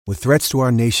With threats to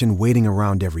our nation waiting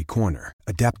around every corner,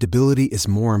 adaptability is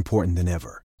more important than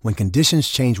ever. When conditions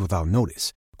change without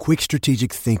notice, quick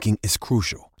strategic thinking is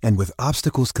crucial. And with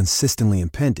obstacles consistently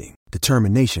impending,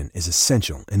 determination is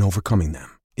essential in overcoming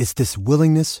them. It's this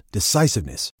willingness,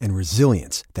 decisiveness, and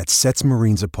resilience that sets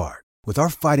Marines apart. With our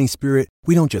fighting spirit,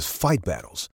 we don't just fight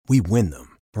battles, we win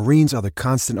them. Marines are the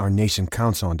constant our nation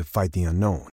counts on to fight the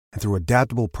unknown. And through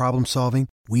adaptable problem solving,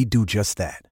 we do just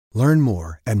that. Learn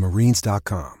more at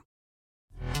marines.com.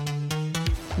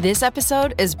 This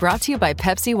episode is brought to you by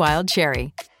Pepsi Wild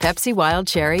Cherry. Pepsi Wild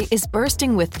Cherry is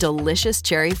bursting with delicious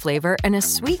cherry flavor and a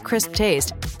sweet, crisp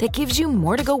taste that gives you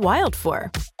more to go wild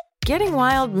for. Getting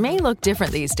wild may look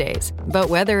different these days, but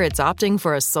whether it's opting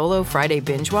for a solo Friday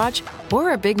binge watch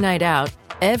or a big night out,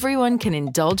 everyone can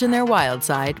indulge in their wild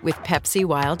side with Pepsi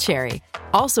Wild Cherry.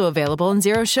 Also available in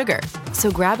Zero Sugar. So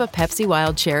grab a Pepsi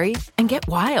Wild Cherry and get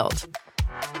wild.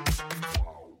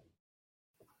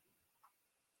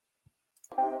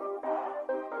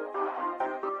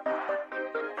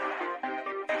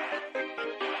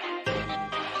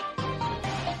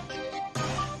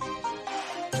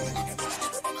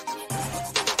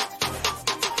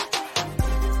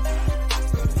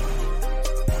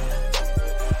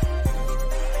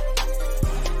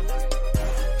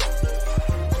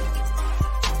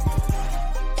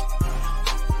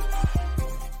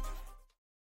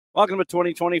 Welcome to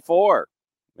 2024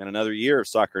 and another year of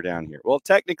soccer down here. Well,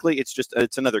 technically,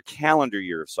 it's another calendar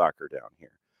year of soccer down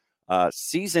here.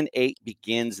 Season 8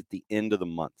 begins at the end of the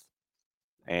month,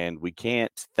 and we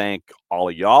can't thank all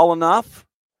of y'all enough.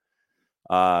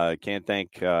 Can't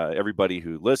thank everybody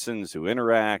who listens, who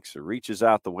interacts, who reaches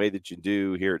out the way that you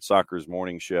do here at Soccer's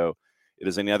Morning Show. It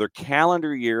is another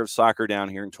calendar year of soccer down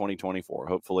here in 2024.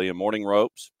 Hopefully, a morning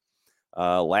ropes.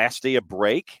 Last day of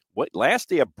break. What? Last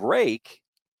day of break?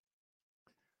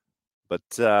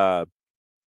 But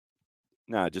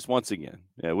no, just once again,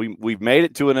 we've made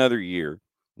it to another year,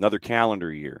 another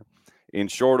calendar year. In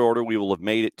short order, we will have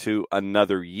made it to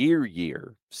another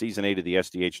year, season 8 of the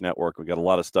SDH Network. We got a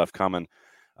lot of stuff coming.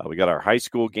 We got our high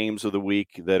school games of the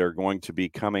week that are going to be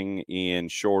coming in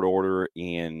short order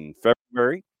in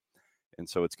February. And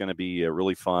so it's going to be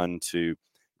really fun to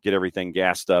get everything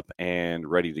gassed up and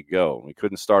ready to go. We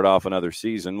couldn't start off another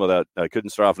season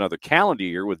couldn't start off another calendar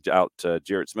year without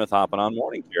Jarrett Smith hopping on.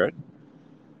 Morning, Jarrett.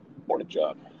 Morning,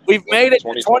 John. We've made it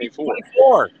to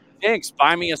 2024. Thanks.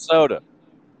 Buy me a soda.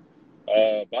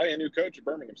 Buy a new coach at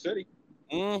Birmingham City.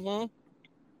 Mm-hmm.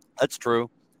 That's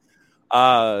true.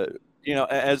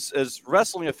 As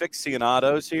wrestling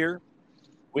aficionados here,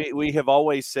 we have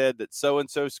always said that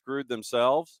so-and-so screwed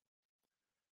themselves.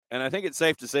 And I think it's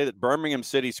safe to say that Birmingham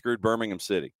City screwed Birmingham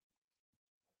City.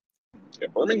 Yeah,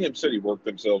 Birmingham City worked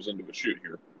themselves into a shoot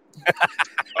here.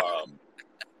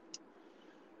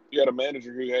 You had a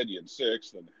manager who had you in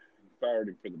 6th and fired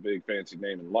him for the big fancy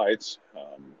name and lights,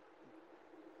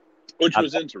 which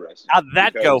was interesting. How'd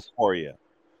that go for you?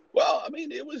 Well, I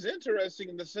mean, it was interesting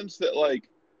in the sense that, like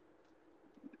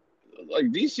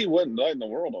DC wasn't lighting the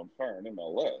world on fire in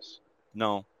MLS.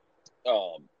 No.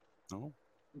 No.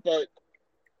 But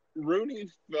Rooney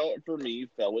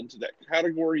fell into that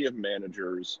category of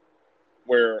managers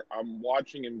where I'm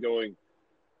watching him going,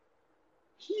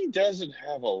 he doesn't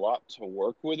have a lot to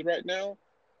work with right now.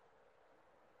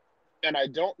 And I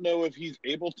don't know if he's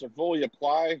able to fully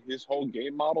apply his whole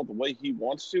game model the way he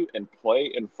wants to and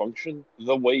play and function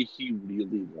the way he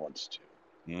really wants to.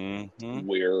 Mm-hmm.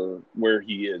 Where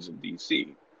he is in DC.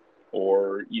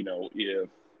 Or, if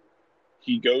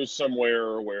he goes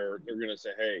somewhere where they're going to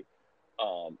say, hey,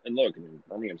 and look,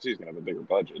 Birmingham City is going to have a bigger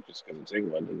budget just because it's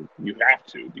England, and you have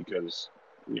to because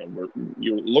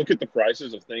you look at the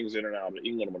prices of things in and out of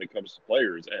England when it comes to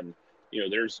players, and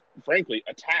there's frankly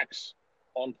a tax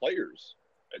on players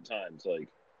at times. Like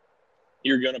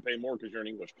you're going to pay more because you're an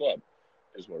English club,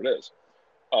 is what it is.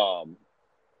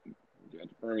 You got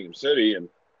Birmingham City, and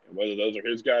whether those are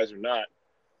his guys or not,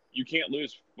 you can't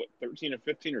lose 13 of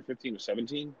 15 or 15 of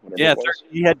 17. Yeah,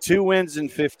 he had 2 wins in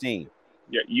 15.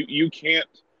 Yeah, you can't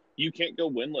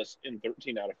go winless in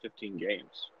 13 out of 15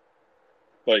 games.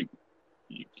 Like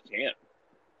you can't.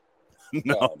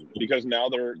 No. Because now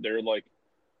they're like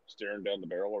staring down the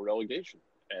barrel of relegation,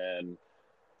 and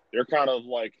they're kind of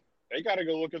like they got to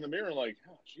go look in the mirror and like,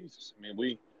 oh Jesus! I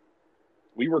mean,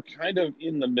 we were kind of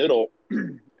in the middle,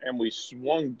 and we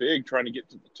swung big trying to get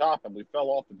to the top, and we fell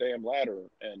off the damn ladder,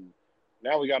 and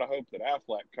now we got to hope that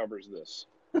Affleck covers this.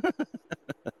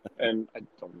 And I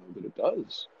don't know that it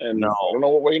does. And no. I don't know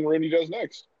what Wayne Rooney does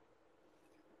next.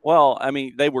 Well, I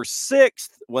mean, they were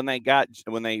 6th when they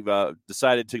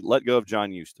decided to let go of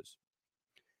John Eustace.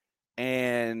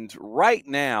 And right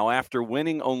now, after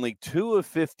winning only 2 of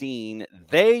 15,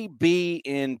 they be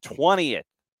in 20th.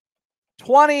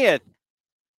 20th.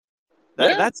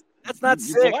 That's not you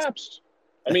 6. collapsed.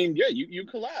 I mean, yeah, you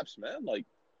collapsed, man. Like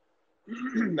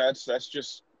that's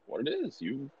just what it is.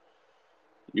 You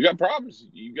got problems.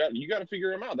 You got to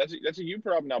figure them out. That's a you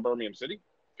problem now, Birmingham City,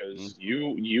 because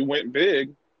you went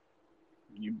big.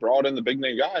 You brought in the big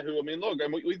name guy who, I mean, look, I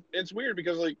mean, it's weird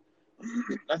because like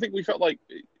I think we felt like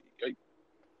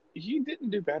he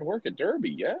didn't do bad work at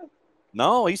Derby, yeah.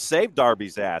 No, he saved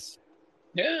Darby's ass.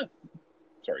 Yeah.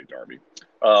 Sorry, Darby.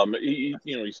 He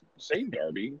saved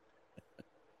Darby.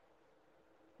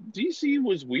 DC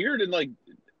was weird, and like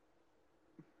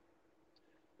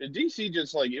DC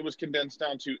just like it was condensed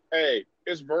down to, hey,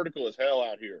 it's vertical as hell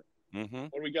out here. Mm-hmm.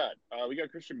 What do we got? We got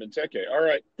Christian Benteke. All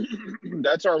right,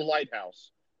 that's our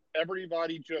lighthouse.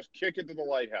 Everybody just kick it to the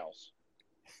lighthouse.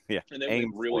 Yeah, and they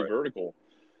went really vertical.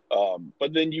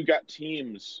 But then you got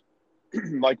teams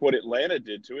like what Atlanta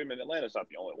did to him, and Atlanta's not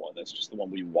the only one. That's just the one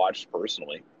we watched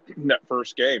personally. That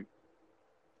first game,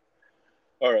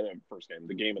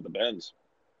 the game at the Benz,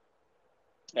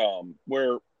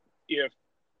 where if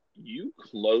you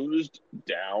closed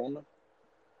down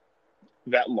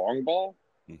that long ball,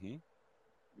 they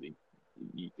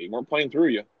weren't playing through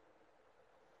you.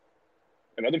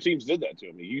 And other teams did that to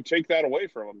them. You take that away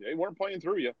from them, they weren't playing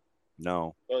through you.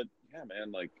 No. But, yeah,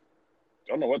 man, like,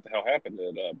 don't know what the hell happened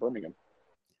at Birmingham.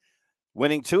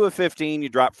 Winning 2 of 15, you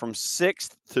drop from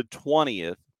 6th to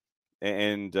 20th.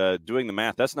 And doing the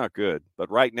math, that's not good. But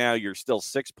right now, you're still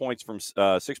 6 points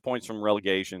from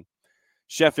relegation.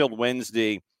 Sheffield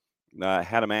Wednesday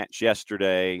had a match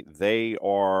yesterday. They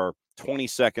are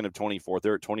 22nd of 24.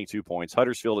 They're at 22 points.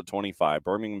 Huddersfield at 25.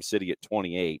 Birmingham City at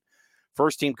 28.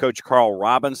 First team coach Carl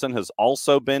Robinson has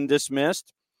also been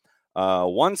dismissed.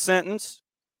 One sentence,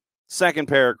 second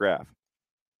paragraph.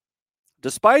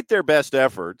 Despite their best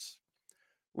efforts,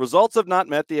 results have not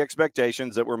met the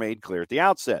expectations that were made clear at the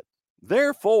outset.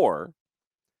 Therefore,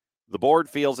 the board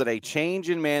feels that a change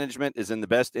in management is in the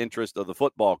best interest of the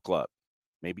football club.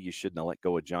 Maybe you shouldn't have let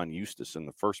go of John Eustace in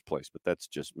the first place, but that's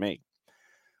just me.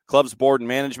 Club's board and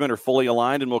management are fully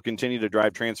aligned and will continue to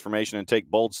drive transformation and take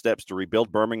bold steps to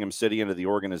rebuild Birmingham City into the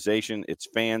organization its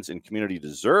fans and community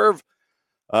deserve.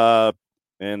 And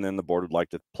then the board would like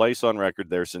to place on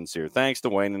record their sincere thanks to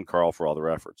Wayne and Carl for all their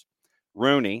efforts.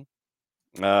 Rooney,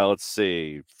 let's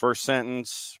see. First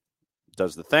sentence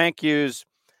does the thank yous.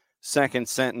 Second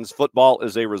sentence, football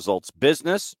is a results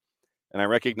business, and I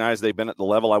recognize they've been at the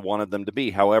level I wanted them to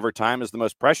be. However, time is the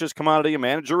most precious commodity a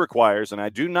manager requires, and I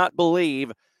do not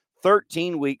believe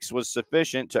 13 weeks was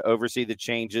sufficient to oversee the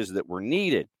changes that were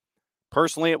needed.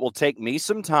 Personally, it will take me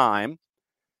some time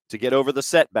to get over the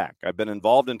setback. I've been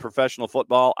involved in professional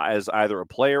football as either a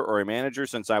player or a manager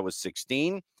since I was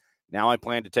 16. Now I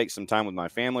plan to take some time with my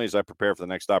family as I prepare for the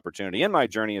next opportunity in my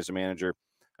journey as a manager.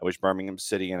 I wish Birmingham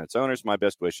City and its owners my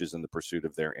best wishes in the pursuit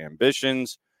of their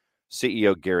ambitions.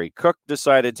 CEO Gary Cook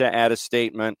decided to add a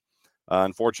statement.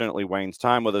 Unfortunately, Wayne's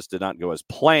time with us did not go as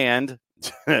planned.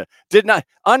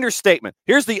 Understatement.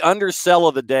 Here's the undersell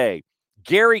of the day.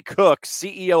 Gary Cook,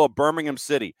 CEO of Birmingham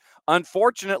City.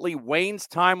 Unfortunately, Wayne's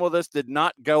time with us did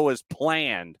not go as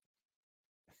planned,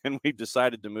 and we've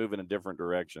decided to move in a different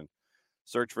direction.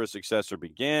 Search for a successor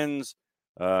begins.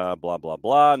 Blah, blah,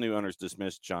 blah. New owners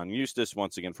dismissed John Eustace,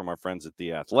 once again from our friends at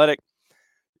The Athletic.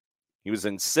 He was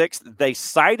in 6th. They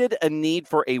cited a need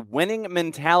for a winning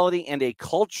mentality and a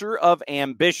culture of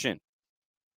ambition.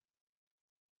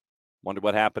 Wonder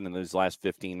what happened in those last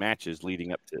 15 matches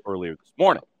leading up to earlier this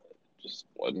morning. Just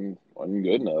wasn't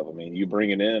good enough. I mean, you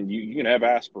bring it in, you can have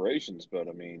aspirations, but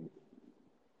I mean,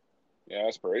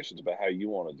 aspirations about how you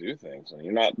want to do things,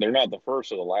 and they're not the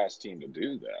first or the last team to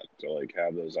do that, to like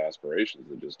have those aspirations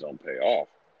that just don't pay off.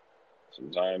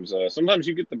 Sometimes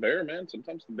you get the bear, man.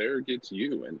 Sometimes the bear gets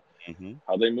you, and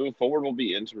how they move forward will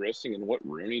be interesting, and what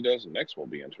Rooney does next will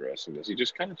be interesting. Does he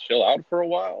just kind of chill out for a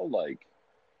while, like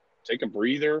take a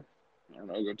breather? I don't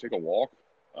know, go take a walk.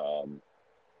 I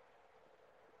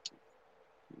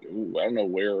don't know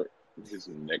where his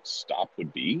next stop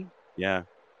would be. Yeah.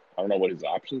 I don't know what his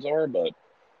options are, but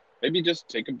maybe just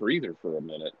take a breather for a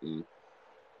minute and,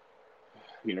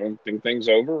 think things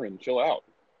over and chill out.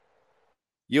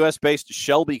 U.S.-based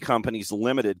Shelby Companies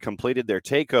Limited completed their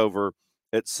takeover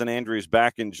at St. Andrews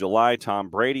back in July. Tom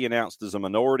Brady announced as a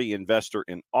minority investor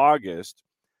in August.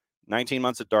 19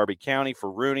 months at Derby County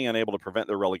for Rooney, unable to prevent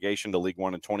their relegation to League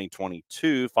One in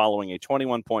 2022 following a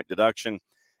 21-point deduction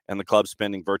and the club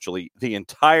spending virtually the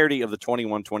entirety of the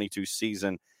 21-22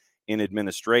 season in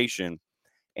administration.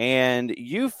 And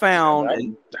you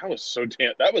found that was so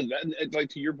damn. That was that, like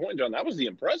to your point, John. That was the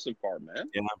impressive part, man.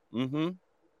 Yeah. Mm-hmm.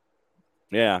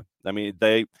 Yeah. I mean,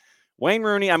 Wayne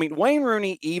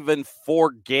Rooney even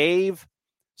forgave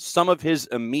some of his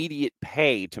immediate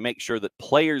pay to make sure that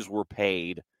players were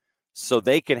paid so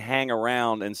they can hang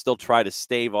around and still try to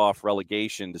stave off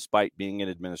relegation despite being in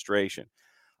administration.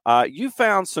 You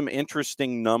found some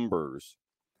interesting numbers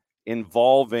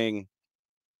involving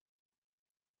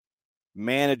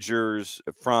managers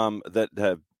from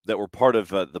that were part of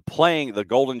the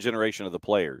golden generation of the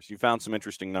players. You found some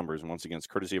interesting numbers, and once again, it's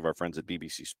courtesy of our friends at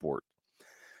BBC Sport.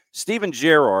 Steven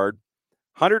Gerrard,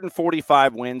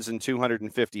 145 wins in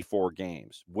 254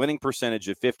 games, winning percentage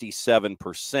of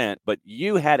 57%, but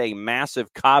you had a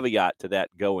massive caveat to that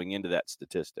going into that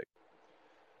statistic.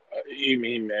 You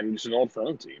mean manage an old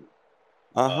firm team.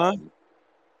 Uh-huh.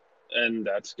 And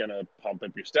that's going to pump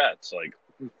up your stats. Like,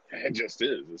 it just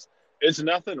is. It's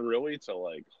nothing really to,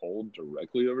 like, hold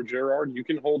directly over Gerrard. You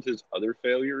can hold his other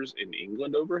failures in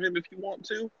England over him if you want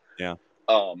to. Yeah.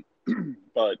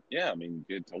 But, yeah, I mean,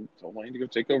 tell Wayne to go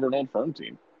take over an old firm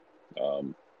team.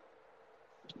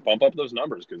 Bump up those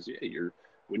numbers because, yeah,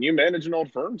 when you manage an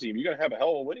old firm team, you got to have a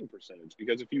hell of a winning percentage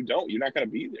because if you don't, you're not going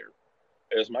to be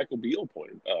there, as Michael Beale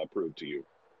proved to you.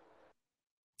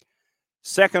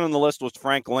 Second on the list was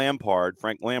Frank Lampard.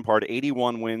 Frank Lampard,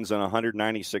 81 wins in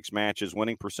 196 matches,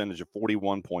 winning percentage of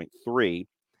 41.3.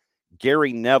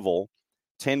 Gary Neville,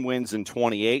 10 wins in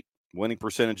 28, winning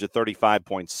percentage of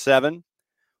 35.7.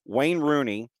 Wayne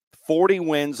Rooney, 40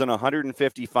 wins in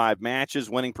 155 matches,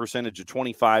 winning percentage of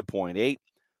 25.8.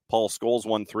 Paul Scholes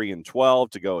won 3 and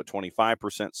 12 to go at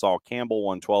 25%. Saul Campbell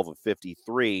won 12 of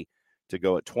 53 to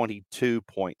go at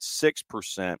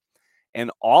 22.6%.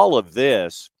 And all of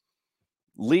this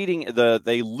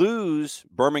they lose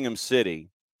Birmingham City.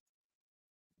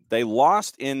 They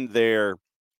lost in their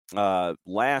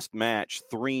last match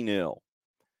 3-0.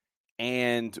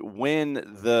 And when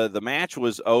the match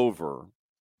was over,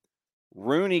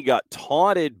 Rooney got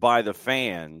taunted by the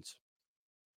fans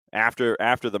after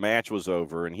the match was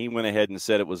over, and he went ahead and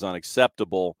said it was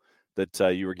unacceptable that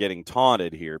you were getting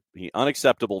taunted here.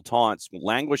 Unacceptable taunts,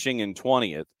 languishing in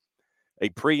 20th.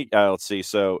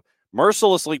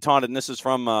 Mercilessly taunted, and this is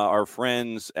from our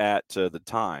friends at the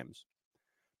Times.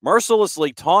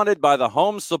 Mercilessly taunted by the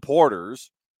home supporters,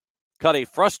 cut a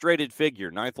frustrated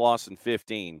figure, 9th loss in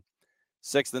 15,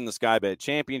 6th in the Sky Bet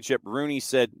Championship. Rooney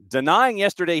said, denying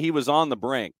yesterday he was on the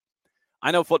brink.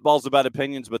 I know football's about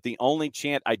opinions, but the only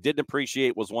chant I didn't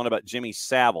appreciate was one about Jimmy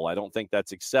Savile. I don't think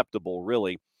that's acceptable,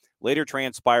 really. Later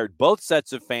transpired both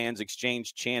sets of fans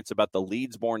exchanged chants about the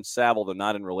Leeds-born Savile, though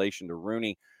not in relation to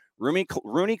Rooney.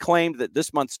 Rooney claimed that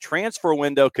this month's transfer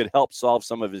window could help solve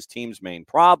some of his team's main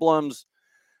problems.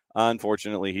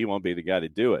 Unfortunately, he won't be the guy to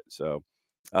do it. So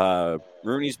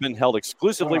Rooney's been held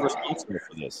exclusively responsible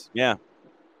for this. Yeah.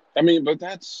 I mean, but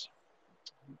that's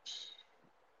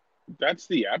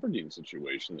the Aberdeen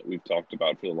situation that we've talked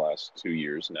about for the last 2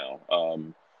 years now.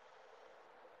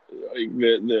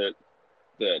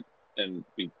 And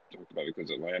we talked about it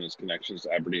because Atlanta's connections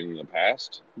to Aberdeen in the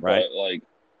past. Right. But, like,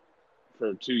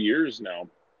 for 2 years now,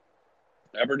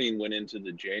 Aberdeen went into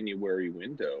the January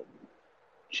window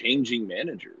changing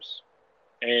managers.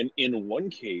 And in one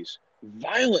case,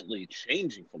 violently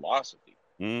changing philosophy.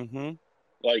 Mm-hmm.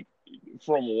 Like,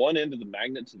 from one end of the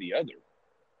magnet to the other.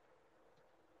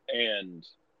 And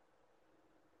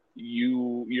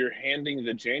you're handing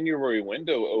the January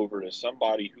window over to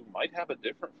somebody who might have a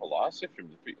different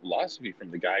philosophy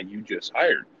from the guy you just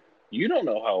hired. You don't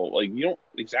know you don't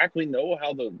exactly know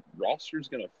how the roster's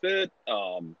going to fit.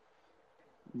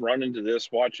 Run into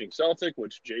this watching Celtic,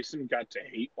 which Jason got to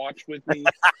hate watch with me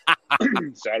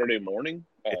Saturday morning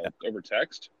over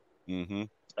text. Mm-hmm.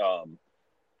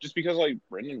 Just because, like,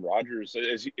 Brendan Rodgers,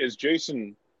 as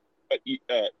Jason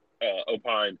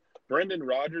opined, Brendan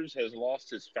Rodgers has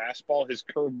lost his fastball, his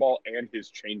curveball, and his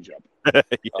changeup.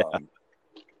 Yeah.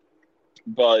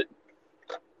 But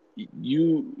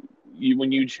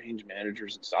when you change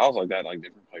managers and styles like that, like,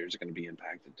 different players are going to be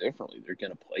impacted differently. They're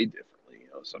going to play differently.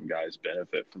 Some guys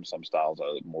benefit from some styles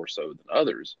more so than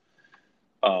others.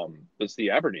 It's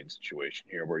the Aberdeen situation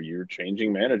here where you're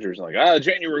changing managers and like,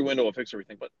 January window will fix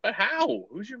everything. But how?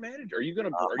 Who's your manager? Are you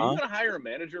gonna hire a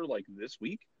manager like this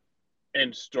week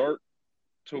and start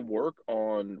to work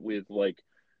with like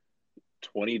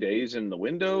 20 days in the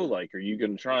window? Like, are you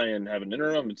gonna try and have an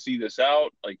interim and see this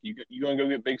out? Like, you gonna go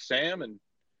get Big Sam and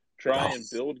try and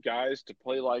build guys to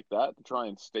play like that to try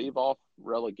and stave off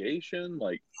relegation?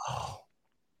 Like,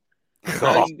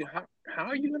 how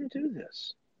are you gonna do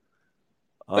this?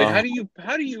 Like, how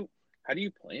do you how do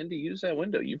you plan to use that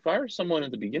window? You fire someone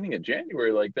at the beginning of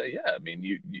January like that. Yeah. I mean,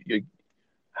 you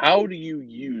how do you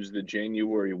use the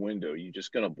January window? You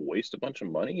just going to waste a bunch of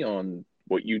money on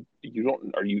what you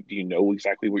don't, do you know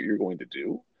exactly what you're going to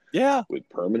do Yeah. with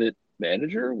permanent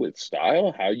manager, with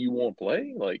style, how you want to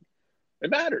play? Like, it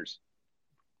matters.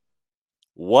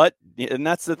 And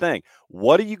that's the thing.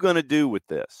 What are you going to do with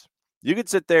this? You could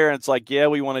sit there and it's like, yeah,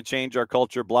 we want to change our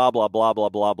culture, blah, blah, blah, blah,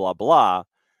 blah, blah, blah.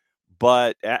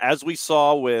 But as we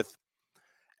saw with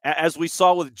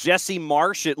Jesse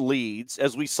Marsh at Leeds,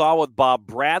 as we saw with Bob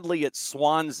Bradley at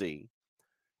Swansea,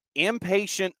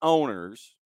 impatient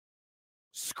owners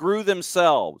screw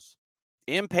themselves.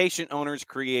 Impatient owners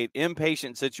create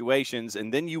impatient situations,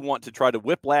 and then you want to try to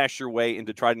whiplash your way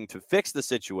into trying to fix the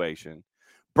situation.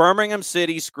 Birmingham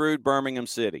City screwed Birmingham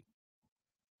City.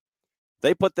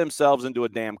 They put themselves into a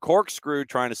damn corkscrew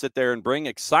trying to sit there and bring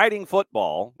exciting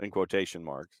football, in quotation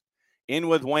marks, in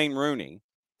with Wayne Rooney.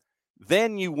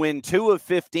 Then you win 2 of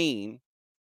 15.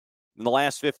 In the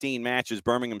last 15 matches,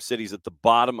 Birmingham City's at the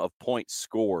bottom of points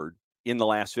scored in the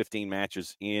last 15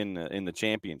 matches in the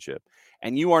championship.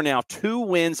 And you are now 2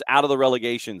 wins out of the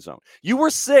relegation zone. You were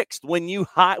 6th when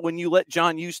you let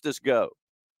John Eustace go.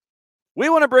 We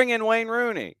want to bring in Wayne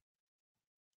Rooney.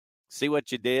 See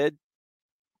what you did?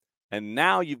 And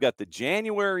now you've got the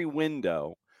January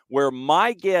window where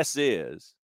my guess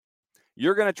is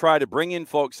you're going to try to bring in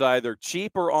folks either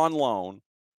cheap or on loan.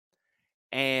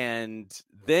 And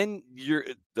then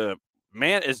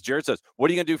as Jared says, what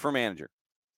are you going to do for a manager?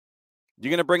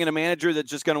 You're going to bring in a manager that's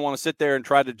just going to want to sit there and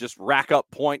try to just rack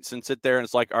up points and sit there. And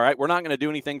it's like, all right, we're not going to do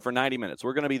anything for 90 minutes.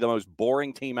 We're going to be the most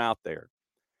boring team out there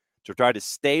to try to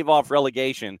stave off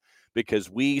relegation because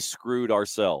we screwed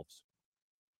ourselves.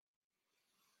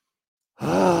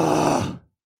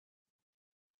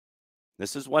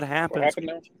 This is what happens. What happened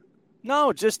now?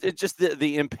 No, it's just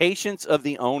the impatience of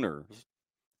the owners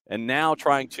and now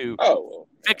trying to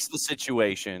fix the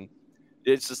situation.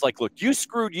 It's just like, look, you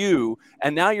screwed you,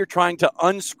 and now you're trying to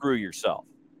unscrew yourself.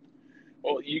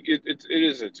 Well, it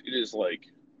is like,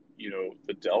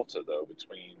 the delta though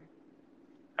between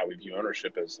how we view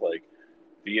ownership as like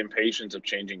the impatience of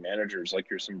changing managers. Like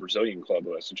you're some Brazilian club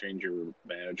who has to change your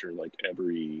manager like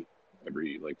every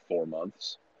like 4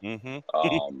 months. Mm-hmm.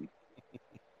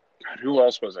 God, who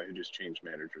else was I who just changed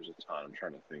managers a ton? I'm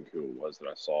trying to think who it was that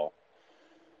I saw.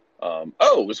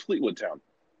 It was Fleetwood Town.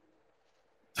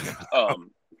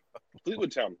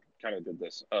 Fleetwood Town kind of did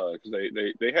this because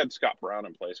they had Scott Brown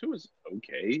in place, who was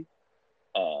okay.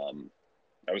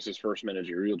 That was his first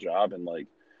managerial job, and like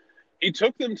he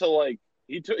took them to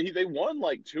they won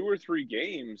like 2 or 3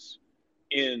 games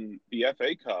in the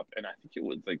FA Cup, and I think it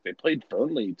was like they played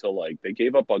Burnley till like they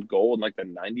gave up a goal in like the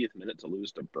 90th minute to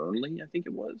lose to Burnley, I think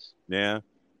it was. Yeah.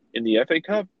 In the FA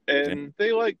Cup, and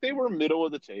they were middle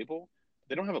of the table.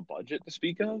 They don't have a budget to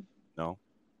speak of. No.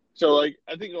 So like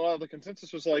I think a lot of the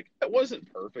consensus was like it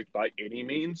wasn't perfect by any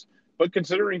means, but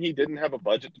considering he didn't have a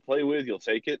budget to play with, you'll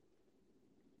take it.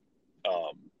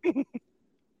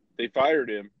 They fired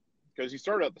him because he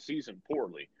started out the season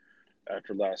poorly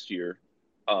after last year.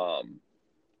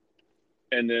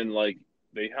 And then, like,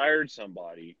 they hired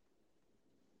somebody.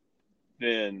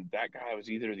 Then that guy was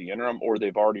either the interim or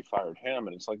they've already fired him.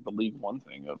 And it's like the League One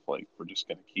thing of, like, we're just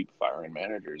going to keep firing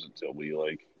managers until we,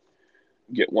 like,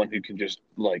 get one who can just,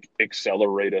 like,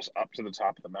 accelerate us up to the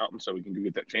top of the mountain so we can go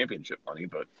get that championship money.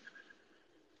 But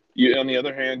on the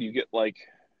other hand, you get, like,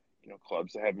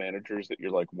 clubs that have managers that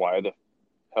you're like, why the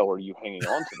hell are you hanging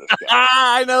on to this guy?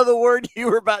 I know the word you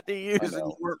were about to use and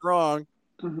you weren't wrong.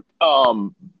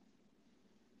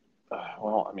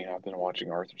 Well, I mean, I've been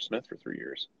watching Arthur Smith for 3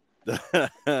 years.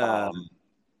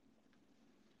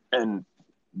 And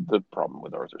the problem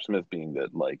with Arthur Smith being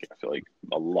that, like, I feel like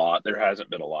there hasn't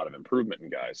been a lot of improvement in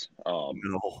guys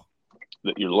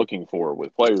that you're looking for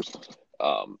with players.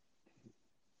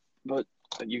 But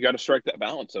you got to strike that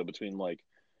balance, though, between, like,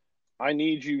 I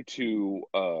need you to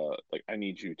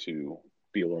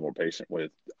be a little more patient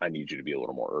with, I need you to be a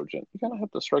little more urgent. You kind of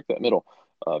have to strike that middle.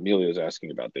 Emilio's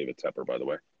asking about David Tepper, by the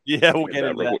way. Yeah, we'll get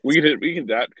into that. We can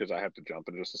do that because I have to jump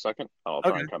in just a second. I'll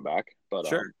try and come back. But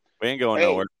sure, we ain't going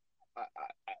nowhere.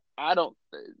 I don't.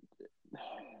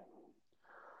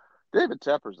 David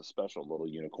Tepper's a special little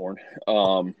unicorn.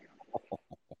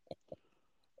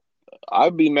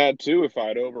 I'd be mad too if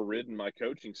I'd overridden my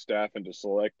coaching staff into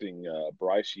selecting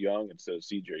Bryce Young instead of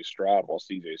C.J. Stroud, while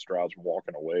C.J. Stroud's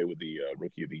walking away with the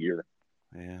Rookie of the Year.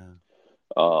 Yeah.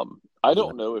 I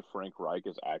don't know if Frank Reich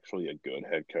is actually a good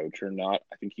head coach or not.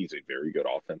 I think he's a very good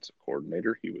offensive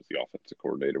coordinator. He was the offensive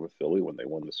coordinator with Philly when they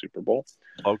won the Super Bowl.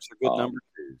 Folks are good number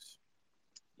twos.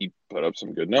 he put up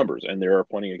some good numbers. And there are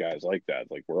plenty of guys like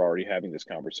that. Like, we're already having this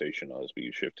conversation as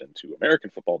we shift into American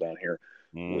football down here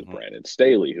with Brandon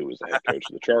Staley, who was the head coach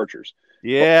of the Chargers.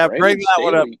 Yeah, bring that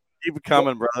one up. Keep it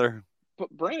coming, brother.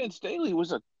 But Brandon Staley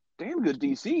was a damn good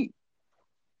DC.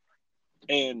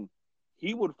 And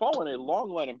he would fall in a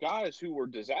long line of guys who were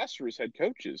disastrous head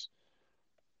coaches.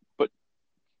 But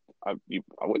I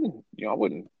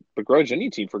wouldn't begrudge any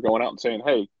team for going out and saying,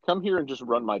 "Hey, come here and just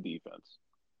run my defense."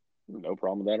 No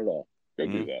problem with that at all. Go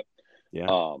do that. Yeah.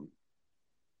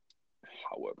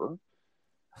 However,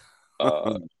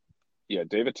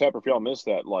 David Tepper, if y'all missed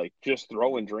that, like, just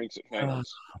throwing drinks at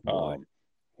fans.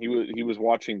 He was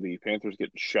watching the Panthers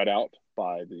get shut out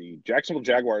by the Jacksonville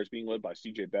Jaguars, being led by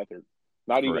C.J. Beathard.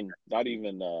 Not even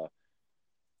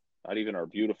our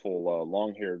beautiful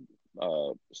long-haired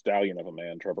stallion of a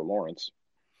man, Trevor Lawrence.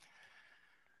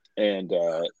 And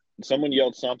someone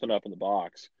yelled something up in the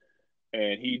box,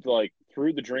 and he like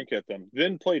threw the drink at them,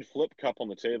 then played flip cup on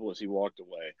the table as he walked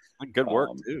away. Good work,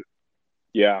 too.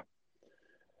 Yeah.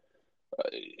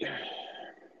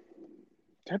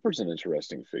 Tepper's an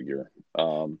interesting figure.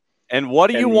 And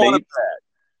what do you want to bet?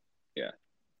 Yeah.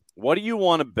 What do you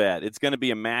want to bet? It's going to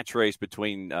be a match race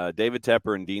between David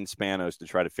Tepper and Dean Spanos to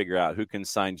try to figure out who can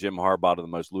sign Jim Harbaugh to the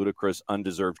most ludicrous,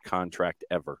 undeserved contract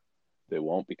ever. They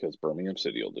won't, because Birmingham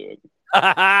City will do it.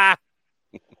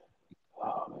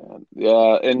 Oh, man.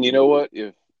 Yeah, and you know what?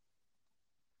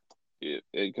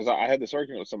 Because I had this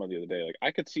argument with someone the other day. Like,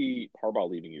 I could see Harbaugh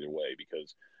leaving either way,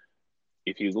 because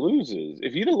if he loses,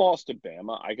 if he'd have lost to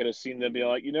Bama, I could have seen them be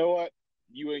like, you know what?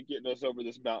 You ain't getting us over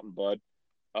this mountain, bud.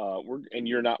 And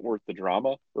you're not worth the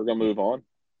drama. We're gonna move on.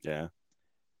 Yeah.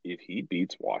 If he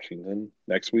beats Washington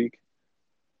next week,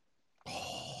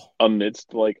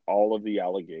 amidst like all of the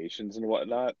allegations and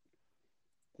whatnot,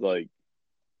 like,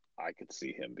 I could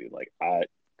see him be like, "All right,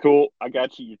 cool, I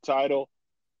got you your title.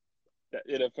 That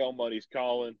NFL money's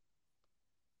calling,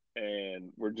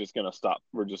 and we're just gonna stop.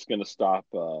 We're just gonna stop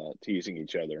teasing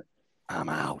each other. I'm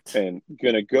out, and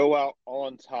gonna go out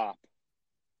on top."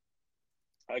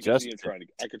 I could see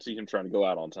him trying to go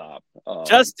out on top,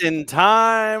 just in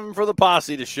time for the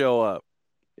posse to show up.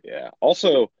 Yeah.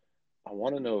 Also, I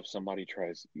want to know if somebody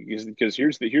tries, because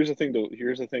here's the thing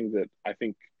that I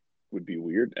think would be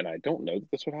weird, and I don't know that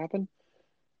this would happen.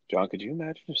 John, could you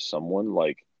imagine if someone,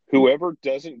 like, whoever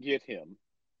doesn't get him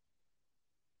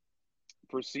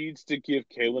proceeds to give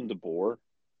Kalen DeBoer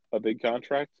a big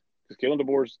contract? Because Kalen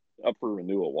DeBoer's up for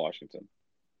renewal at Washington.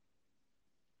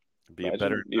 It'd be a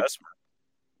better investment.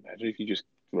 Imagine if you just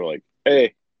were like,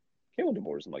 "Hey, Kalen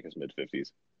DeBoer's in like his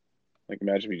mid-50s. Like,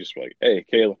 imagine if you just were like, "Hey,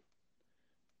 Kalen,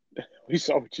 we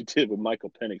saw what you did with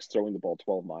Michael Penix throwing the ball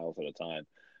 12 miles at a time.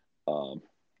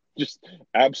 Just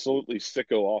absolutely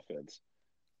sicko offense.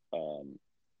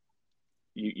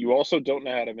 You also don't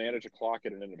know how to manage a clock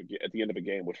at the end of a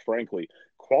game, which frankly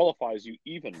qualifies you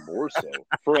even more so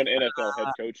for an NFL head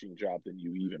coaching job than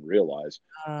you even realize.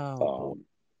 How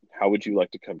would you like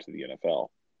to come to the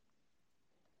NFL?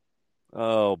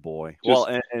 Oh boy! Well,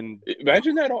 and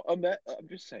imagine that. I'm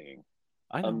just saying.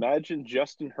 Imagine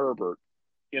Justin Herbert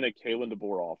in a Kalen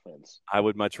DeBoer offense. I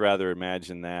would much rather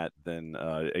imagine that than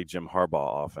a Jim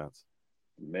Harbaugh offense.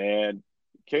 Man,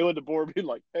 Kalen DeBoer being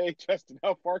like, "Hey, Justin,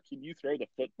 how far can you throw the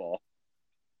football?"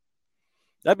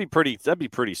 That'd be pretty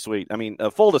sweet. I mean,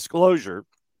 full disclosure,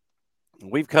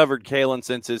 we've covered Kalen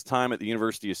since his time at the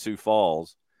University of Sioux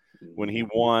Falls, when he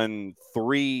won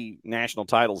 3 national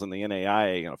titles in the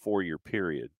NAIA in a 4-year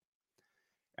period.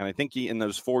 And I think in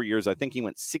those 4 years, I think he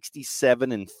went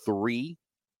 67-3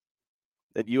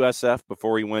 at USF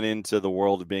before he went into the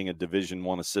world of being a Division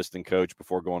I assistant coach,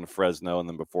 before going to Fresno and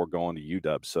then before going to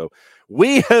UW. So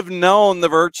we have known the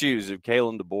virtues of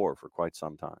Kalen DeBoer for quite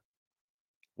some time.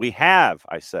 We have,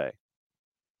 I say.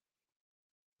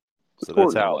 So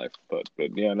that's how life. But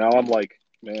yeah, now I'm like,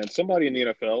 man, somebody in the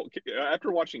NFL,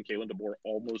 after watching Kalen DeBoer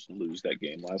almost lose that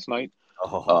game last night,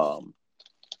 I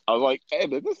was like, "Hey,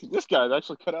 but this guy's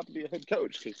actually cut out to be a head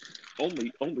coach, because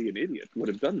only an idiot would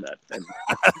have done that." And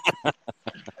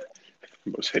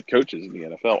most head coaches in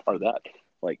the NFL are that,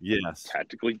 like, yes,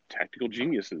 tactical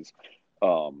geniuses,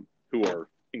 who are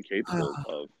incapable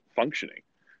of functioning.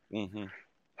 Mm-hmm.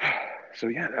 So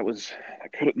yeah,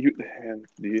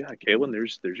 Kalen,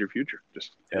 there's your future.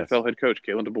 Just NFL head coach,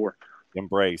 Kalen DeBoer.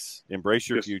 Embrace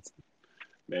your future.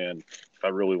 Man, I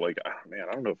really like. Man,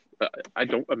 I don't know. I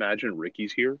don't imagine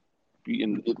Ricky's here,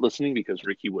 listening, because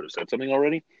Ricky would have said something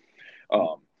already.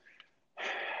 Man,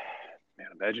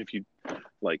 imagine if you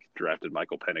like drafted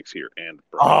Michael Penix here and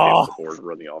brought him DeBoer to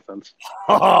run the offense.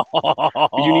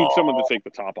 You need someone to take the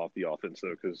top off the offense,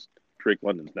 though, because Drake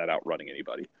London's not outrunning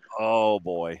anybody. Oh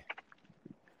boy.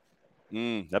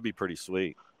 That'd be pretty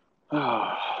sweet.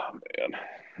 Oh, man.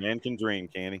 Man can dream,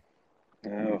 can he?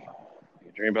 Oh,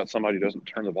 you dream about somebody who doesn't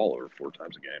turn the ball over 4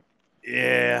 times a game.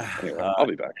 Yeah. Anyway, I'll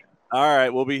be back. All right,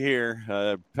 we'll be here.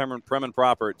 Prem and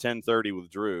Proper at 10:30 with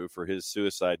Drew for his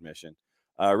suicide mission.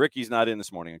 Ricky's not in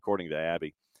this morning, according to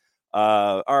Abby.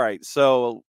 All right,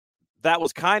 so that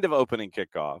was kind of opening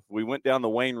kickoff. We went down the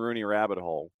Wayne Rooney rabbit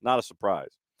hole. Not a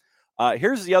surprise.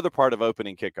 Here's the other part of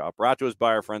opening kickoff, brought to us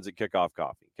by our friends at Kickoff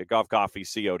Coffee,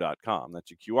 kickoffcoffeeco.com.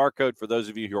 That's your QR code for those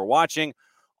of you who are watching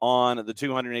on the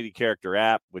 280-character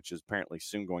app, which is apparently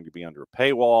soon going to be under a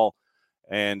paywall.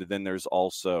 And then there's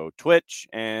also Twitch,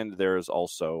 and there's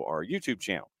also our YouTube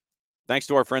channel. Thanks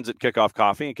to our friends at Kickoff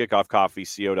Coffee and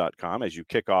kickoffcoffeeco.com as you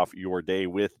kick off your day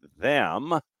with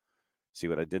them. See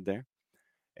what I did there?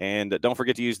 And don't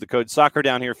forget to use the code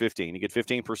SoccerDownHere15. You get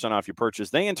 15% off your purchase.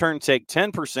 They, in turn, take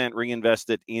 10%, reinvest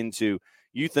it into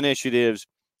youth initiatives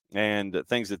and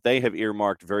things that they have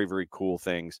earmarked. Very, very cool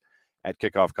things at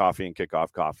Kickoff Coffee and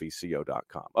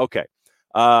kickoffcoffeeco.com. Okay.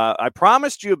 I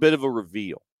promised you a bit of a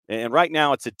reveal. And right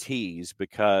now it's a tease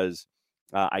because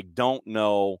I don't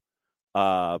know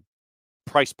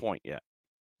price point yet.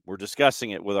 We're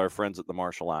discussing it with our friends at the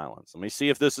Marshall Islands. Let me see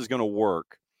if this is going to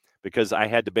work, because I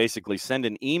had to basically send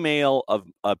an email of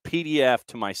a PDF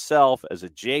to myself as a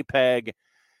JPEG,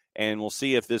 and we'll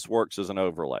see if this works as an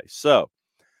overlay. So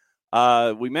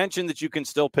we mentioned that you can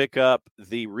still pick up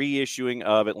the reissuing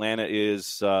of Atlanta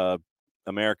is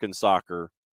American Soccer,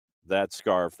 that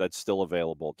scarf that's still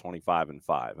available,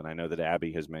 25-5. And I know that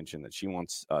Abby has mentioned that she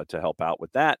wants to help out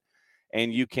with that.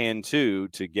 And you can, too,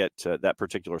 to get that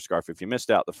particular scarf if you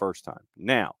missed out the first time.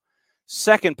 Now,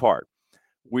 second part,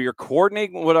 we are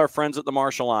coordinating with our friends at the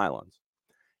Marshall Islands.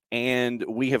 And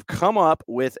we have come up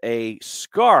with a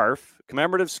scarf,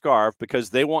 commemorative scarf, because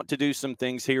they want to do some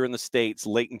things here in the States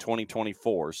late in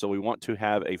 2024. So we want to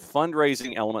have a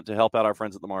fundraising element to help out our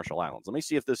friends at the Marshall Islands. Let me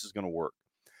see if this is going to work.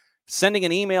 Sending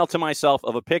an email to myself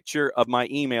of a picture of my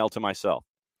email to myself.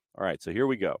 All right, so here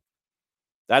we go.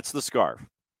 That's the scarf.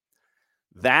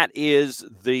 That is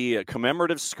the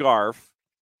commemorative scarf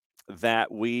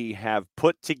that we have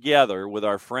put together with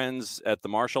our friends at the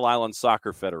Marshall Islands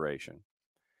Soccer Federation.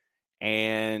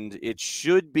 And it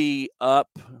should be up.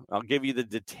 I'll give you the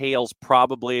details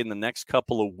probably in the next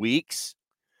couple of weeks.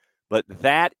 But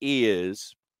that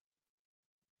is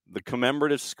the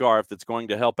commemorative scarf that's going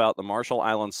to help out the Marshall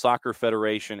Islands Soccer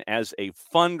Federation as a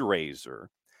fundraiser.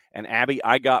 And Abby,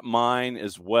 I got mine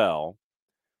as well.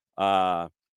 I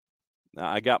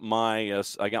got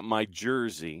my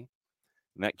jersey,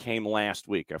 and that came last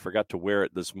week. I forgot to wear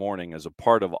it this morning as a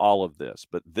part of all of this.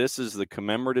 But this is the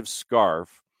commemorative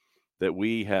scarf that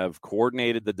we have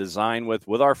coordinated the design with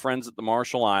our friends at the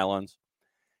Marshall Islands.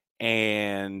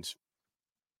 And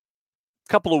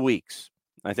a couple of weeks,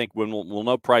 I think, when we'll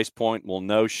know price point, we'll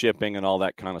know shipping and all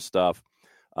that kind of stuff.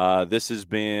 This has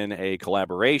been a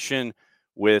collaboration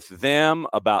with them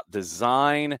about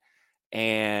design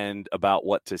and about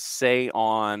what to say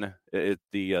on it.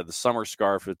 The summer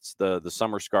scarf, it's the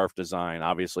summer scarf design,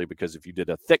 obviously, because if you did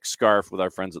a thick scarf with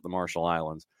our friends at the Marshall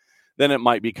Islands, then it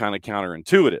might be kind of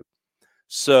counterintuitive.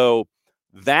 So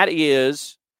that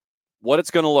is what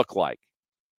it's going to look like.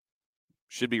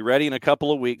 Should be ready in a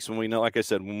couple of weeks when we know, like I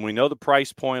said, when we know the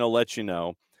price point, I'll let you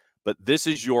know. But this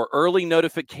is your early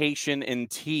notification and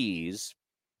tease.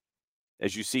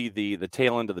 As you see the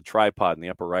tail end of the tripod in the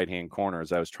upper right-hand corner,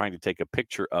 as I was trying to take a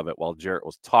picture of it while Jarrett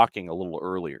was talking a little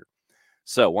earlier.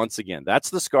 So once again, that's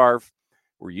the scarf.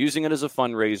 We're using it as a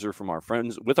fundraiser from our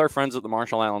friends at the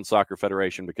Marshall Islands Soccer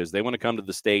Federation, because they want to come to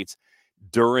the States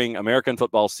during American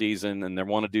football season, and they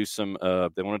want to do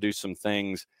some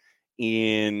things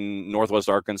in Northwest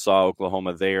Arkansas,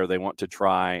 Oklahoma. There, they want to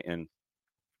try and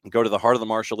go to the heart of the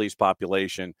Marshallese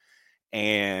population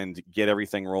and get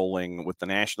everything rolling with the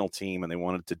national team. And they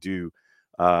wanted to do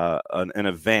an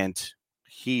event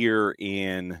here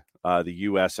in the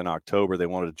U.S. in October. They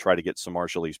wanted to try to get some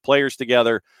Marshallese players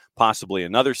together, possibly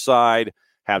another side,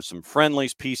 have some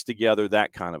friendlies pieced together,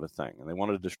 that kind of a thing. And they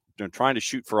wanted to, they're trying to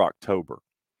shoot for October.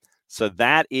 So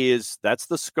that's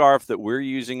the scarf that we're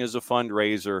using as a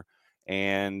fundraiser.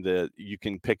 And you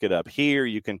can pick it up here.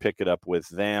 You can pick it up with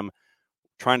them.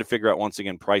 Trying to figure out, once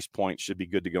again, price point. Should be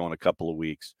good to go in a couple of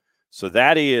weeks. So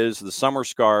that is the summer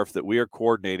scarf that we are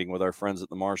coordinating with our friends at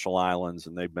the Marshall Islands,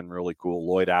 and they've been really cool.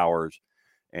 Lloyd Hours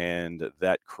and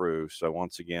that crew. So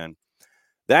once again,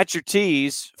 that's your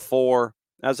tease for,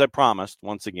 as I promised,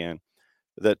 once again,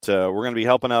 that we're going to be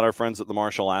helping out our friends at the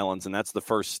Marshall Islands, and that's the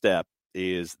first step.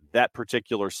 Is that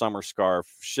particular summer scarf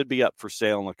should be up for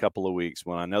sale in a couple of weeks.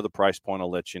 When I know the price point,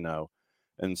 I'll let you know.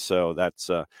 And so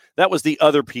that was the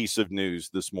other piece of news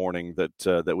this morning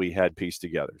that we had pieced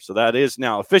together. So that is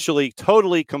now officially,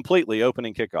 totally, completely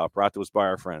opening kickoff, brought to us by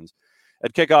our friends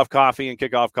at Kickoff Coffee and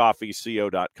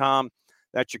kickoffcoffeeco.com.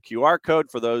 That's your QR code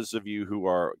for those of you who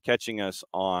are catching us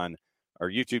on our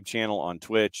YouTube channel, on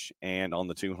Twitch, and on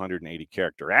the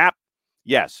 280-character app.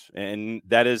 Yes, and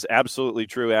that is absolutely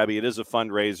true, Abby. It is a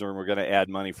fundraiser, and we're going to add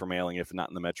money for mailing if not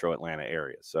in the metro Atlanta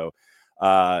area. So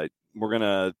we're going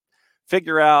to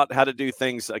figure out how to do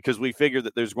things because we figure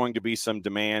that there's going to be some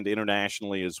demand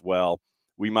internationally as well.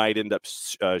 We might end up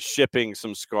shipping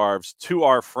some scarves to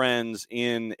our friends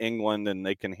in England, and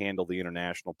they can handle the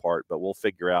international part, but we'll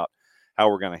figure out how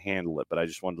we're going to handle it. But I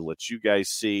just wanted to let you guys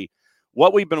see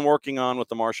what we've been working on with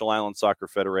the Marshall Islands Soccer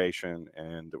Federation,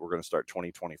 and we're going to start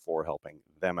 2024 helping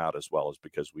them out as well, as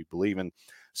because we believe in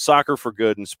soccer for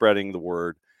good and spreading the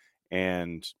word.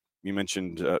 And you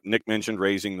mentioned, Nick mentioned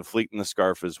raising the fleet and the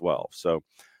scarf as well. So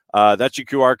that's your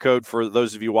QR code for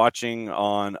those of you watching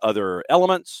on other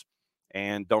elements.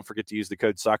 And don't forget to use the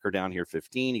code soccer down here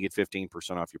 15. You get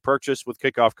 15% off your purchase with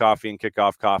Kickoff Coffee and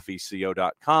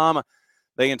kickoffcoffeeco.com.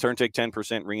 They in turn take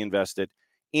 10%, reinvest it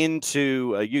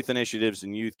into youth initiatives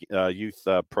and youth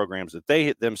programs that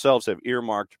they themselves have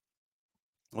earmarked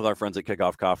with our friends at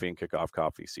Kickoff Coffee and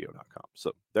kickoffcoffeeco.com.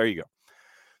 So there you go.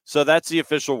 So that's the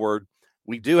official word.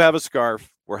 We do have a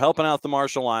scarf. We're helping out the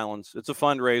Marshall Islands. It's a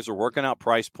fundraiser, working out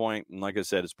price point. And like I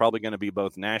said, it's probably going to be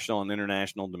both national and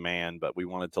international demand, but we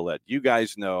wanted to let you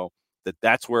guys know that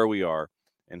that's where we are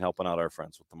in helping out our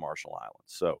friends with the Marshall Islands.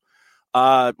 So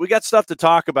we got stuff to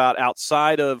talk about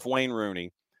outside of Wayne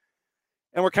Rooney.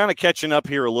 And we're kind of catching up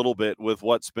here a little bit with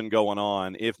what's been going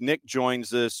on. If Nick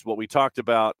joins us, what we talked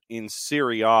about in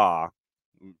Serie A,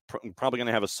 probably going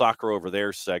to have a soccer over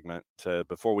there segment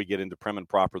before we get into Prem and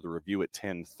Proper, the review at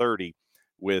 10:30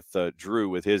 with Drew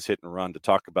with his hit and run to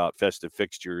talk about festive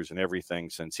fixtures and everything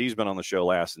since he's been on the show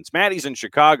last. Since Maddie's in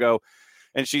Chicago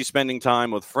and she's spending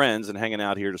time with friends and hanging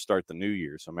out here to start the new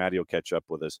year. So Maddie will catch up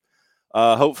with us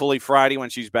hopefully Friday when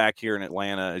she's back here in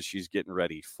Atlanta as she's getting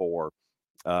ready for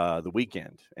the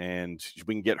weekend. And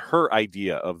we can get her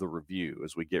idea of the review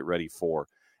as we get ready for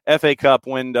FA Cup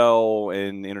window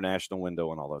and international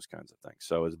window and all those kinds of things.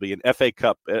 So it'll be an FA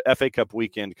Cup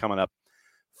weekend coming up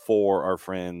for our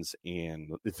friends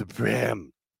in the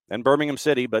Prem and Birmingham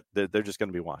City, but they're just going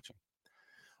to be watching.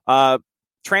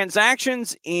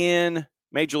 Transactions in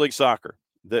Major League Soccer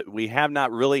that we have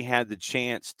not really had the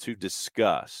chance to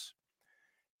discuss.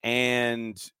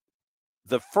 And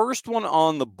the first one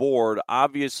on the board,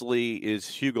 obviously, is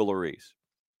Hugo Lloris.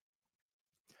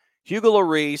 Hugo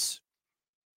Lloris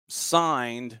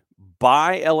signed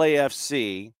by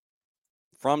LAFC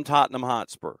from Tottenham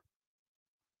Hotspur.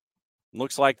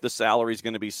 Looks like the salary is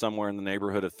going to be somewhere in the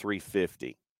neighborhood of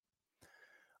 $350.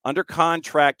 Under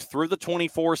contract through the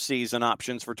 24 season,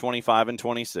 options for 25 and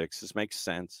 26. This makes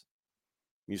sense.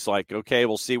 He's like, okay,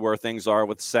 we'll see where things are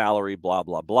with salary, blah,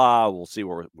 blah, blah. We'll see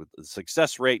where with the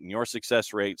success rate and your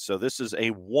success rate. So this is a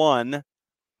 1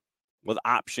 with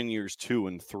option years 2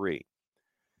 and 3.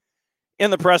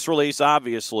 In the press release,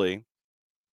 obviously,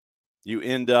 you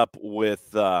end up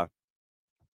with John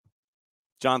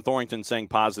Thornton saying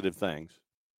positive things.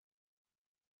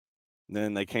 And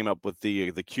then they came up with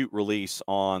the cute release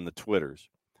on the Twitters.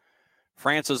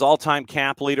 France's all-time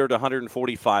cap leader to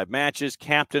 145 matches,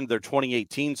 captained their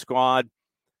 2018 squad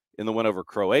in the win over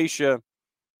Croatia.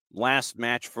 Last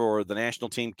match for the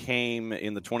national team came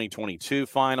in the 2022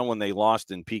 final when they lost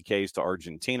in PKs to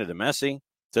Argentina to Messi.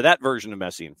 To that version of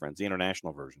Messi and friends, the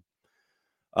international version.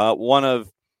 One of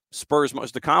Spurs'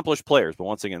 most accomplished players, but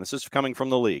once again, this is coming from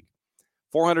the league.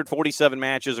 447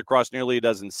 matches across nearly a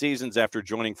dozen seasons after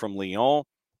joining from Lyon,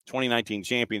 2019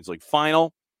 Champions League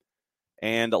final,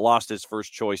 and lost his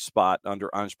first choice spot under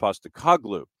Ange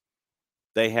Postecoglou.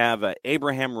 They have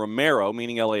Abraham Romero,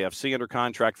 meaning LAFC, under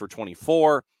contract for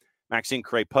 24. Maxime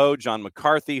Crépeau, John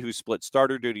McCarthy, who split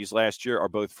starter duties last year, are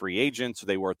both free agents.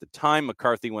 They were at the time.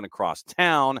 McCarthy went across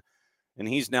town, and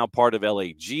he's now part of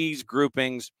LAG's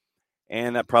groupings,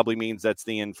 and that probably means that's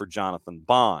the end for Jonathan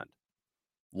Bond.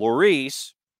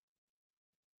 Lloris,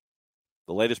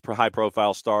 the latest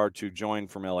high-profile star to join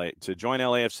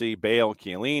LAFC, Bale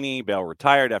Chiellini. Bale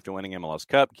retired after winning MLS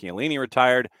Cup. Chiellini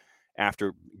retired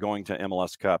after going to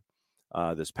MLS Cup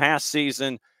this past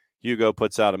season. Hugo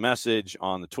puts out a message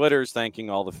on the Twitters thanking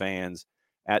all the fans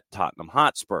at Tottenham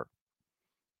Hotspur.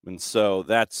 And so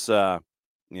that's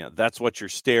what you're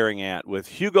staring at with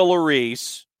Hugo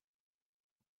Lloris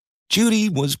Judy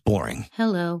was boring.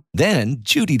 Hello. Then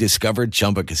Judy discovered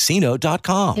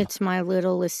ChumbaCasino.com. It's my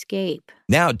little escape.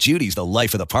 Now Judy's the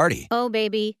life of the party. Oh,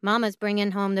 baby, mama's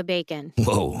bringing home the bacon.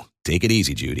 Whoa, take it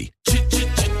easy, Judy.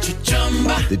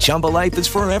 The Chumba life is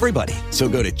for everybody. So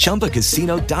go to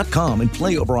ChumbaCasino.com and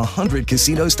play over 100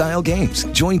 casino-style games.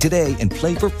 Join today and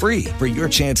play for free for your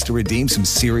chance to redeem some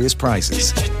serious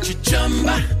prizes.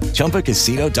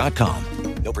 ChumbaCasino.com.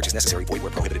 No purchase necessary. Void where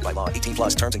prohibited by law. 18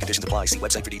 plus terms and conditions apply. See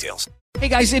website for details. Hey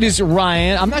guys, it is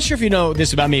Ryan. I'm not sure if you know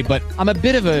this about me, but I'm a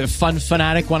bit of a fun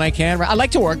fanatic when I can. I like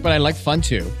to work, but I like fun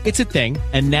too. It's a thing.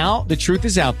 And now the truth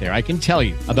is out there. I can tell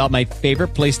you about my favorite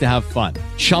place to have fun.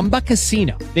 Chumba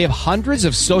Casino. They have hundreds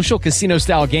of social casino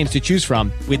style games to choose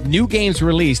from with new games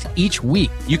released each week.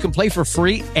 You can play for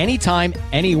free anytime,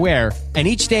 anywhere. And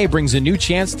each day brings a new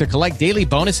chance to collect daily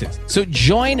bonuses. So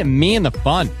join me in the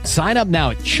fun. Sign up now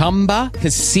at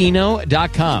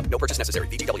ChumbaCasino.com. No purchase necessary.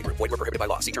 VGW Group. Void where prohibited by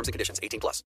law. See terms and conditions. 18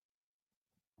 plus.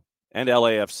 And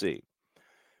LAFC.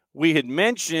 We had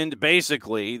mentioned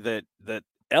basically that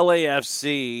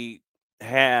LAFC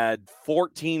had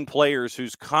 14 players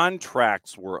whose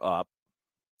contracts were up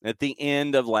at the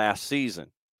end of last season.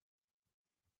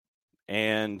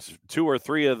 And 2 or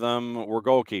 3 of them were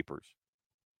goalkeepers.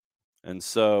 And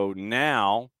so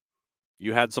now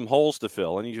you had some holes to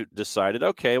fill, and you decided,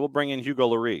 okay, we'll bring in Hugo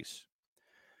Lloris.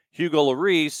 Hugo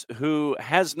Lloris, who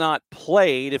has not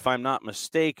played, if I'm not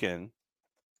mistaken,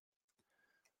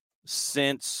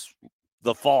 since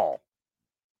the fall.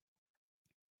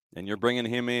 And you're bringing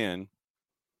him in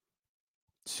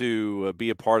to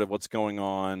be a part of what's going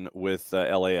on with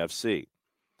LAFC.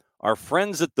 Our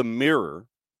friends at the Mirror,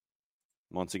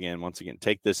 once again,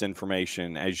 take this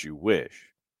information as you wish.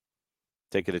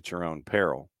 Take it at your own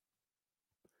peril.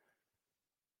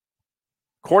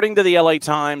 According to the LA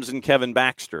Times and Kevin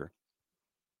Baxter,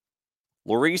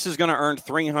 Lloris is going to earn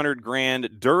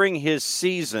 $300,000 during his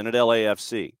season at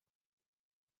LAFC.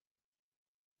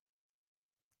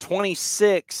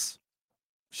 26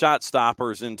 shot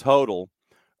stoppers in total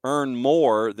earn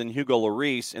more than Hugo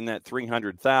Lloris in that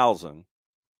 $300,000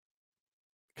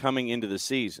 coming into the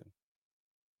season.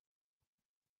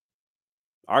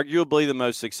 Arguably the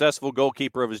most successful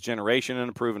goalkeeper of his generation and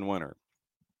a proven winner.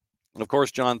 And of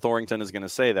course, John Thorrington is going to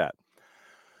say that.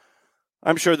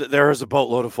 I'm sure that there is a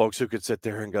boatload of folks who could sit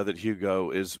there and go that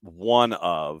Hugo is one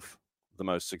of the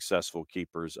most successful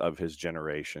keepers of his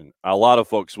generation. A lot of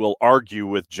folks will argue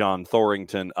with John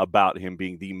Thorrington about him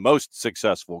being the most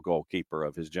successful goalkeeper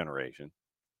of his generation.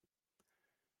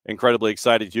 Incredibly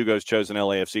excited, Hugo's chosen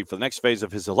LAFC for the next phase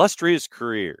of his illustrious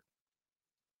career.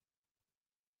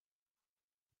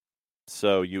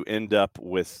 So you end up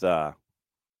with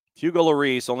Hugo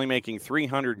Lloris only making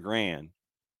 $300,000.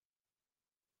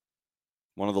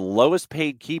 One of the lowest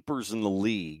paid keepers in the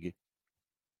league.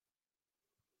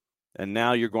 And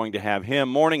now you're going to have him.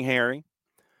 Morning, Harry.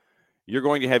 You're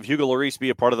going to have Hugo Lloris be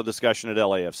a part of the discussion at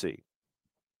LAFC.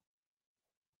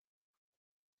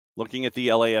 Looking at the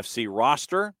LAFC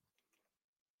roster,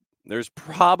 there's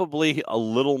probably a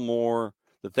little more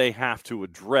that they have to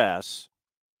address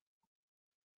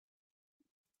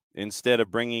instead of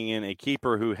bringing in a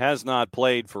keeper who has not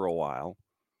played for a while.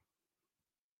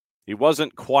 He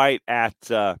wasn't quite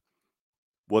at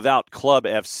without Club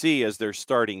FC as their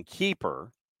starting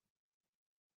keeper.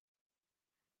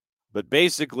 But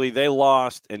basically, they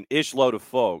lost an ish load of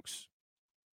folks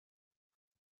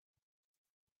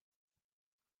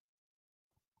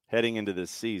heading into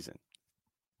this season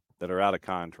that are out of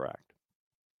contract.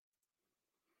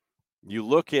 You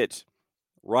look at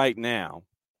right now,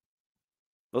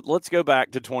 but let's go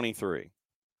back to 23.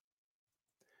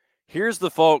 Here's the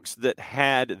folks that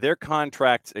had their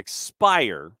contracts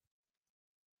expire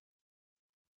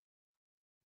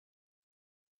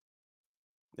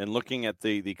and looking at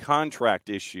the contract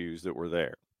issues that were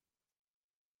there.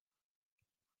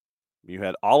 You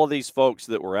had all of these folks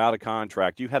that were out of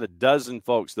contract. You had a dozen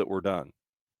folks that were done.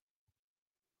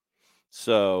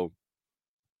 So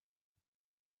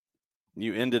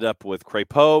you ended up with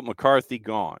Crepeau, McCarthy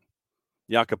gone.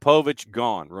 Jakupovic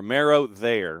gone. Romero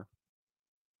there.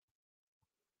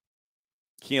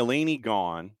 Chiellini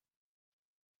gone.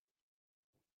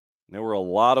 There were a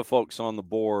lot of folks on the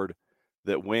board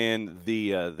that when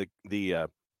the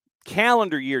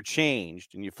calendar year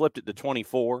changed and you flipped it to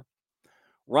 24,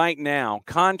 right now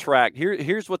contract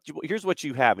here's what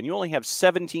you have, and you only have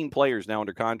 17 players now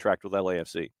under contract with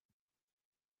LAFC,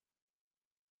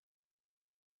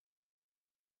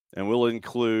 and we'll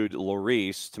include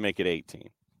Lloris to make it 18.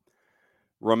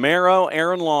 Romero,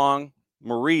 Aaron Long,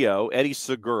 Murillo, Eddie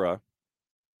Segura,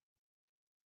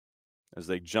 as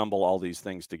they jumble all these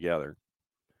things together.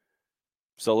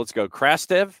 So let's go.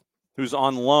 Krastev, who's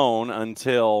on loan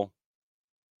until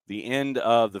the end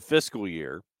of the fiscal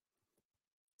year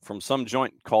from some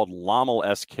joint called Lommel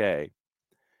SK.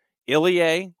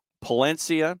 Ilie,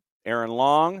 Palencia, Aaron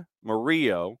Long,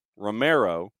 Murillo,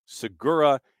 Romero,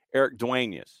 Segura, Eric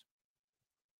Duenas,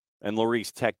 and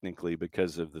Lloris technically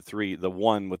because of the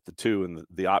one with the two and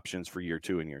the options for year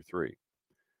 2 and year 3.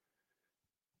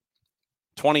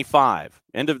 25,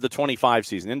 end of the 25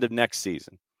 season, end of next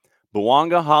season.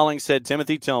 Buwanga, Hollingshead,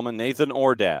 Timothy Tillman, Nathan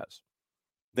Ordaz.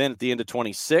 Then at the end of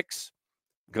 26,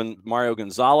 Mario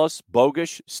Gonzalez,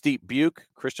 Bogish, Steve Buke,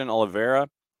 Christian Oliveira,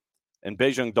 and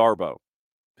Bejung Darbo,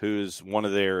 who's one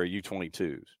of their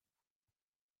U22s.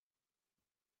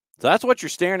 So that's what you're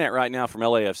staring at right now from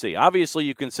LAFC. Obviously,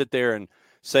 you can sit there and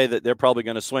say that they're probably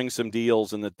going to swing some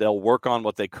deals and that they'll work on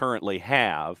what they currently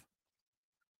have.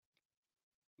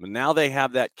 But now they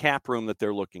have that cap room that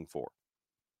they're looking for.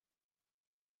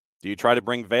 Do you try to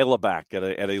bring Vela back at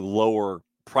a lower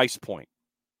price point?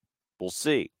 We'll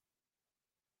see.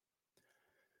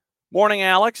 Morning,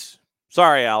 Alex.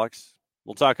 Sorry, Alex.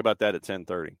 We'll talk about that at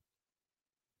 10:30.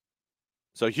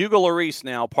 So Hugo Lloris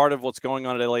now part of what's going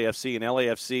on at LAFC, and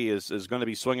LAFC is going to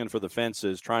be swinging for the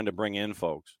fences trying to bring in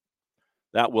folks.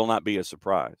 That will not be a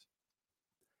surprise.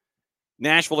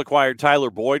 Nashville acquired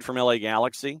Tyler Boyd from LA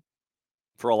Galaxy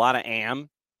for a lot of AM.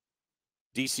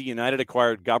 DC United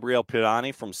acquired Gabriel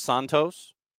Pirani from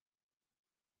Santos.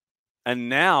 And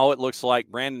now it looks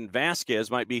like Brandon Vasquez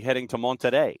might be heading to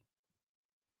Monterrey.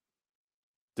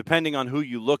 Depending on who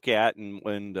you look at and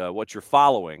what you're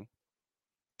following,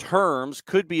 terms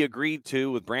could be agreed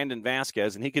to with Brandon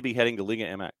Vasquez, and he could be heading to Liga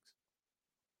MX.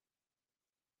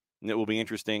 And it will be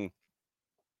interesting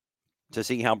to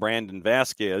see how Brandon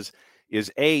Vasquez is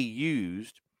A,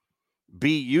 used,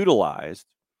 B, utilized,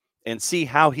 and see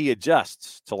how he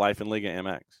adjusts to life in Liga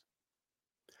MX,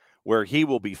 where he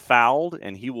will be fouled,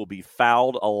 and he will be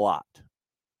fouled a lot.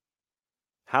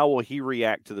 How will he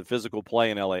react to the physical play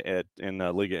in Liga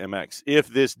MX if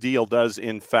this deal does,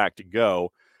 in fact,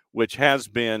 go, which has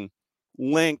been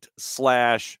linked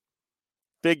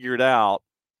 / figured out,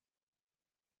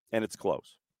 and it's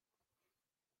close.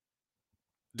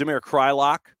 Damir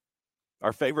Kreilach,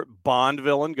 our favorite Bond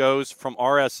villain, goes from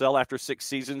RSL after 6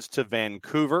 seasons to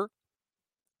Vancouver,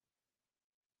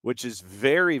 which is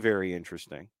very, very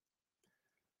interesting.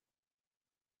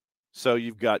 So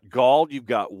you've got Gauld, you've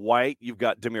got White, you've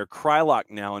got Damir Kreilach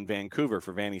now in Vancouver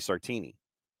for Vanni Sartini.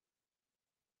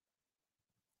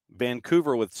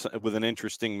 Vancouver with an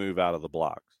interesting move out of the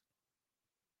blocks.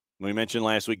 We mentioned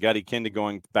last week Gadi Kinda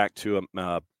going back to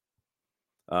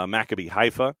Maccabi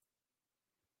Haifa.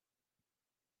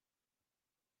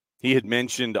 He had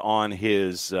mentioned on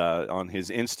his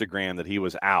Instagram that he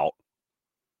was out,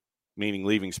 meaning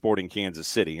leaving Sporting Kansas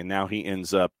City, and now he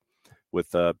ends up with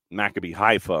Maccabi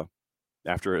Haifa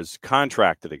after his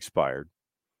contract had expired,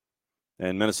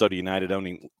 and Minnesota United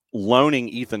loaning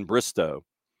Ethan Bristow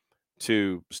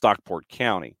to Stockport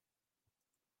County.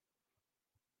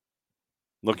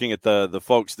 Looking at the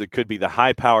folks that could be the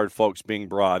high-powered folks being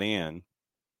brought in,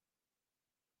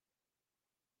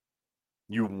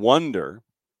 you wonder,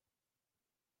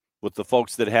 with the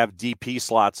folks that have DP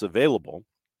slots available,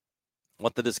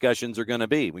 what the discussions are going to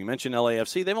be. We mentioned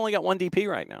LAFC. They've only got one DP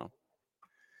right now,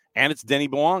 and it's Denny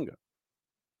Bouanga.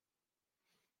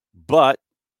 But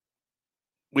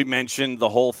we mentioned the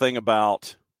whole thing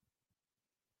about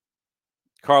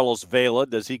Carlos Vela.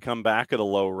 Does he come back at a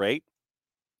low rate?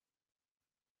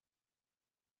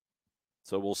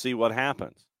 So we'll see what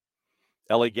happens.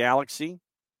 LA Galaxy,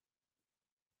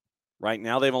 right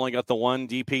now they've only got the one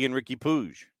DP in Ricky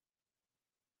Puig.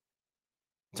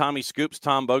 Tommy Scoops,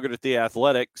 Tom Bogert at The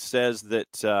Athletic, says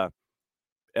that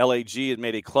LAG had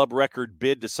made a club record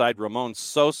bid to sign Ramon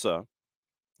Sosa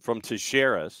from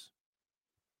Tijeras.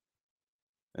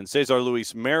 And Cesar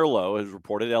Luis Merlo has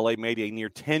reported LA made a near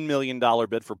 $10 million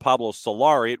bid for Pablo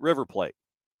Solari at River Plate.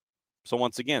 So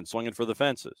once again, swinging for the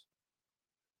fences.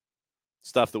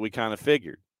 Stuff that we kind of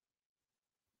figured.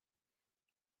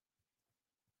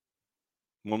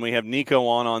 When we have Nico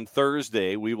on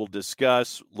Thursday, we will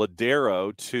discuss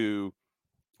Ladero to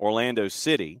Orlando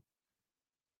City.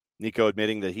 Nico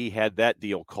admitting that he had that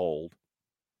deal cold.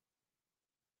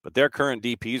 But their current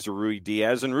DPs are Rui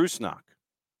Diaz and Rusnak.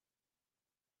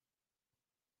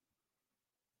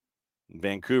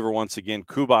 Vancouver, once again,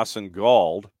 Kubas and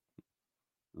Gauld.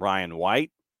 Ryan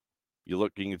White. You're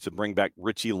looking to bring back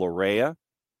Richie Larea.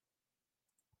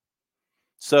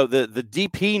 So the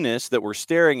DP-ness that we're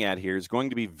staring at here is going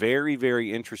to be very,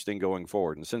 very interesting going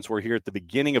forward. And since we're here at the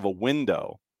beginning of a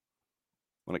window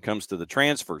when it comes to the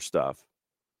transfer stuff,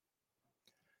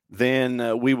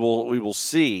 then we will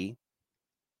see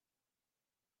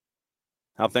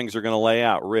how things are going to lay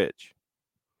out, Rich.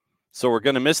 So we're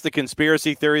going to miss the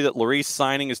conspiracy theory that Lloris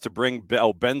signing is to bring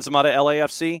Benzema to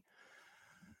LAFC?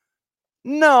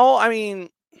 No, I mean,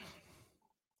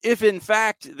 if in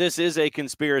fact this is a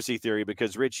conspiracy theory,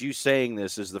 because Rich, you saying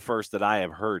this is the first that I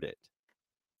have heard it.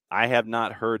 I have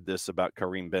not heard this about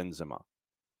Karim Benzema.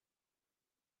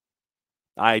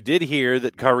 I did hear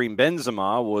that Karim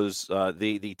Benzema was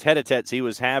the tete-a-tetes he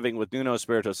was having with Nuno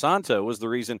Espirito Santo was the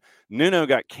reason Nuno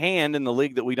got canned in the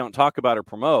league that we don't talk about or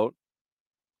promote.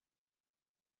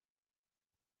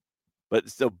 But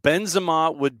so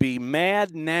Benzema would be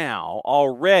mad now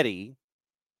already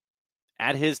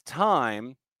at his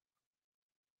time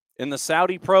in the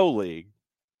Saudi Pro League,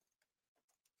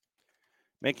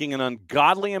 making an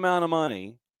ungodly amount of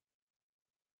money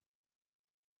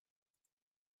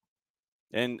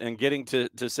and getting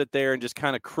to sit there and just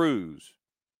kind of cruise.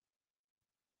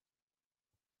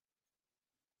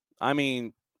 I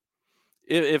mean,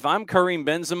 if I'm Karim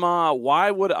Benzema,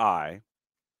 why would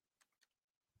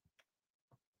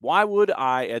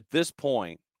I at this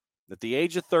point, at the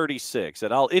age of 36,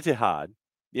 at Al Ittihad,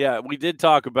 yeah, we did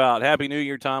talk about Happy New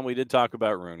Year, Tom. We did talk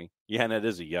about Rooney. Yeah, and that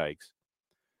is a yikes.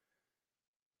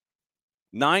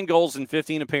 9 goals in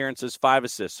 15 appearances, 5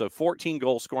 assists. So 14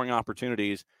 goal-scoring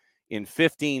opportunities in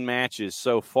 15 matches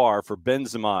so far for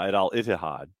Benzema at Al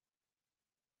Ittihad.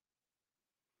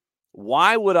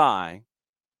 Why would I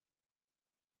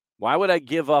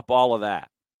give up all of that?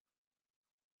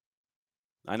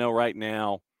 I know right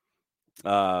now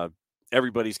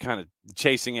everybody's kind of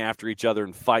chasing after each other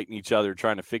and fighting each other,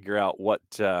 trying to figure out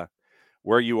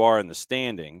where you are in the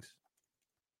standings.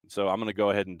 So I'm going to go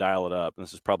ahead and dial it up.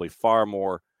 This is probably far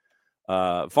more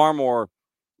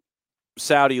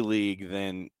Saudi League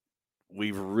than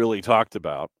we've really talked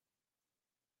about.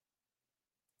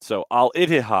 So Al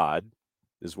Ittihad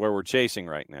is where we're chasing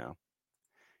right now.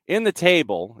 In the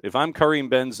table, if I'm Karim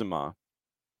Benzema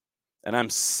and I'm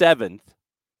 7th,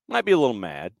 might be a little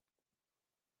mad.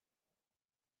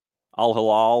 Al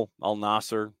Hilal, Al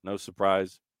Nasser, no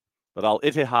surprise. But Al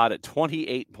Ittihad at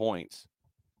 28 points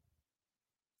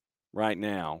right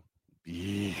now.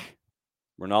 Yeah.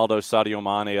 Ronaldo, Sadio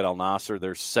Mane at Al Nasser,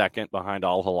 they're second behind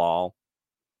Al Hilal.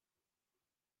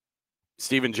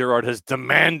 Steven Gerrard has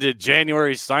demanded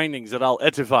January signings at Al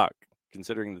Ettifaq,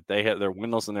 considering that they're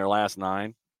winless in their last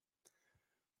 9.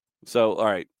 So, all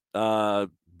right,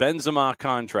 Benzema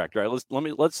contract. All right,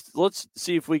 let's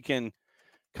see if we can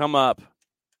come up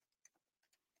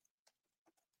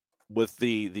with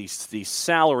the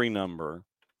salary number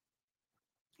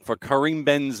for Karim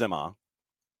Benzema.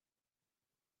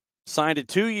 Signed a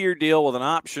 2-year deal with an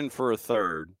option for a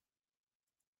 3rd.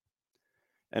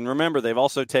 And remember, they've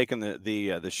also taken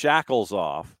the shackles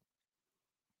off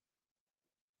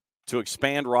to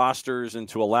expand rosters and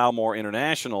to allow more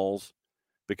internationals,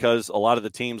 because a lot of the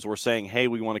teams were saying, hey,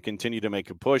 we want to continue to make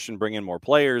a push and bring in more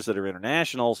players that are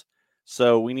internationals.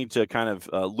 So we need to kind of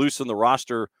loosen the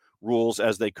roster rules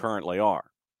as they currently are.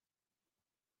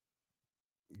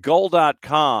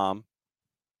 Goal.com,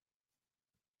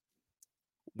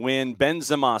 when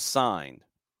Benzema signed,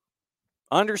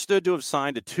 understood to have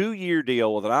signed a 2-year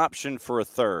deal with an option for a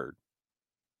 3rd.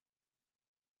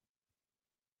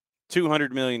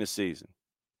 200 million a season.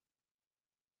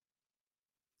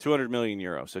 200 million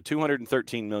euros. So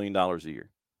 $213 million a year.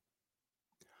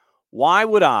 Why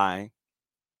would I,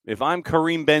 if I'm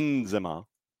Karim Benzema,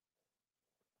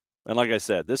 and like I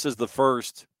said, this is the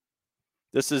first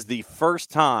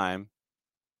time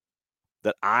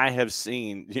that I have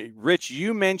seen, Rich,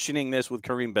 you mentioning this with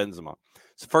Karim Benzema.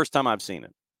 It's the first time I've seen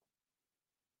it.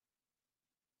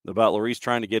 About Lloris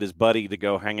trying to get his buddy to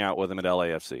go hang out with him at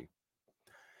LAFC.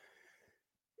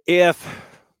 If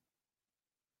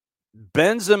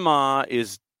Benzema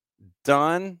is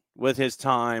done with his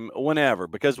time whenever,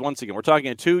 because once again, we're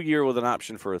talking a 2-year with an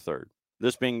option for a 3rd,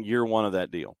 this being year 1 of that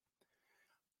deal.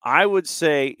 I would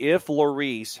say if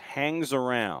Lloris hangs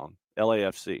around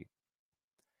LAFC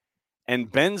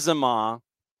and Benzema,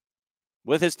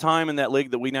 with his time in that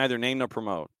league that we neither name nor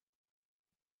promote,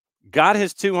 got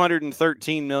his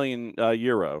 213 million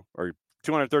euro or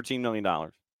 $213 million.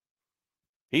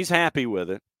 He's happy with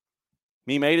it.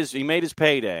 He made his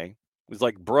payday. He's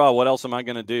like, bro, what else am I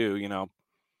going to do? You know,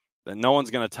 no one's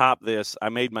going to top this. I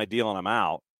made my deal and I'm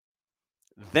out.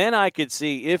 Then I could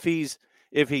see if he's,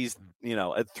 you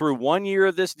know, through 1 year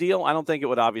of this deal. I don't think it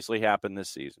would obviously happen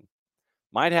this season.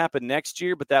 Might happen next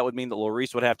year, but that would mean that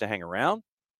Lloris would have to hang around.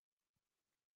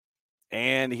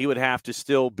 And he would have to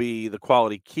still be the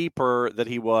quality keeper that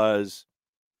he was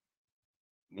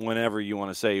whenever you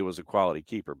want to say he was a quality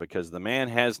keeper, because the man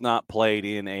has not played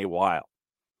in a while.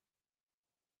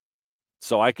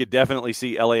 So I could definitely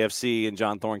see LAFC and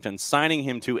John Thornton signing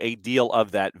him to a deal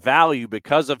of that value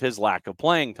because of his lack of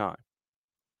playing time.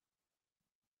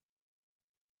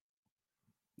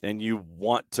 And you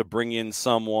want to bring in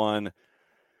someone,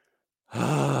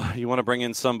 you want to bring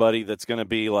in somebody that's going to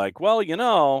be like, well, you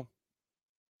know,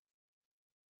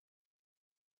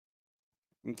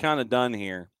 I'm kind of done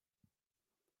here.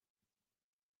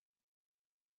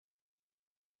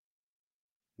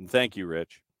 And thank you,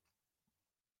 Rich.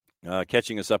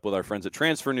 Catching us up with our friends at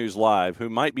Transfer News Live, who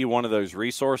might be one of those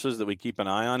resources that we keep an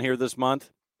eye on here this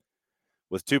month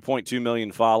with 2.2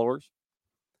 million followers.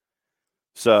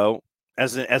 So,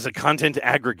 as a content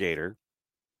aggregator,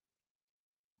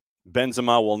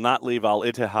 Benzema will not leave Al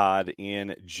Ittihad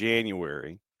in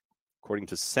January, according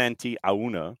to Santi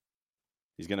Aouna.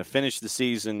 He's going to finish the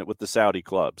season with the Saudi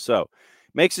club. So,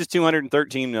 makes his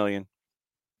 $213 million.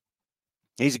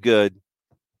 He's good.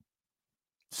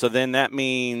 So then that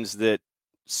means that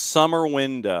summer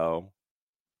window,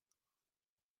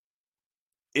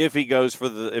 if he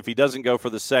doesn't go for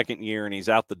the second year and he's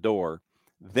out the door,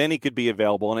 then he could be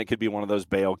available, and it could be one of those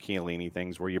Bale Chiellini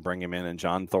things where you bring him in and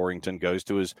John Thornton goes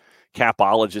to his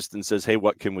capologist and says, hey,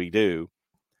 what can we do?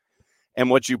 And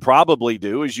what you probably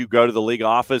do is you go to the league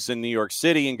office in New York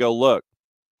City and go, look,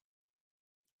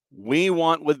 we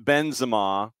want with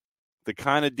Benzema the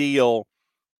kind of deal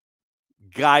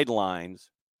guidelines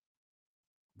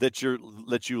that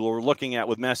you are looking at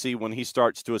with Messi when he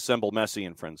starts to assemble Messi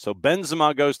and friends. So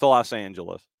Benzema goes to Los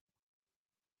Angeles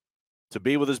to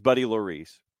be with his buddy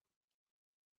Lloris.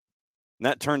 And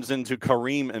that turns into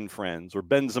Kareem and friends, or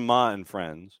Benzema and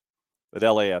friends at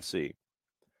LAFC.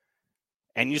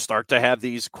 And you start to have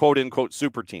these quote-unquote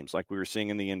super teams like we were seeing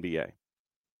in the NBA.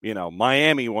 You know,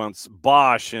 Miami wants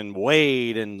Bosch and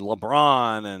Wade and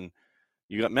LeBron, and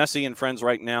you got Messi and friends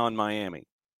right now in Miami.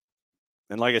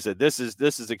 And like I said, this is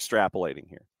extrapolating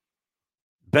here.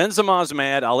 Benzema's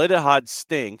mad. Al Ittihad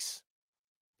stinks.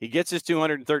 He gets his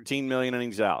 $213 million and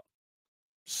he's out.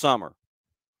 Summer.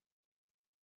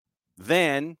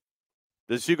 Then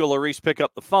does Hugo Lloris pick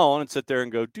up the phone and sit there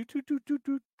and go doot doot doot doot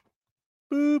doot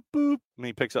boop boop? And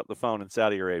he picks up the phone in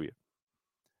Saudi Arabia.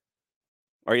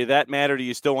 Are you that mad, or do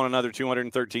you still want another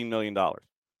 $213 million?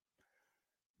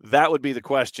 That would be the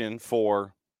question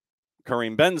for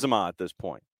Kareem Benzema at this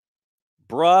point.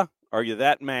 Bruh, are you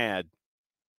that mad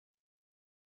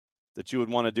that you would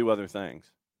want to do other things?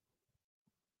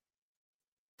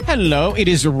 Hello, it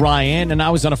is Ryan, and I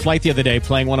was on a flight the other day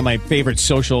playing one of my favorite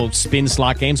social spin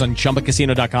slot games on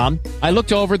ChumbaCasino.com. I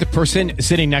looked over at the person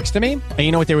sitting next to me, and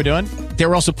you know what they were doing? They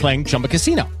were also playing Chumba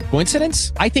Casino.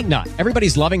 Coincidence? I think not.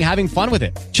 Everybody's loving having fun with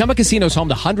it. Chumba Casino is home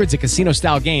to hundreds of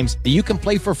casino-style games that you can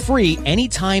play for free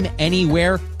anytime,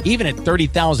 anywhere, even at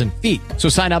 30,000 feet. So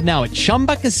sign up now at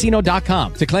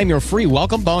ChumbaCasino.com to claim your free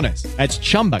welcome bonus. That's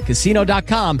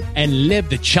ChumbaCasino.com and live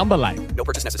the Chumba life. No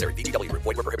purchase necessary. VGW. Void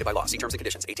where prohibited by law. See terms and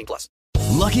conditions. 18+.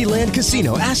 Lucky Land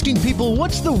Casino, asking people,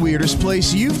 what's the weirdest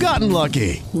place you've gotten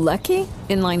lucky? Lucky?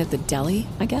 In line at the deli,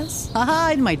 I guess?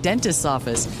 Aha, in my dentist's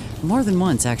office. More than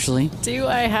once, actually. Do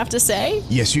I have to say?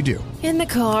 Yes, you do. In the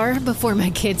car before my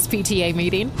kids' PTA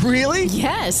meeting. Really?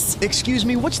 Yes. Excuse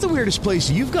me, what's the weirdest place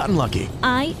you've gotten lucky?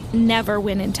 I never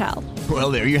win and tell.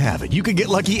 Well, there you have it. You can get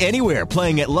lucky anywhere,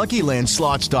 playing at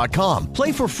LuckyLandSlots.com.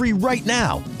 Play for free right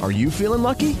now. Are you feeling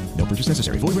lucky? No purchase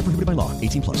necessary. Void where prohibited by law.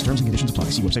 18+. Terms and conditions apply.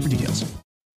 See website for details.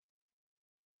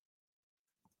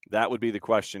 That would be the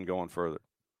question going further.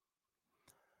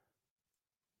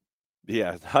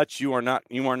 Yeah, Hutch, you are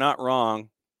not wrong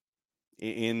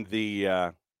in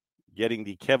the getting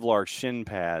the Kevlar shin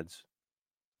pads.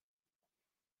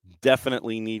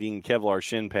 Definitely needing Kevlar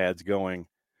shin pads going.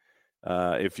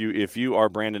 If you are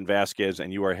Brandon Vasquez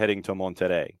and you are heading to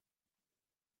Monterrey,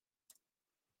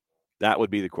 that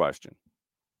would be the question.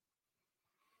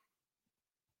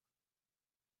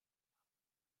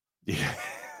 Yeah,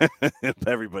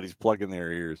 everybody's plugging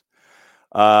their ears.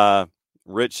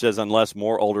 Rich says, unless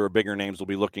more older or bigger names will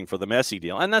be looking for the Messi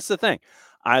deal. And that's the thing.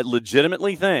 I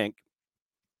legitimately think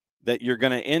that you're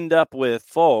going to end up with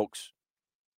folks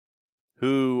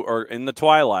who are in the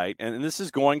twilight. And this is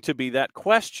going to be that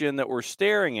question that we're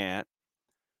staring at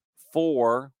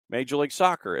for Major League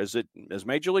Soccer. As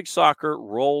Major League Soccer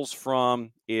rolls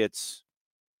from its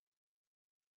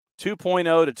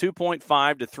 2.0 to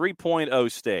 2.5 to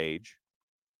 3.0 stage,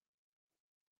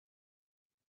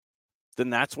 then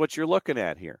that's what you're looking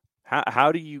at here.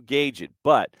 How do you gauge it?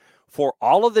 But for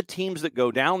all of the teams that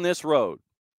go down this road,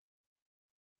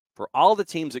 for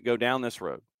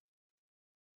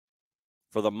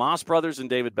the Moss brothers and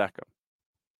David Beckham,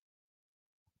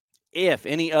 if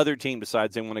any other team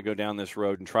decides they want to go down this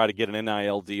road and try to get an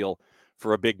NIL deal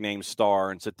for a big-name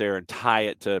star and sit there and tie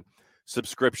it to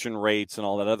subscription rates and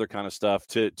all that other kind of stuff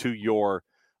to your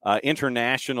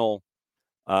international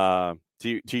to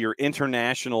your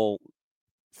international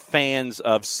fans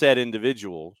of said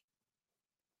individuals,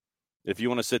 if you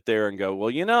want to sit there and go,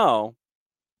 well,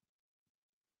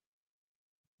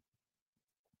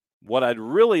 what I'd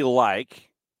really like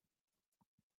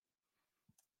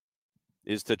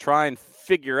is to try and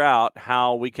figure out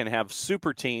how we can have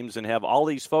super teams and have all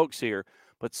these folks here,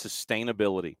 but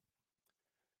sustainability.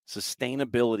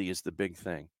 Sustainability is the big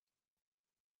thing.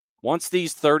 Once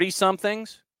these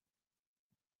 30-somethings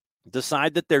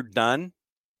decide that they're done,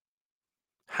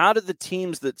 how do the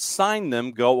teams that sign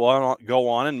them go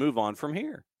on and move on from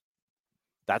here?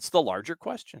 That's the larger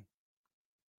question.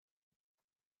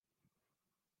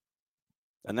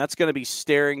 And that's going to be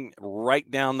staring right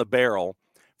down the barrel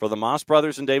for the Moss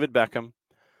brothers and David Beckham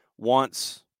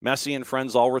once Messi and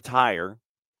friends all retire.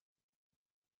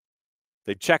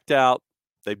 They've checked out.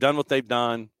 They've done what they've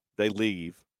done. They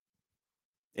leave.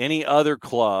 Any other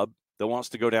club that wants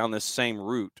to go down this same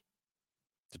route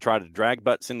to try to drag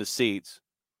butts into seats,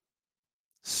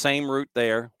 same route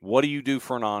there. What do you do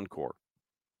for an encore?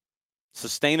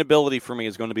 Sustainability for me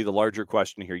is going to be the larger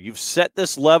question here. You've set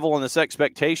this level and this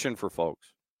expectation for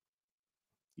folks.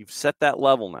 You've set that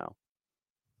level now.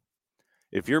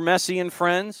 If you're Messi and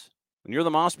friends, and you're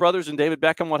the Moss brothers and David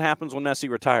Beckham, what happens when Messi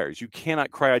retires? You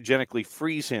cannot cryogenically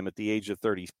freeze him at the age of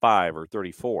 35 or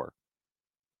 34.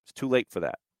 It's too late for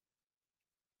that.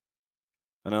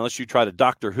 And unless you try to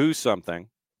Doctor Who something,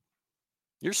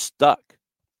 you're stuck.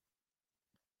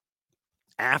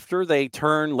 After they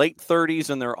turn late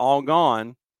 30s and they're all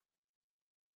gone,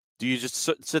 do you just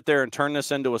sit there and turn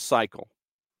this into a cycle?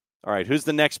 All right, who's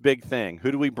the next big thing?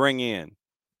 Who do we bring in?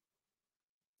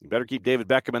 You better keep David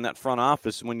Beckham in that front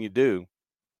office when you do.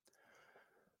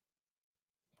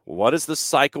 What is the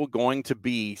cycle going to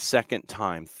be second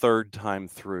time, third time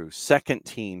through? Second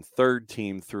team, third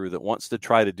team through that wants to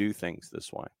try to do things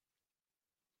this way?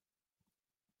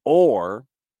 Or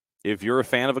if you're a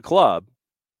fan of a club,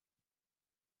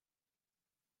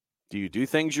 do you do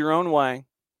things your own way?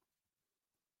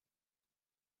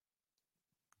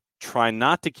 Try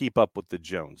not to keep up with the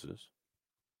Joneses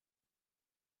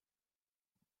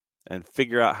and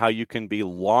figure out how you can be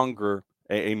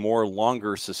a more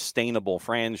longer sustainable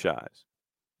franchise.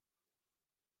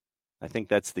 I think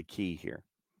that's the key here.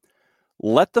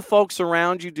 Let the folks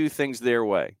around you do things their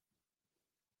way.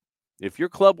 If your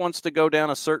club wants to go down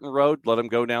a certain road, let them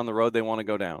go down the road they want to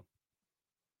go down.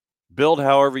 Build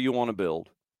however you want to build.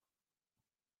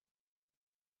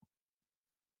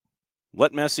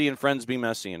 Let Messi and friends be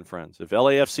Messi and friends. If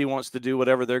LAFC wants to do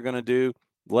whatever they're going to do,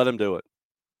 let them do it.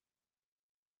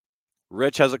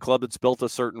 Rich has a club that's built a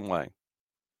certain way.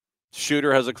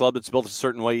 Shooter has a club that's built a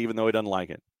certain way, even though he doesn't like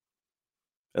it.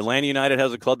 Atlanta United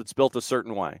has a club that's built a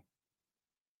certain way.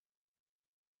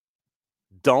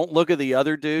 Don't look at the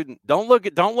other dude. Don't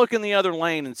look in the other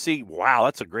lane and see, wow,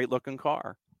 that's a great looking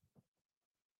car.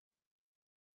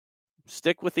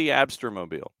 Stick with the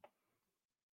Abstermobile.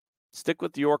 Stick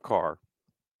with your car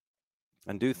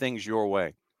and do things your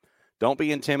way. Don't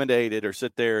be intimidated or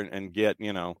sit there and get,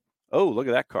 oh, look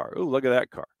at that car. Oh, look at that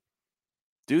car.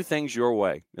 Do things your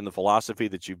way in the philosophy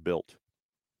that you've built.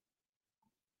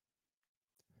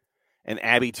 And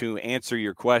Abby, to answer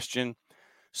your question,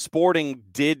 Sporting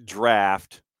did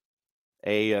draft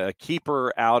a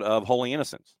keeper out of Holy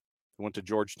Innocents who went to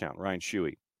Georgetown, Ryan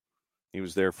Shuey. He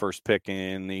was their first pick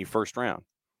in the first round.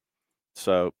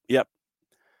 So, yep,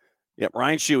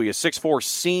 Ryan Shuey, a 6'4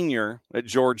 senior at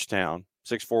Georgetown,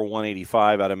 6'4",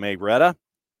 185 out of Mayretta,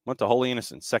 went to Holy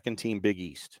Innocents, second team Big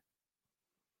East.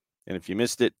 And if you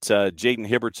missed it, Jaden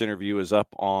Hibbert's interview is up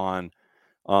on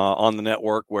the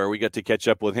network where we get to catch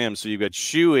up with him. So you've got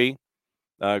Shuey,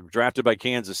 drafted by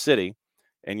Kansas City,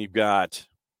 and you've got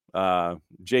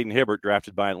Jaden Hibbert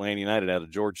drafted by Atlanta United out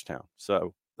of Georgetown.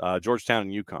 So Georgetown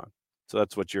and UConn. So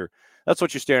that's what you're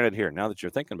staring at here. Now that you're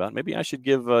thinking about it, maybe I should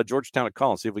give Georgetown a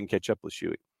call and see if we can catch up with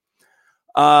Shuey.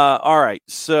 All right.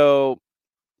 So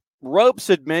Ropes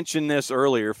had mentioned this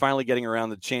earlier, finally getting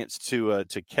around the chance to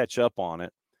catch up on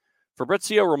it.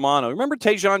 Fabrizio Romano, remember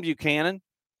Tejan Buchanan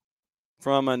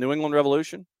from New England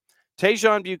Revolution?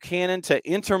 Tejan Buchanan to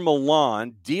Inter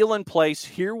Milan, deal in place.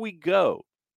 Here we go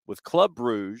with Club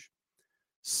Brugge.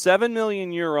 €7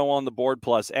 million on the board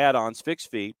plus add-ons,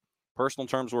 fixed fee. Personal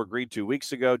terms were agreed 2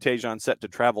 weeks ago. Tejan set to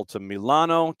travel to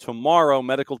Milano tomorrow.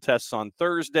 Medical tests on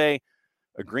Thursday.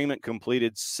 Agreement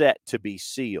completed, set to be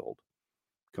sealed.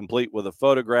 Complete with a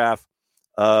photograph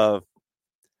of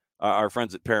our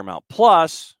friends at Paramount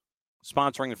Plus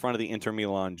sponsoring the front of the Inter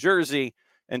Milan jersey,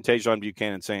 and Tejon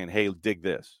Buchanan saying, hey, dig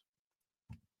this.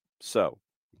 So,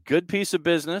 good piece of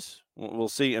business. We'll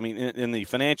see. I mean, in the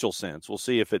financial sense, we'll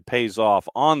see if it pays off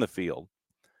on the field.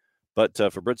 But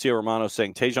Fabrizio Romano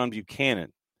saying Tejon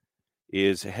Buchanan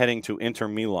is heading to Inter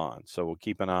Milan. So we'll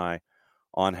keep an eye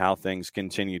on how things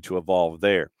continue to evolve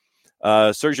there.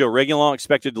 Sergio Reguilon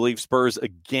expected to leave Spurs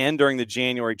again during the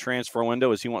January transfer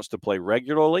window as he wants to play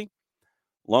regularly.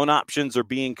 Loan options are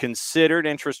being considered.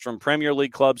 Interest from Premier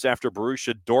League clubs after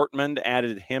Borussia Dortmund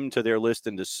added him to their list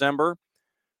in December.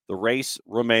 The race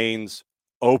remains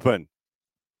open.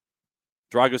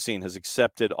 Dragusin has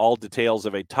accepted all details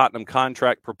of a Tottenham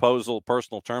contract proposal.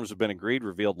 Personal terms have been agreed,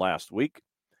 revealed last week.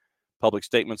 Public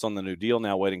statements on the new deal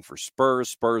now waiting for Spurs.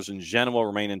 Spurs and Genoa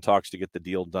remain in talks to get the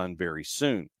deal done very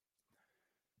soon.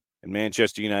 And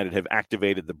Manchester United have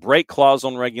activated the break clause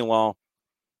on Reguilon,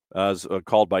 as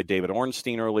called by David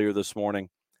Ornstein earlier this morning.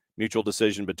 Mutual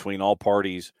decision between all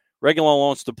parties. Reguilon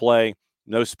wants to play,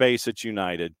 no space at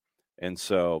United, and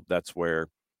so that's where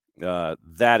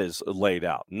that is laid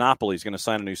out. Napoli is going to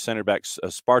sign a new center back.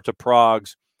 Sparta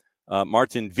Prague's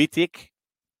Martin Vitic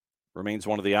remains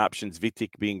one of the options,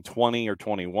 Vitic being 20 or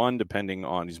 21, depending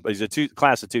on he's a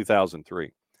class of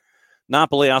 2003.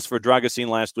 Napoli asked for Dragusin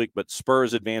last week, but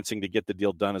Spurs advancing to get the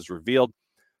deal done as revealed.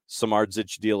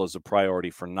 Samardzic deal is a priority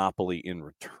for Napoli in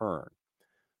return.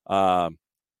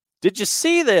 Did you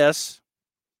see this?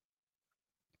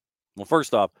 Well,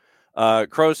 first off,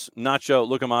 Kroos, Nacho,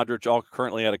 Luka Modric all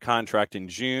currently had a contract in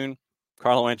June.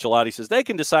 Carlo Ancelotti says they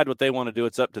can decide what they want to do.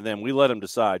 It's up to them. We let them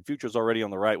decide. Future's already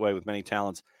on the right way with many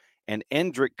talents. And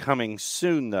Endrick coming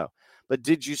soon, though. But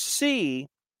did you see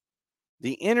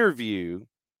the interview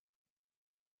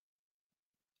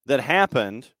that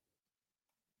happened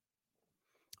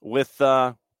with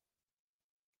Carlo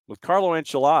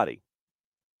Ancelotti?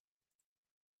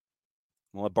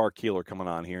 We'll let Bart Keeler coming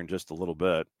on here in just a little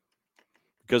bit,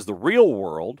 because the real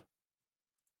world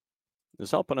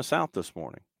is helping us out this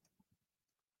morning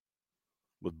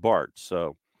with Bart.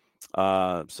 So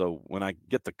when I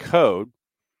get the code,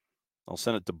 I'll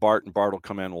send it to Bart, and Bart will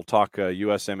come in. We'll talk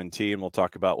USM&T, and we'll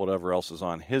talk about whatever else is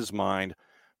on his mind.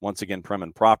 Once again, Prem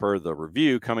and Proper, the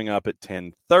review coming up at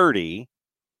 10:30,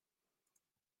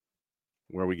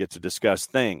 where we get to discuss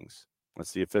things.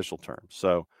 That's the official term.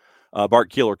 So Bart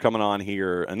Keeler coming on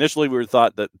here. Initially, we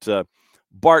thought that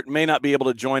Bart may not be able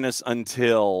to join us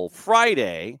until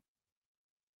Friday.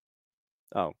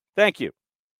 Oh, thank you.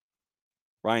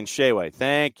 Ryan Shaway,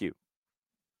 thank you.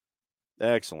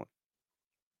 Excellent.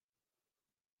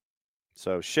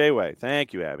 So Shaway,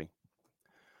 thank you, Abby.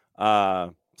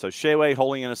 So Shaway,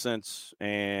 Holy Innocents,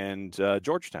 and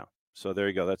Georgetown. So there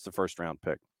you go. That's the first round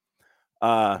pick.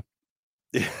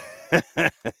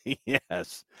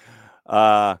 Yes.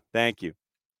 Thank you.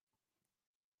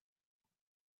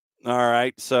 All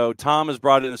right. So Tom has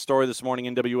brought in a story this morning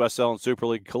in WSL and Super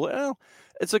League. Well,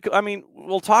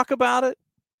 we'll talk about it.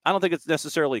 I don't think it's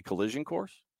necessarily a collision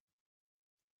course,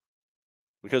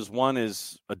 because one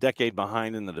is a decade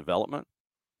behind in the development.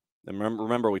 And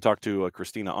remember we talked to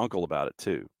Christina Uncle about it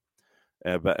too,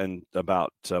 and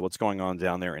about what's going on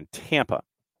down there in Tampa.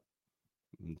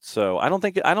 So I don't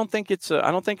think it's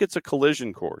a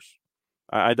collision course.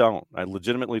 I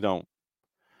legitimately don't.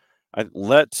 As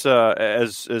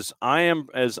I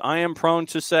am prone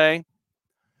to say,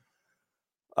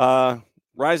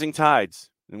 rising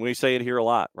tides, and we say it here a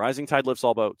lot. Rising tide lifts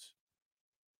all boats.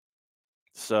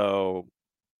 So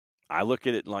I look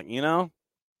at it like,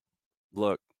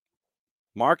 look,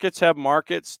 markets have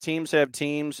markets, teams have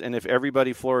teams, and if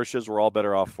everybody flourishes, we're all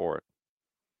better off for it.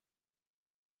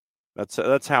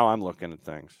 That's how I'm looking at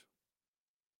things.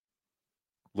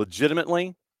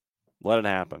 Legitimately, let it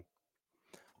happen.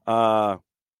 Now,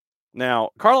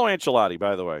 Carlo Ancelotti,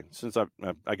 by the way, since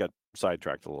I got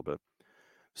sidetracked a little bit.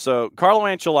 So Carlo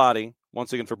Ancelotti,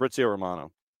 once again, Fabrizio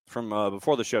Romano, from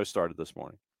before the show started this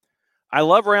morning. I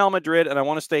love Real Madrid, and I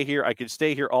want to stay here. I could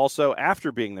stay here also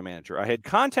after being the manager. I had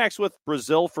contacts with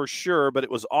Brazil for sure, but it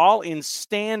was all in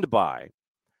standby,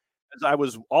 as I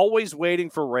was always waiting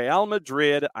for Real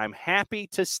Madrid. I'm happy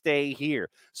to stay here.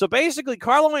 So basically,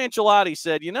 Carlo Ancelotti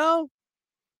said,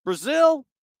 Brazil,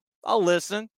 I'll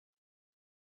listen.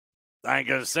 I ain't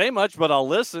going to say much, but I'll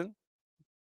listen.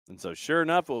 And so sure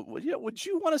enough, would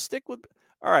you want to stick with?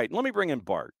 All right, let me bring in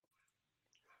Bart.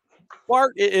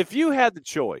 Bart, if you had the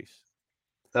choice,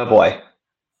 oh boy,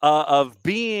 of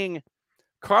being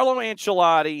Carlo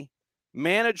Ancelotti,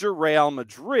 manager Real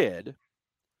Madrid,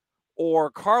 or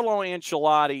Carlo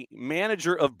Ancelotti,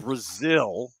 manager of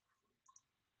Brazil,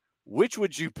 which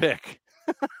would you pick?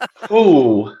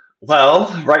 Ooh,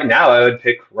 Well, right now I would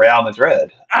pick Real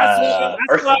Madrid. That's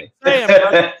Personally. what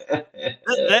I'm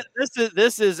saying.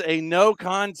 This is a no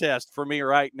contest for me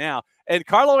right now. And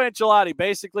Carlo Ancelotti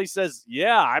basically says,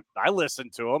 "Yeah, I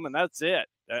listened to him, and that's it.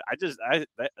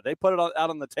 They put it out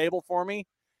on the table for me,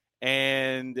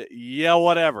 and yeah,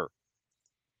 whatever,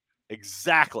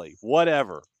 exactly,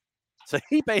 whatever." So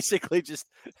he basically just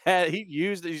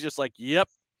he's just like, "Yep,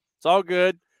 it's all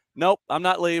good. Nope, I'm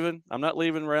not leaving. I'm not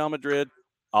leaving Real Madrid.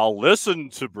 I'll listen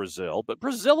to Brazil, but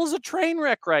Brazil is a train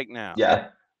wreck right now." Yeah.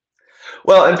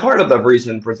 Well, and part of the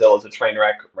reason Brazil is a train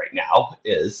wreck right now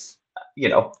is,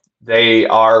 they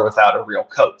are without a real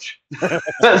coach.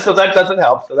 So that doesn't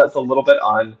help. So that's a little bit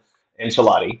on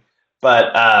Ancelotti.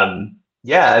 But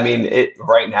yeah, I mean,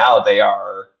 right now they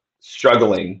are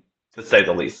struggling, to say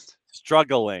the least.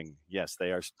 Struggling. Yes,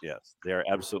 they are. Yes, they are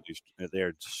absolutely. They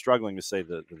are struggling, to say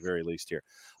the very least here.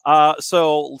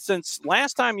 So since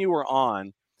last time you were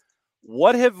on,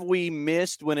 what have we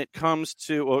missed when it comes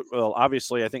to? Well,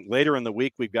 obviously, I think later in the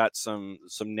week we've got some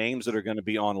names that are going to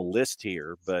be on a list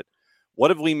here. But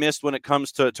what have we missed when it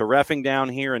comes to reffing down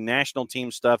here and national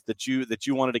team stuff that you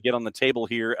wanted to get on the table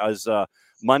here as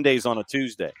Mondays on a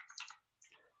Tuesday?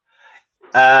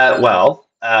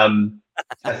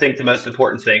 I think the most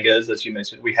important thing is, as you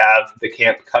mentioned, we have the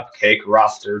Camp Cupcake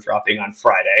roster dropping on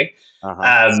Friday.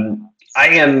 I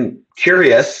am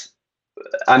curious.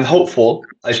 I'm hopeful,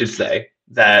 I should say,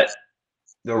 that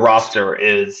the roster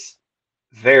is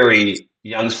very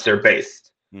youngster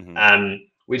based.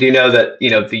 We do know that the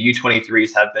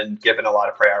U23s have been given a lot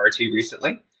of priority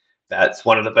recently. That's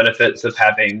one of the benefits of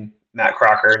having Matt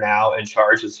Crocker now in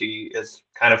charge, as he is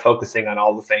kind of focusing on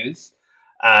all the things.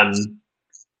 I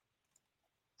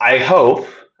hope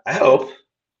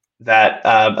that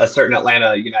a certain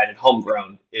Atlanta United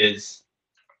homegrown is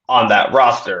on that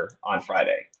roster on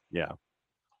Friday. Yeah.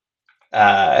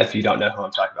 If you don't know who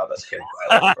I'm talking about, that's Caleb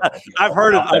Wiley. I've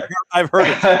heard of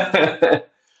it.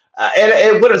 And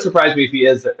it wouldn't surprise me if he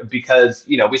is, because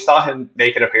we saw him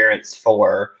make an appearance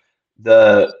for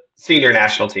the senior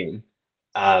national team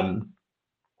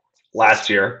last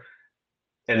year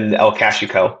in El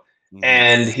Cachico.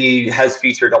 And he has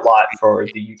featured a lot for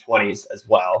the U20s as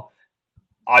well.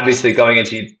 Obviously, going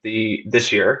into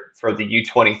this year for the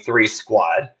U23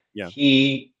 squad,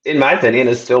 he, in my opinion,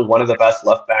 is still one of the best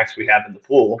left backs we have in the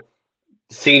pool,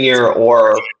 senior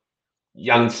or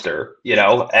youngster.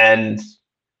 And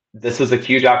this is a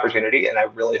huge opportunity, and I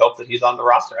really hope that he's on the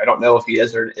roster. I don't know if he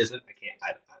is or isn't.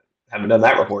 I haven't done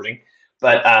that reporting,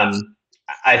 but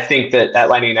I think that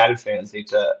Atlanta United fans need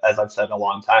to, as I've said a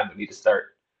long time, we need to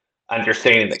start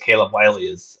understanding that Caleb Wiley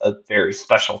is a very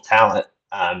special talent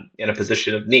in a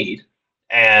position of need,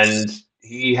 and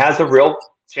he has a real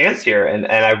chance here. And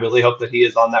I really hope that he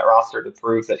is on that roster to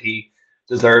prove that he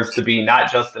deserves to be not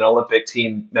just an Olympic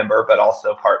team member, but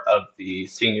also part of the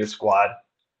senior squad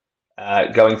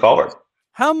going forward.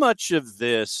 How much of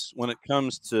this, when it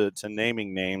comes to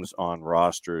naming names on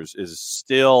rosters, is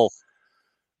still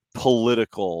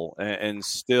political and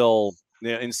still,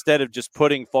 instead of just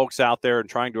putting folks out there and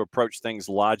trying to approach things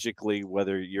logically,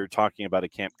 whether you're talking about a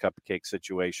Camp Cupcake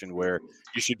situation where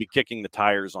you should be kicking the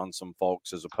tires on some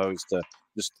folks as opposed to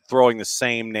just throwing the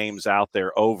same names out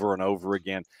there over and over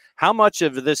again? How much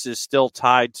of this is still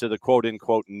tied to the quote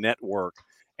unquote network?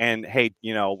 And hey,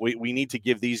 we need to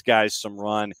give these guys some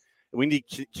run. We need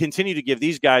to continue to give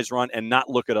these guys run and not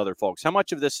look at other folks. How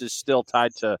much of this is still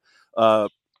tied to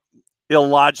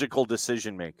illogical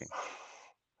decision making?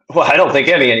 Well, I don't think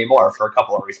any anymore, for a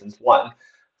couple of reasons. One,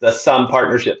 the Sun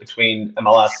partnership between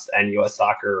MLS and U.S.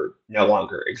 Soccer no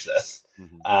longer exists.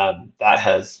 That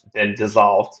has been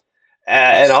dissolved.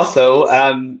 And also,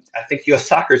 I think U.S.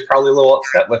 Soccer is probably a little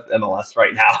upset with MLS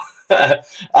right now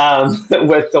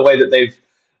with the way that they've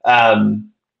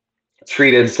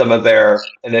treated some of their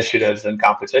initiatives and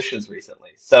competitions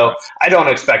recently. So I don't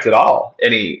expect at all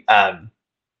any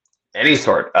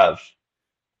sort of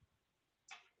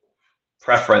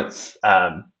preference.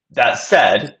 That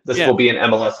said, this will be an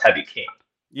MLS heavy camp.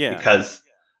 Because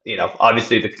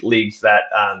obviously the leagues that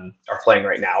are playing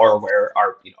right now are where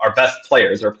our best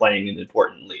players are playing in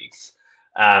important leagues,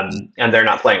 and they're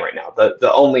not playing right now.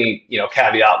 The only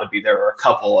caveat would be there are a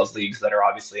couple of leagues that are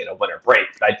obviously in a winter break,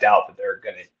 but I doubt that they're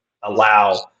going to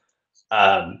allow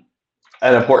an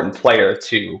important player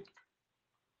to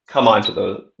come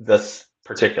onto this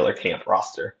particular camp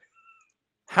roster.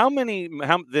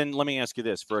 Then let me ask you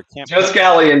this: for a camp, Joe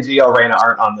Scally and Gio Reyna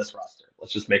aren't on this roster.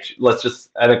 Let's just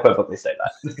unequivocally say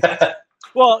that.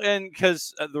 Well, and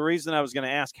because the reason I was going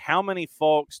to ask, how many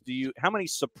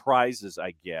surprises,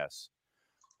 I guess,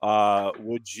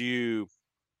 would you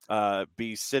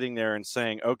be sitting there and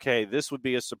saying, okay, this would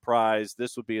be a surprise,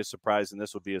 this would be a surprise, and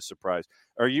this would be a surprise?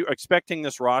 Are you expecting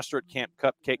this roster at Camp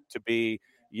Cupcake to be,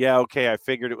 yeah, okay, I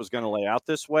figured it was going to lay out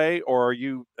this way, or are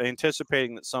you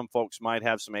anticipating that some folks might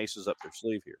have some aces up their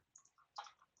sleeve here?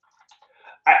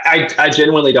 I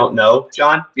genuinely don't know,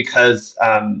 John, because,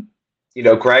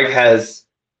 Greg has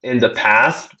in the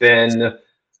past been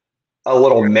a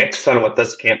little mixed on what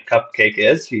this Camp Cupcake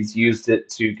is. He's used it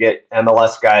to get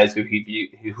MLS guys who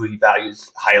he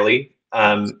values highly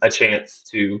a chance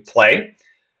to play,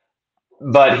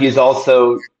 but he's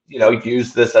also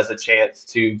used this as a chance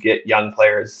to get young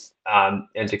players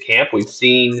into camp. We've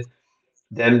seen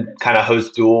them kind of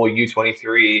host dual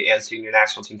U23 and senior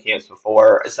national team camps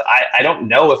before. So I don't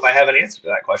know if I have an answer to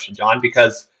that question, John,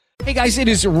 because Hey guys, it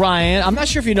is Ryan. I'm not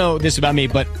sure if you know this about me,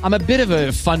 but I'm a bit of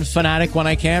a fun fanatic when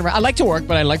I can. I like to work,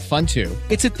 but I like fun too.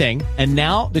 It's a thing. And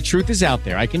now the truth is out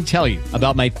there. I can tell you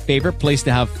about my favorite place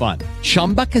to have fun.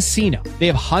 Chumba Casino. They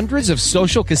have hundreds of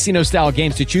social casino style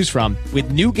games to choose from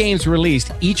with new games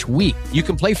released each week. You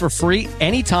can play for free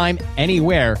anytime,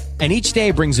 anywhere. And each day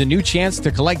brings a new chance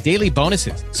to collect daily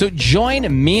bonuses. So join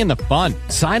me in the fun.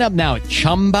 Sign up now at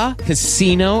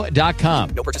ChumbaCasino.com.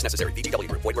 No purchase necessary. VGW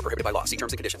Group. Void where prohibited by law. See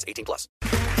terms and conditions. 18+.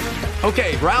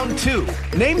 Okay, round two.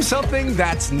 Name something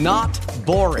that's not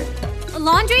boring. A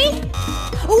laundry?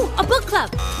 Ooh, a book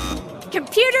club.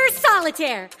 Computer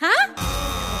solitaire, huh?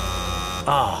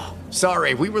 Ah,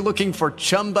 sorry. We were looking for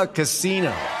Chumba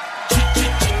Casino.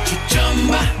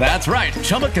 That's right.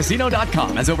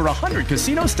 ChumbaCasino.com has over 100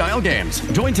 casino-style games.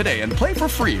 Join today and play for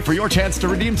free for your chance to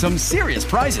redeem some serious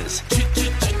prizes.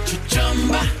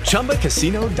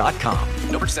 ChumbaCasino.com.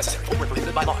 No purchase necessary. Void where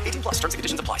prohibited by law. 18+. Terms and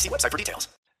conditions apply. See website for details.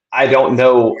 I don't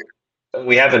know.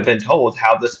 We haven't been told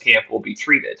how this camp will be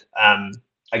treated.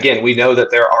 Again, we know that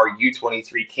there are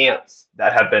U23 camps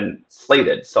that have been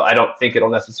slated, so I don't think it'll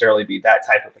necessarily be that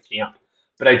type of a camp.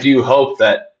 But I do hope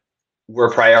that we're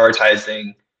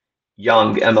prioritizing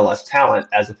young MLS talent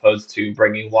as opposed to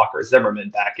bringing Walker Zimmerman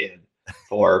back in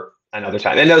for another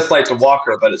time. And no slight to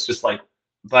Walker, but it's just like,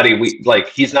 buddy,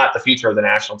 he's not the future of the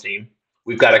national team.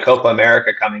 We've got a Copa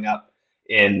America coming up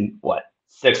in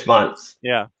 6 months?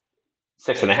 Yeah.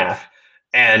 6.5.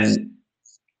 And,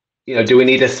 do we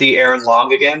need to see Aaron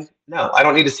Long again? No, I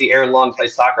don't need to see Aaron Long play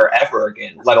soccer ever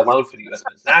again, let alone for the U.S.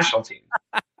 men's national team.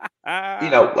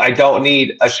 I don't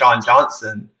need a Sean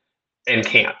Johnson in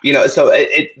camp. So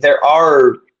there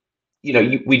are,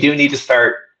 we do need to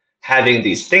start having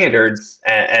these standards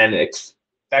and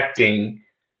expecting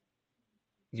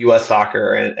U.S.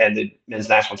 soccer and the men's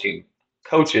national team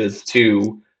coaches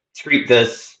to treat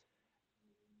this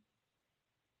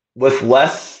with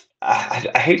less,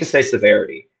 I hate to say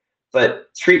severity,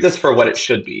 but treat this for what it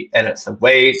should be. And it's a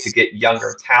way to get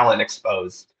younger talent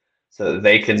exposed so that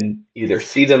they can either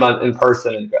see them in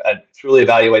person and truly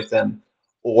evaluate them,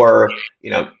 or,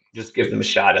 just give them a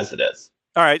shot as it is.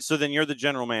 All right, so then you're the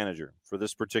general manager for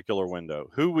this particular window.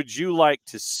 Who would you like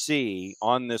to see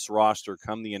on this roster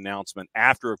come the announcement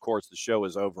after, of course, the show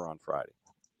is over on Friday?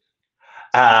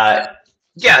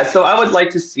 So I would like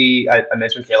to see, I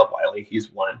mentioned Caleb Wiley,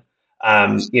 he's one.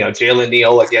 Jalen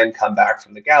Neal, again, come back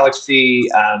from the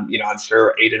Galaxy. I'm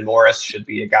sure Aiden Morris should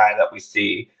be a guy that we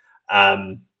see.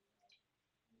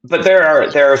 But there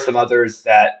are some others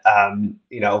that,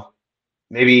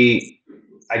 maybe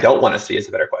I don't want to see is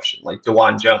a better question. Like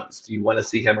DeJuan Jones, do you want to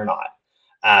see him or not?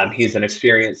 He's an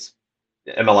experienced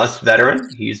MLS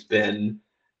veteran. He's been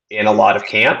in a lot of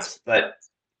camps, but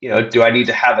do I need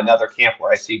to have another camp where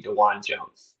I see DeJuan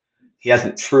Jones? He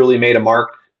hasn't truly made a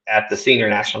mark at the senior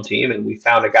national team, and we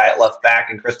found a guy at left back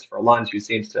in Christopher Lund who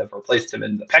seems to have replaced him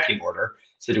in the pecking order.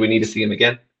 So do we need to see him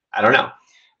again? I don't know.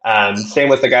 Same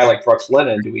with a guy like Brooks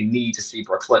Lennon. Do we need to see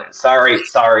Brooks Lennon? Sorry.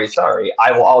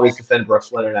 I will always defend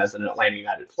Brooks Lennon as an Atlanta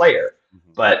United player,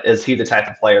 but is he the type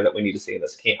of player that we need to see in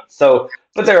this camp? So,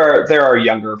 but there are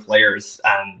younger players,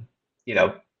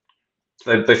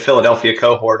 the Philadelphia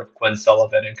cohort of Quinn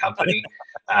Sullivan and company,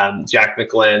 Jack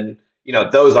McGlynn,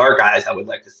 those are guys I would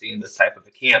like to see in this type of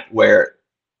a camp where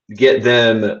get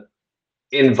them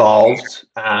involved.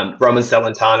 Roman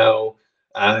Celentano,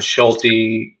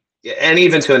 Schulte, and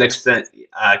even to an extent,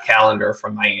 Calendar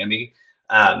from Miami.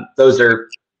 Those are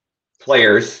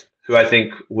players who I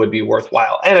think would be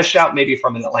worthwhile. And a shout maybe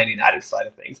from an Atlanta United side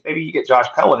of things. Maybe you get Josh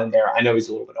Cohen in there. I know he's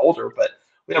a little bit older, but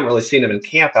we haven't really seen him in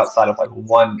camp outside of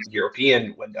one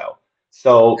European window.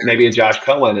 So maybe a Josh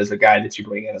Cohen is a guy that you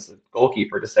bring in as a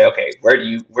goalkeeper to say, okay, where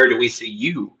do we see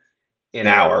you in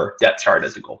our depth chart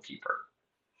as a goalkeeper?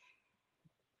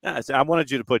 Yeah, I wanted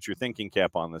you to put your thinking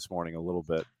cap on this morning a little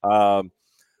bit.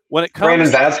 When it comes, Brandon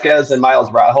Vasquez and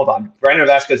Miles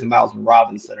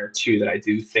Robinson are two that I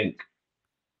do think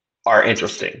are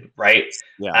interesting, right?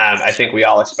 Yeah. I think we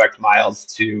all expect Miles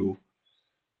to,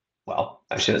 well,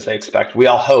 I shouldn't say expect. We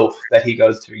all hope that he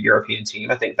goes to a European team.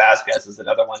 I think Vasquez is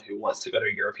another one who wants to go to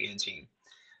a European team.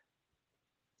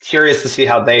 Curious to see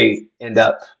how they end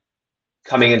up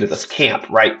coming into this camp,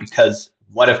 right? Because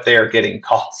what if they're getting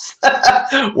calls?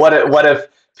 What if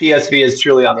PSV is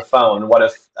truly on the phone? What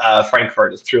if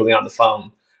Frankfurt is truly on the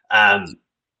phone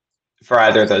for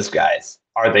either of those guys?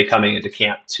 Are they coming into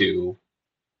camp to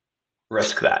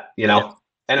risk that? Yeah.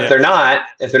 And if they're not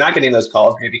getting those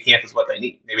calls, maybe camp is what they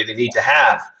need. Maybe they need to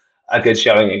have a good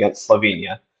showing against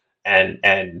Slovenia, and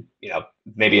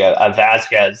maybe a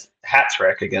Vasquez hat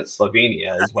trick against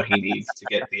Slovenia is what he needs to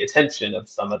get the attention of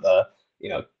some of the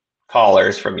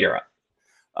callers from Europe.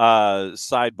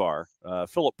 Sidebar: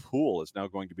 Philip Poole is now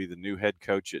going to be the new head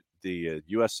coach at the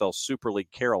USL Super League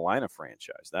Carolina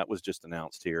franchise. That was just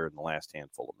announced here in the last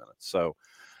handful of minutes. So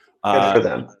good for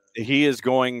them. He is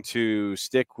going to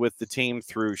stick with the team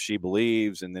through She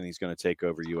Believes, and then he's going to take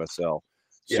over USL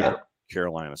Super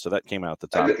Carolina. So that came out at the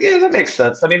top. Yeah, that makes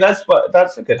sense. I mean, that's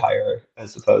a good hire, I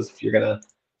suppose, if you're going to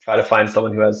try to find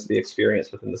someone who has the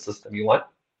experience within the system you want.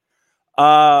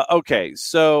 Okay,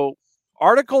 so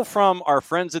article from our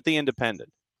friends at The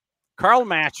Independent. Carl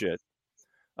Matchett,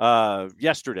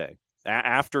 yesterday,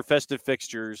 after Festive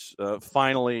Fixtures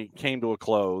finally came to a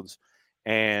close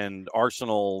and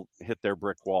Arsenal hit their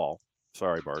brick wall.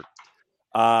 Sorry, Bart.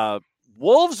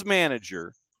 Wolves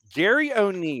manager Gary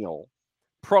O'Neill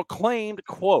proclaimed,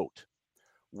 quote,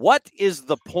 "What is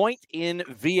the point in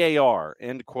VAR?"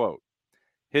 End quote.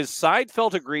 His side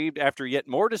felt aggrieved after yet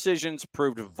more decisions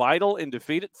proved vital in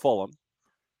defeat at Fulham.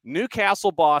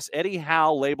 Newcastle boss Eddie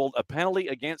Howe labeled a penalty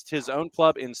against his own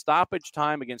club in stoppage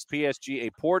time against PSG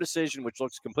a poor decision, which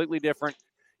looks completely different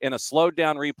in a slowed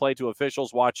down replay to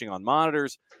officials watching on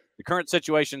monitors. The current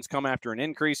situations come after an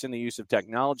increase in the use of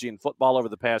technology in football over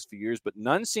the past few years, but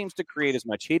none seems to create as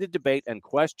much heated debate and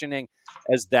questioning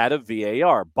as that of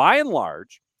VAR. By and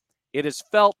large, it is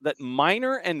felt that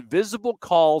minor and visible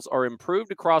calls are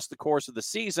improved across the course of the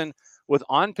season, with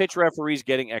on-pitch referees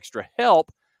getting extra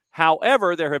help.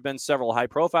 However, there have been several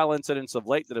high-profile incidents of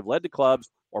late that have led to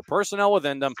clubs or personnel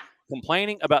within them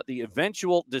complaining about the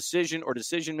eventual decision or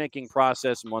decision-making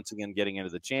process, and once again getting into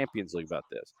the Champions League about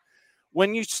this.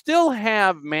 When you still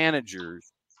have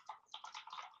managers,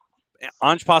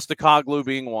 Ange Postecoglou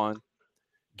being one,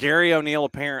 Gary O'Neill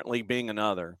apparently being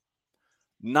another,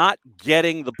 not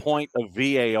getting the point of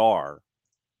VAR,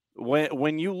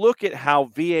 when you look at how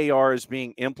VAR is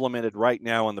being implemented right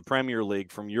now in the Premier League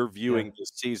from your viewing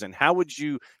this season, how would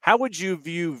you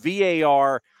view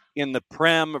VAR in the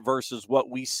Prem versus what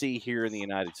we see here in the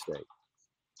United States?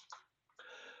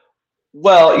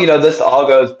 Well, this all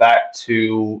goes back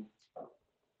to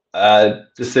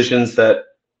decisions that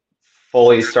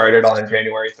fully started on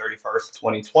January 31st,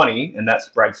 2020, and that's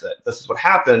Brexit. This is what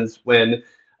happens when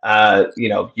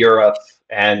Europe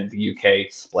and the UK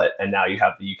split, and now you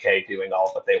have the UK doing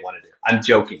all what they want to do. I'm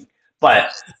joking,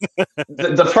 but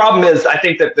the problem is, I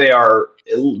think that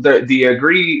the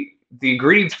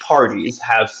aggrieved parties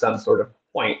have some sort of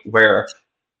point where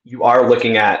you are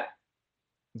looking at,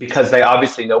 because they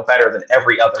obviously know better than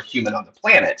every other human on the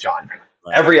planet, John.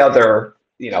 Right. Every other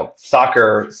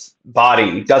soccer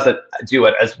body doesn't do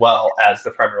it as well as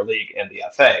the Premier League and the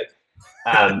FA.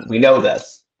 We know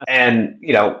this. And,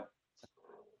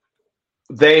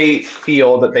 they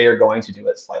feel that they are going to do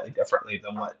it slightly differently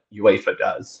than what UEFA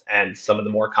does and some of the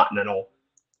more continental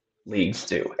leagues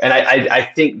do. And I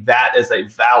think that is a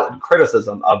valid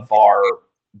criticism of VAR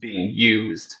being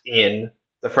used in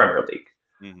the Premier League.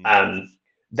 Mm-hmm.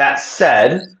 That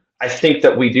said, I think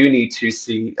that we do need to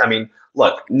see,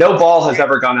 look, no ball has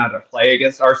ever gone out of play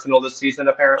against Arsenal this season,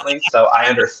 apparently. So I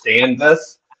understand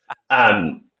this.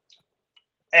 And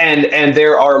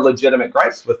there are legitimate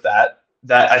gripes with that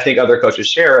I think other coaches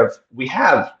share of. We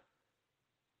have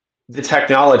the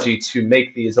technology to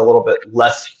make these a little bit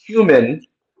less human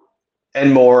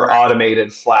and more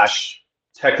automated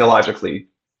 / technologically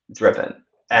driven.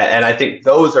 And I think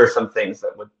those are some things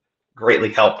that would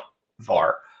greatly help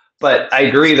VAR. But I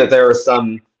agree that there are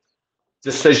some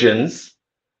decisions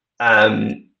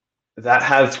that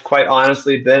have quite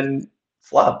honestly been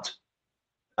flubbed.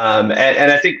 And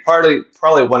I think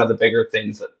probably one of the bigger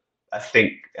things that I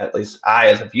think at least I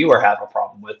as a viewer have a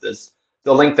problem with is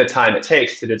the length of time it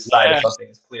takes to decide if something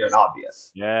is clear and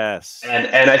obvious. Yes.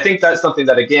 And I think that's something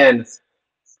that, again,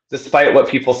 despite what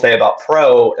people say about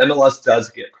Pro, MLS does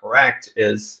get correct,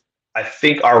 is I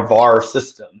think our VAR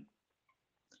system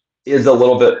is a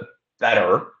little bit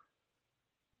better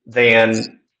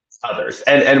than others.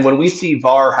 And when we see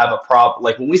VAR have a problem,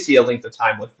 like when we see a length of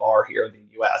time with VAR here in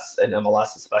the US and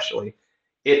MLS especially,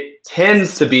 it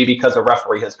tends to be because a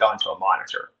referee has gone to a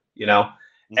monitor, you know?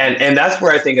 And that's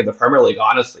where I think in the Premier League,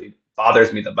 honestly,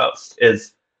 bothers me the most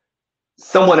is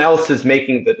someone else is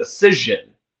making the decision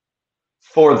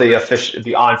for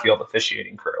the on-field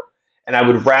officiating crew. And I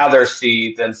would rather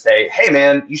see them say, hey,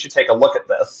 man, you should take a look at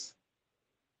this.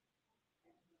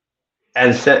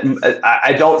 And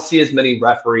I don't see as many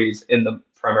referees in the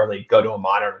Premier League go to a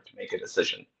monitor to make a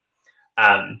decision.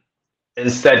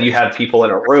 Instead, you have people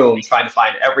in a room trying to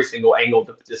find every single angle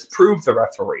to disprove the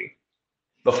referee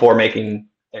before making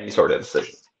any sort of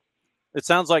decision. It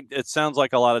sounds like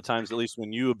a lot of times, at least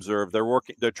when you observe,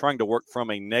 they're trying to work from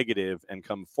a negative and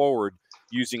come forward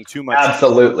using too much.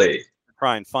 Absolutely. To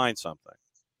try and find something.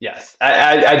 Yes,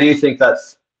 I do think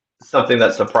that's something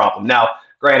that's a problem. Now,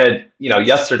 granted,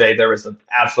 yesterday there was an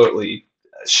absolutely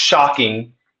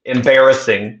shocking,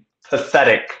 embarrassing,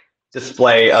 pathetic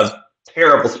display of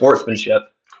terrible sportsmanship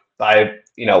by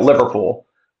Liverpool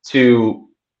to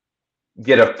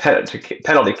get a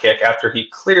penalty kick after he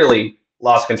clearly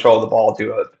lost control of the ball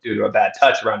due to a bad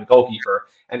touch around the goalkeeper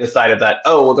and decided that,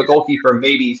 the goalkeeper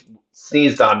maybe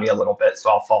sneezed on me a little bit, so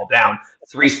I'll fall down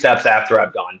 3 steps after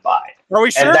I've gone by. Are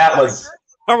we sure? And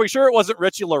are we sure it wasn't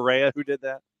Richie Larea who did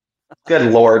that?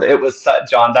 Good Lord. It was,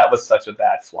 John, that was such a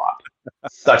bad flop.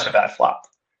 Such a bad flop.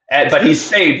 But he's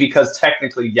saved because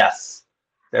technically, yes,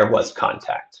 there was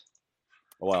contact.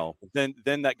 Well, then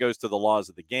that goes to the laws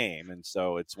of the game. And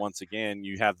so it's, once again,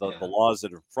 you have the laws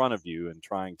that are in front of you and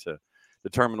trying to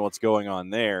determine what's going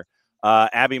on there.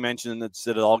 Abby mentioned that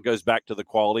it all goes back to the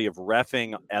quality of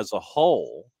reffing as a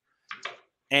whole.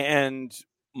 And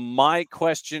my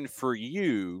question for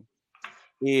you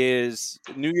is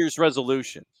New Year's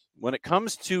resolutions. When it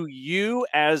comes to you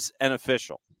as an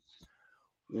official,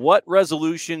 what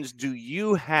resolutions do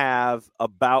you have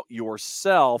about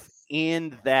yourself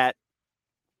in that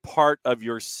part of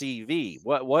your CV?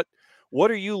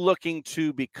 What are you looking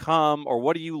to become, or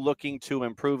what are you looking to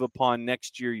improve upon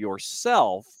next year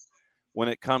yourself when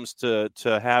it comes to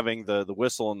having the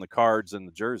whistle and the cards and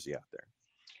the jersey out there?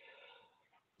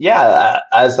 Yeah,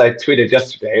 as I tweeted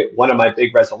yesterday, one of my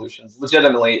big resolutions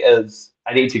legitimately is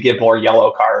I need to give more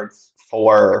yellow cards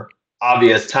for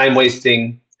obvious time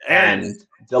wasting and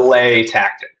delay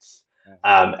tactics.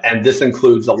 And this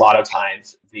includes a lot of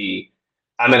times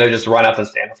I'm going to just run up and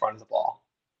stand in front of the ball.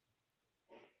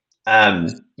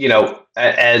 As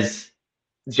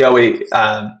Joey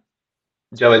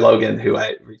Logan, who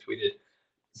I retweeted,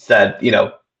 said, you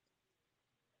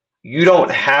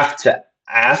don't have to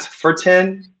ask for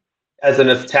 10 as an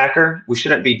attacker. We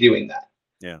shouldn't be doing that.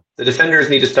 Yeah. The defenders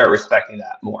need to start respecting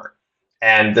that more.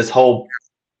 And this whole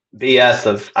BS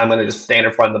of I'm going to just stand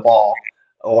in front of the ball,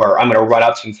 or I'm going to run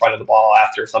up to in front of the ball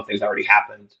after something's already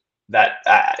happened. That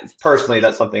personally,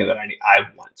 that's something that I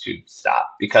want to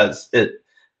stop, because it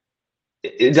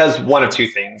does one of two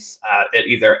things. It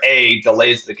either A,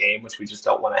 delays the game, which we just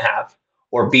don't want to have,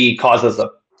 or B, causes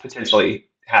a potentially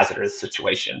hazardous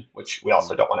situation, which we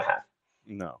also don't want to have.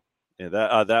 No.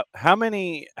 Yeah, how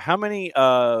many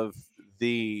of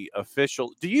the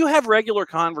officials, do you have regular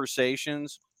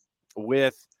conversations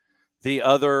with the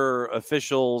other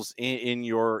officials in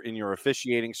your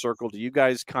officiating circle? Do you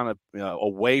guys kind of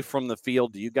away from the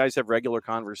field? Do you guys have regular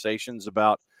conversations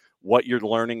about what you're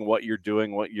learning, what you're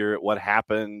doing, what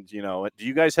happened? Do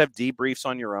you guys have debriefs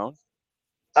on your own?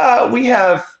 We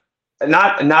have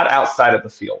not outside of the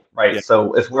field, right? Yeah.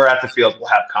 So if we're at the field, we'll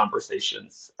have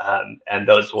conversations, and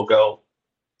those will go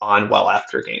on well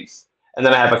after games. And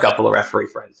then I have a couple of referee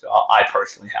friends who I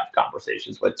personally have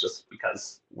conversations with just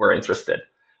because we're interested.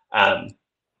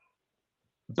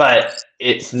 But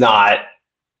it's not,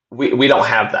 we don't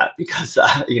have that because,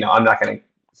 I'm not going to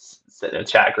sit in a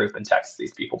chat group and text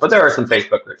these people, but there are some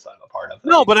Facebook groups I'm a part of.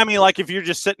 No, but I mean, like if you're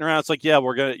just sitting around, it's like, yeah,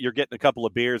 you're getting a couple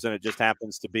of beers and it just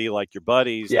happens to be like your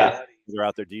buddies. Yeah. That are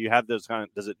out there. Do you have those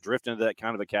does it drift into that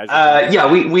kind of a casual?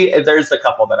 Yeah, we there's a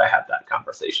couple that I have that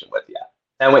conversation with. Yeah.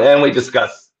 And we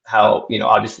discuss how,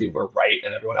 obviously we're right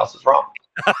and everyone else is wrong.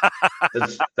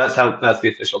 that's the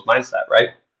official mindset, right?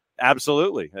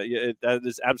 Absolutely. That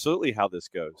is absolutely how this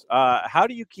goes. How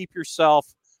do you keep yourself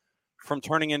from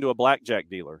turning into a blackjack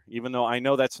dealer? Even though I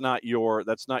know that's not your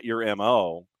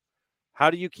MO. How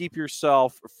do you keep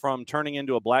yourself from turning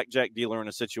into a blackjack dealer in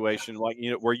a situation like,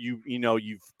 where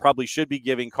you probably should be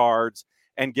giving cards,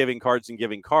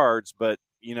 but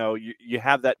you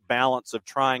have that balance of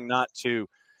trying not to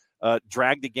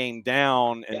drag the game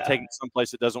down and take it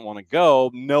someplace it doesn't want to go,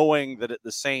 knowing that at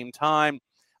the same time,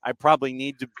 I probably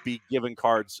need to be given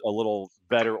cards a little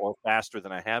better or faster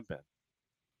than I have been.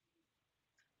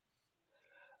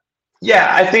 Yeah,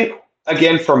 I think,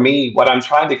 again, for me, what I'm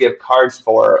trying to give cards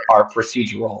for are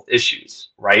procedural issues,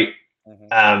 right?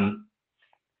 Mm-hmm.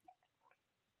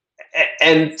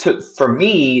 For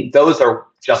me, those are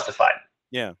justified.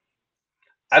 Yeah.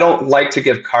 I don't like to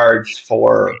give cards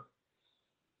for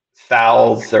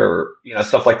fouls or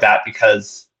stuff like that,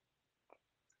 because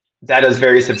that is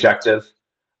very subjective.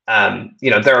 There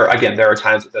are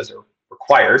times that those are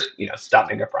required,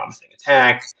 stopping a promising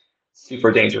attack,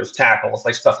 super dangerous tackles,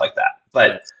 like stuff like that.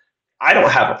 But I don't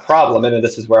have a problem, and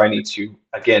this is where I need to,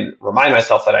 again, remind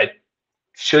myself that I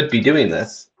should be doing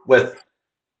this, with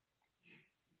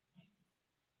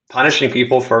punishing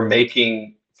people for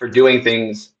doing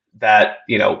things that,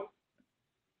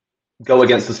 go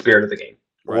against the spirit of the game,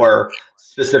 right, or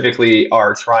specifically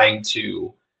are trying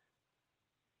to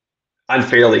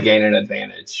unfairly gain an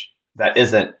advantage that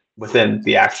isn't within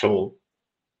the actual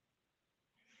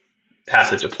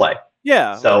passage of play.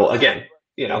 Yeah. So again,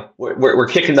 we're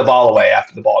kicking the ball away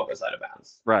after the ball goes out of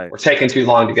bounds. Right. We're taking too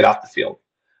long to get off the field.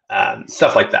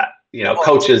 Stuff like that.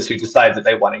 Coaches who decide that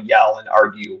they want to yell and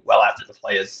argue well after the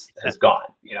play has gone.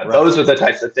 Right. Those are the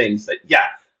types of things that,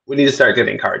 we need to start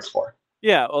giving cards for.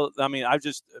 Yeah. Well, I mean, I'm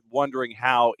just wondering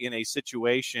how, in a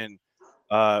situation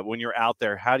when you're out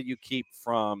there, how do you keep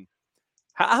from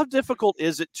how difficult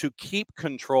is it to keep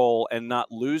control and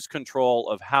not lose control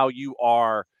of how you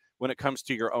are when it comes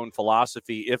to your own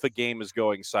philosophy if a game is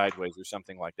going sideways or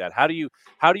something like that? How do you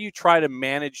try to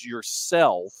manage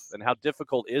yourself, and how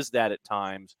difficult is that at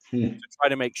times to try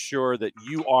to make sure that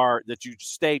you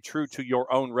stay true to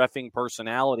your own reffing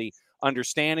personality,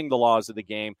 understanding the laws of the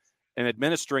game and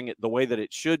administering it the way that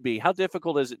it should be? How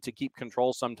difficult is it to keep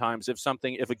control sometimes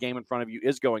if a game in front of you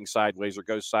is going sideways or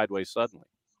goes sideways suddenly?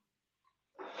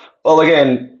 Well,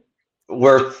 again,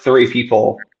 we're 3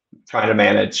 people trying to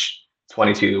manage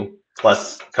 22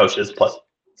 plus coaches plus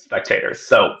spectators.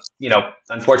 So,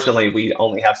 unfortunately, we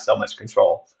only have so much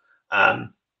control,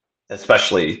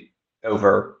 especially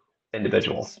over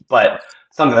individuals. But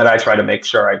something that I try to make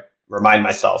sure I remind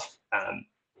myself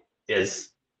is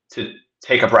to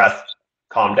take a breath,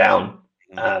 calm down,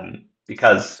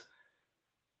 because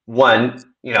one,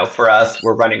 for us,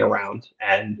 we're running around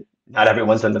and not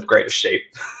everyone's in the greatest shape.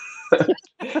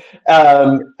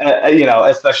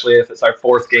 Especially if it's our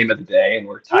 4th game of the day and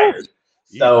we're tired.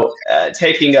 So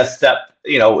taking a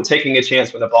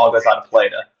chance when the ball goes out of play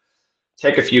to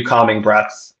take a few calming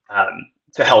breaths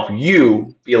to help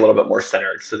you be a little bit more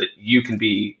centered so that you can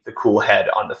be the cool head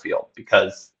on the field,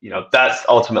 because, that's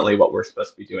ultimately what we're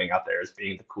supposed to be doing out there, is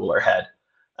being the cooler head,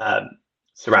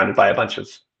 surrounded by a bunch of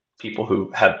people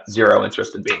who have zero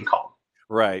interest in being calm.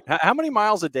 Right. How many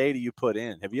miles a day do you put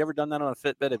in? Have you ever done that on a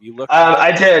Fitbit? Have you looked?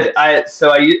 I did. I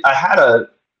had a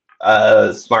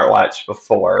smartwatch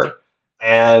before,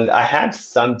 and I had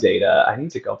some data. I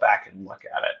need to go back and look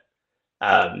at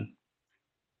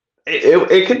it.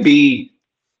 It could be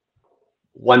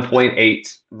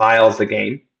 1.8 miles a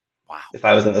game. Wow. If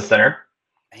I was in the center,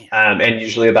 and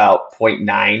usually about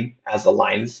 0.9 as a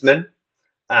linesman.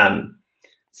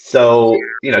 So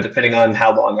depending on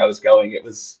how long I was going, it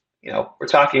was. We're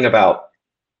talking about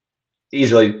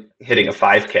easily hitting a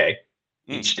 5K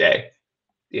each day,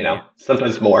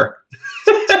 sometimes more.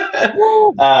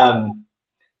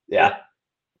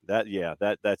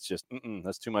 That's just,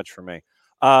 that's too much for me.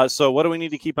 So what do we need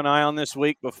to keep an eye on this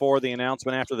week before the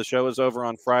announcement after the show is over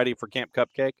on Friday for Camp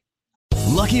Cupcake?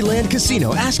 Lucky Land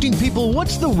Casino, asking people,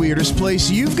 what's the weirdest place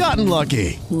you've gotten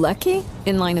lucky? Lucky?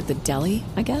 In line at the deli,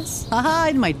 I guess? Aha,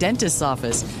 in my dentist's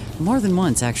office. More than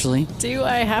once, actually. Do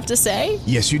I have to say?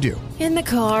 Yes, you do. In the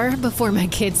car before my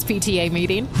kids' PTA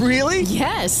meeting. Really?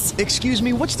 Yes. Excuse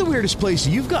me, what's the weirdest place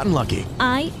you've gotten lucky?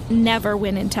 I never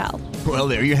win and tell. Well,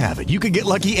 there you have it. You can get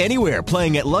lucky anywhere,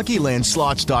 playing at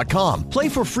LuckyLandSlots.com. Play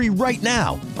for free right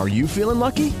now. Are you feeling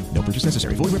lucky? No purchase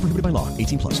necessary. Void where prohibited by law.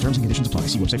 18+. Terms and conditions apply.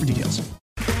 See website for details.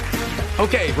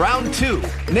 Okay, round 2.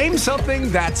 Name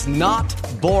something that's not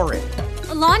boring.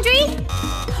 A laundry?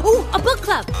 Ooh, a book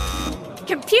club.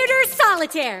 Computer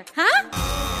solitaire, huh?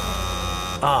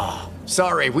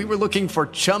 Sorry, we were looking for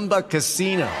Chumba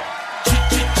Casino.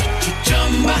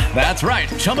 That's right,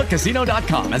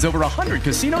 ChumbaCasino.com has over 100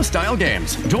 casino-style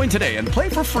games. Join today and play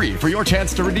for free for your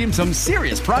chance to redeem some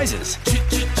serious prizes.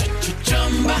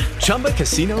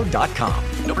 ChumbaCasino.com.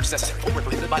 No purchase necessary. Void where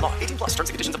prohibited by law. 18+. Terms and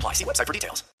conditions apply. See website for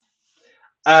details.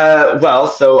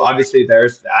 So obviously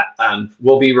there's that.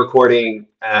 We'll be recording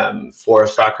for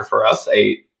SoccerForUS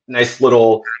a nice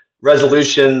little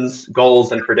resolutions,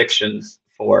 goals, and predictions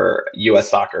for U.S.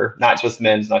 soccer, not just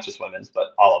men's, not just women's,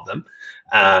 but all of them.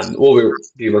 We'll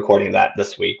be recording that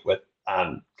this week with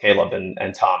Caleb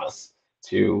and Thomas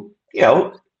to,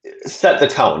 set the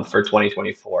tone for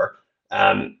 2024.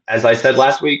 As I said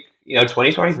last week,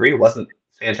 2023 wasn't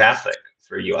fantastic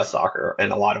for U.S. soccer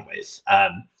in a lot of ways.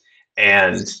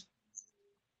 And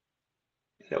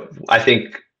I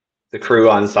think the crew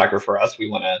on SoccerForUS, we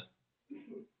want to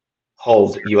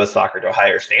hold U.S. soccer to a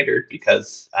higher standard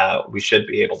because we should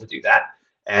be able to do that.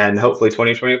 And hopefully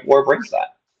 2024 brings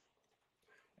that.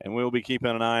 And we'll be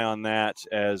keeping an eye on that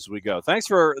as we go. Thanks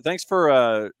for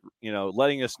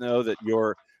letting us know that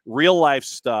your real life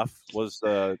stuff was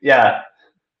clear.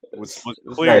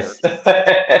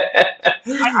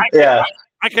 Nice.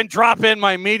 I can drop in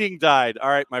my meeting died.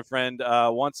 All right, my friend.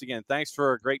 Once again, thanks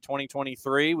for a great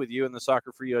 2023 with you and the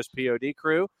SoccerForUS POD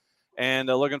crew. And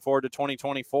looking forward to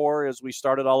 2024 as we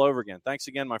start it all over again. Thanks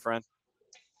again, my friend.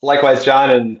 Likewise,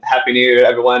 John, and Happy New Year to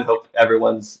everyone. Hope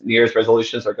everyone's New Year's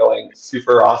resolutions are going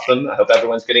super awesome. I hope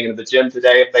everyone's getting into the gym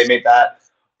today if they made that,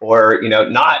 or,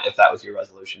 not if that was your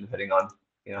resolution, depending on,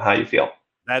 how you feel.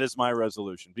 That is my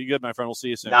resolution. Be good, my friend. We'll see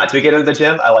you soon. Not to get into the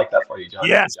gym? I like that for you, John.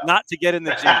 Yes, not to get in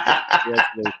the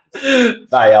gym.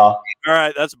 Bye, y'all. All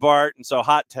right, that's Bart. And so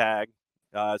hot tag.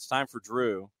 It's time for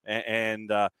Drew.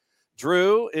 And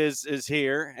Drew is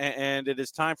here, and it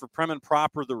is time for Prem and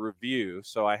Proper, the review.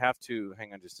 So I have to,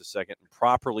 hang on just a second, and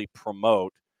properly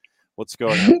promote what's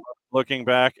going on. Looking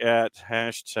back at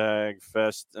hashtag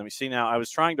Fest. Let me see now. I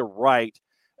was trying to write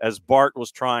as Bart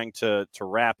was trying to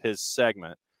wrap his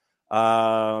segment.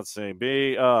 Let's see.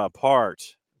 Be a part.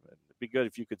 It'd be good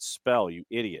if you could spell, you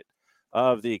idiot.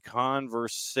 Of the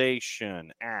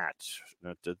conversation at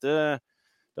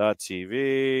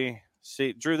 .tv.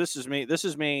 See, Drew, this is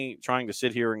me trying to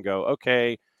sit here and go,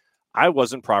 okay, I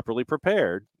wasn't properly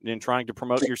prepared in trying to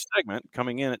promote your segment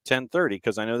coming in at 10:30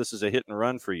 because I know this is a hit and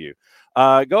run for you.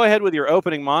 Go ahead with your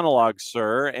opening monologue,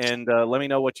 sir, and let me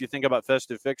know what you think about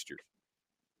Festive Fixtures.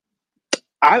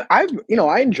 I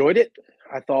enjoyed it.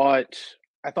 I thought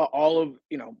all of,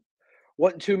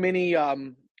 wasn't too many,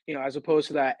 as opposed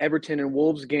to that Everton and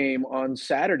Wolves game on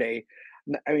Saturday.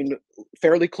 I mean,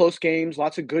 fairly close games,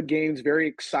 lots of good games, very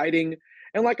exciting.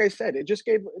 And like I said, it just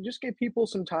gave people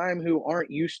some time who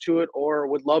aren't used to it or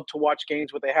would love to watch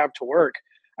games but they have to work.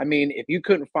 I mean, if you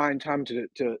couldn't find time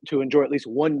to enjoy at least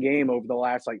one game over the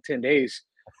last 10 days,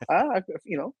 I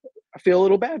feel a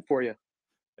little bad for you.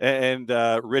 And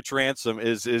Rich Ransom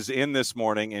is in this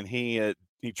morning, and he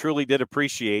truly did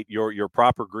appreciate your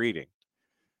proper greeting,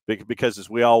 because as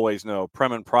we always know,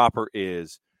 Prem and Proper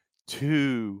is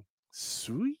too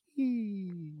sweet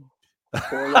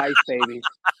for life, baby.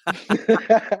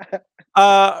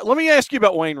 Let me ask you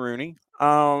about Wayne Rooney.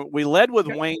 We led with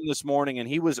Wayne this morning, and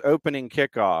he was opening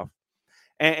kickoff.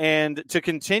 And to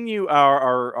continue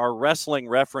our wrestling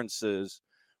references,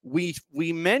 we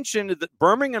mentioned that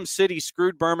Birmingham City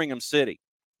screwed Birmingham City.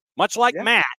 Much like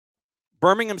Matt,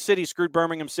 Birmingham City screwed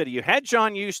Birmingham City. You had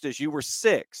John Eustace. You were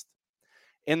sixth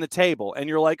in the table, and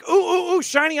you're like, ooh,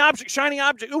 shiny object.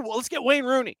 Ooh, well, let's get Wayne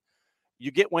Rooney. You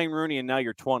get Wayne Rooney, and now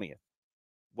you're 20th.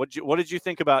 What did you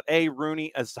think about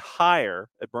Rooney as higher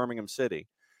at Birmingham City,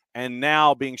 and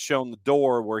now being shown the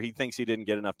door where he thinks he didn't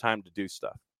get enough time to do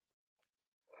stuff?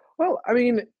 Well, I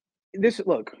mean, this is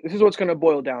what's going to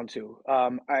boil down to.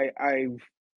 I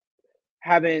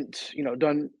haven't,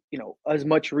 done, as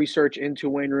much research into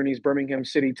Wayne Rooney's Birmingham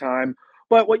City time,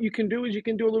 but what you can do is you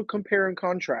can do a little compare and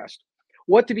contrast.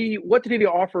 What did he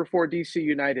offer for DC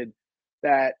United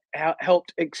that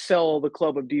helped excel the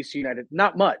club of DC United?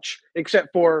 Not much,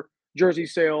 except for jersey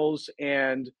sales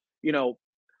and,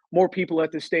 more people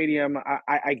at the stadium,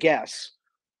 I guess.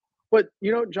 But,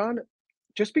 John,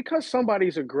 just because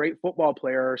somebody's a great football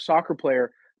player or soccer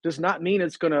player does not mean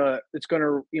it's gonna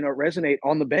resonate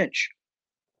on the bench.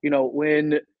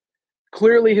 When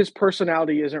clearly his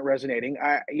personality isn't resonating.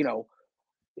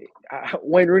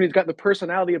 Wayne Rooney's got the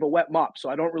personality of a wet mop, so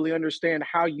I don't really understand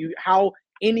how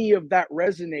any of that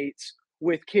resonates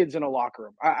with kids in a locker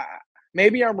room.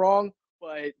 Maybe I'm wrong,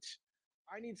 but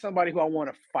I need somebody who I want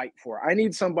to fight for. I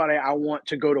need somebody I want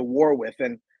to go to war with,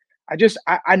 and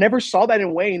I never saw that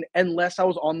in Wayne unless I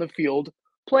was on the field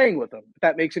playing with him, if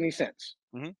that makes any sense.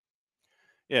 Mm-hmm.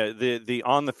 Yeah, the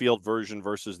on the field version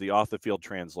versus the off the field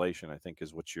translation, I think,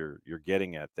 is what you're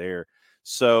getting at there.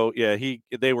 So yeah,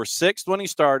 they were sixth when he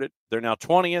started. They're now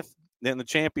 20th in the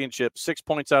championship, 6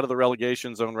 points out of the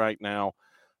relegation zone right now.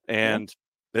 And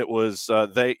it was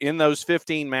they in those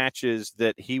 15 matches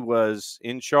that he was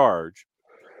in charge,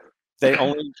 they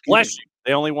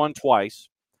only won twice.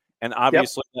 And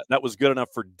obviously that was good enough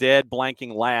for dead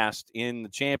blanking last in the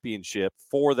championship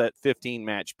for that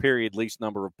 15-match period, least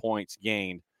number of points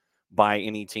gained by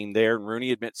any team there. And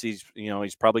Rooney admits he's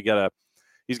probably got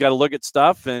to look at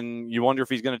stuff, and you wonder if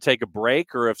he's going to take a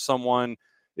break or if someone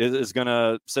is going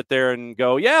to sit there and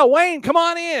go, yeah, Wayne, come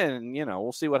on in.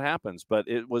 We'll see what happens. But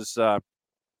it was an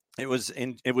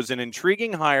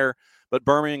intriguing hire, but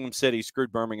Birmingham City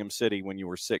screwed Birmingham City when you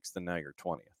were 6th and now you're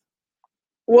 20th.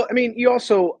 Well, I mean, you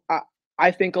also,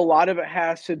 I think a lot of it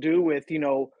has to do with,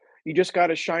 you just got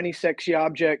a shiny, sexy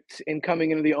object in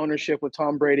coming into the ownership with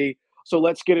Tom Brady. So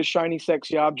let's get a shiny,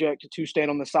 sexy object to stand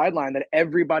on the sideline that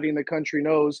everybody in the country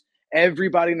knows,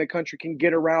 everybody in the country can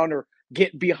get around or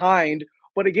get behind.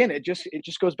 But again, it just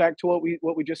goes back to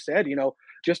what we just said.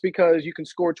 Just because you can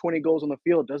score 20 goals on the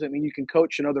field doesn't mean you can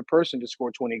coach another person to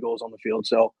score 20 goals on the field.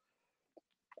 So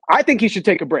I think he should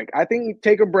take a break. I think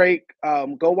take a break,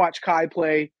 go watch Kai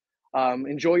play,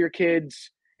 enjoy your kids,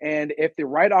 and if the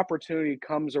right opportunity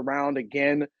comes around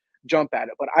again, jump at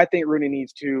it. But I think Rooney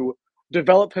needs to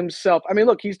develop himself. I mean,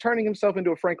 look, he's turning himself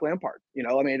into a Frank Lampard.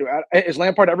 Is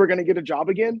Lampard ever going to get a job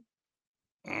again?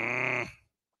 I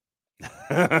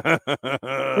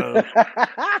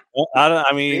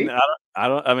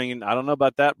don't know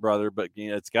about that, brother, but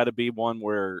it's got to be one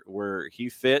where he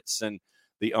fits and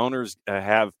the owners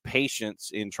have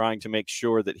patience in trying to make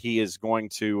sure that he is going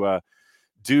to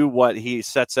do what he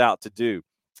sets out to do.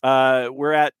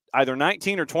 We're at either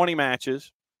 19 or 20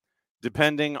 matches,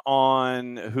 depending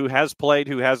on who has played,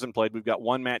 who hasn't played. We've got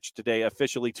one match today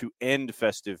officially to end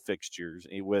festive fixtures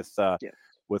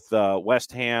with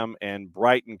West Ham and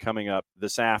Brighton coming up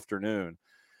this afternoon.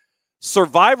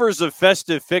 Survivors of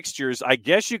festive fixtures, I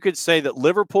guess you could say that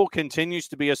Liverpool continues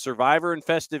to be a survivor in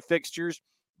festive fixtures,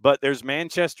 but there's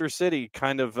Manchester City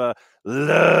kind of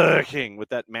lurking with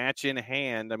that match in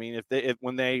hand. I mean,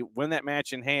 when they win that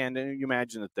match in hand, and you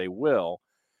imagine that they will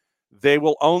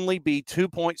only be 2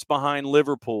 points behind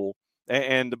Liverpool.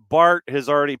 And Bart has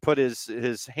already put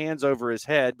his hands over his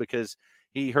head because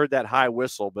he heard that high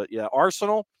whistle. But yeah,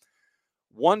 Arsenal,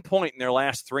 1 point in their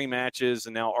last 3 matches,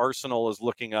 and now Arsenal is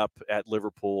looking up at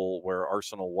Liverpool where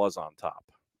Arsenal was on top.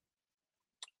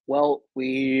 Well,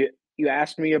 you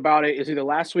asked me about it. Is either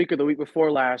last week or the week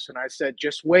before last, and I said,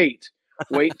 just wait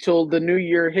till the new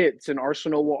year hits, and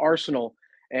Arsenal will Arsenal.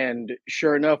 And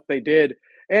sure enough, they did.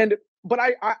 But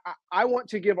I want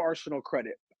to give Arsenal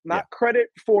credit, not credit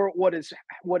for what has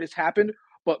happened,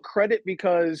 but credit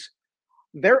because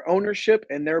their ownership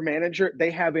and their manager,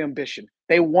 they have ambition.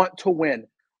 They want to win.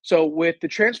 So with the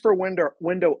transfer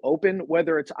window open,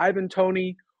 whether it's Ivan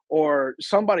Toney or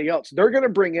somebody else, they're going to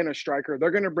bring in a striker.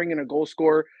 They're going to bring in a goal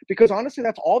scorer because honestly,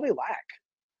 that's all they lack.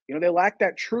 They lack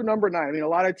that true number 9. I mean, a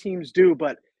lot of teams do,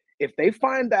 but if they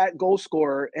find that goal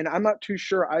scorer, and I'm not too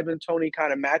sure Ivan Toney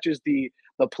kind of matches the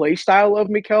play style of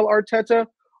Mikel Arteta,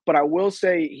 but I will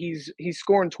say he's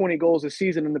scoring 20 goals a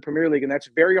season in the Premier League, and that's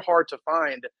very hard to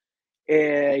find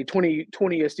a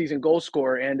 20 a season goal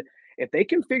scorer. And if they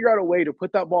can figure out a way to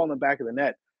put that ball in the back of the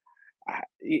net,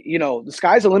 the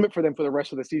sky's the limit for them for the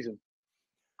rest of the season.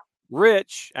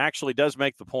 Rich actually does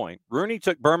make the point. Rooney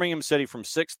took Birmingham City from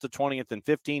 6th to 20th in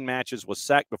 15 matches, was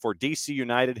sacked before DC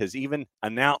United has even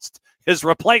announced his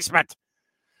replacement.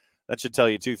 That should tell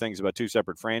you 2 things about 2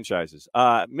 separate franchises.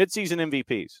 Midseason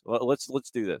MVPs.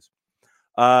 Let's do this.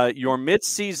 Your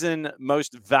midseason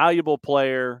most valuable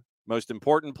player, most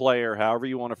important player, however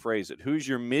you want to phrase it. Who's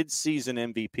your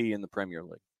midseason MVP in the Premier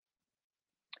League?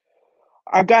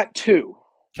 I've got 2.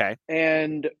 Okay.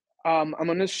 And I'm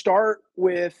going to start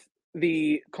with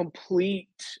the complete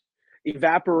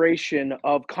evaporation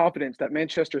of confidence that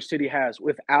Manchester City has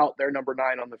without their number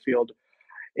 9 on the field.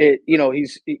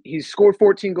 He's scored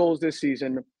 14 goals this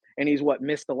season, and he's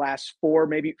missed the last 4,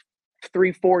 maybe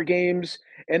 3-4 games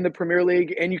in the Premier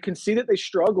League, and you can see that they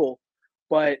struggle.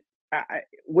 But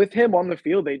with him on the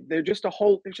field, they're just a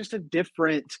whole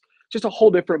different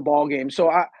ball game. So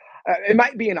it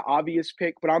might be an obvious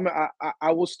pick, but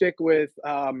I will stick with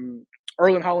Erling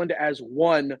Haaland as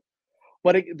 1.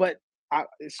 But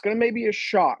it's going to maybe a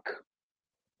shock.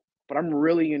 But I'm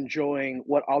really enjoying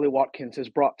what Ollie Watkins has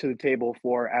brought to the table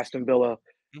for Aston Villa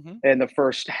in the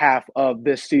first half of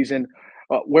this season.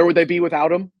 Where would they be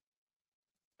without him?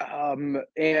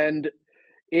 And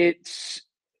it's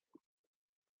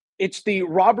the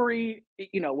robbery,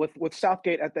 with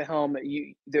Southgate at the helm.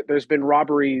 There's been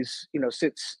robberies,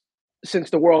 since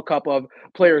the World Cup of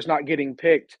players not getting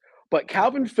picked. But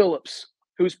Calvin Phillips,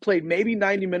 who's played maybe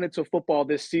 90 minutes of football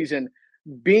this season,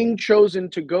 being chosen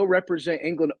to go represent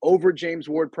England over James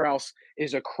Ward-Prowse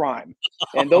is a crime.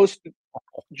 And those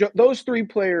 3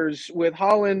 players with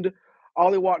Haaland,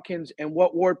 Ollie Watkins and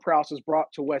what Ward-Prowse has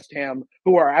brought to West Ham,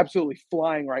 who are absolutely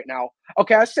flying right now.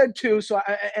 Okay, I said 2, so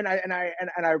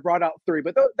I brought out 3,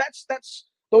 but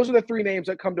those are the 3 names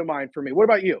that come to mind for me. What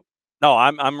about you? No,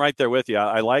 I'm right there with you.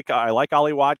 I like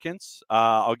Ollie Watkins.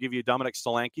 I'll give you Dominic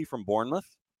Solanke from Bournemouth.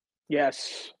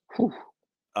 Yes.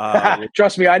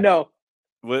 Trust me, I know.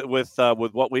 With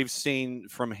what we've seen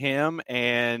from him,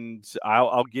 and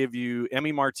I'll give you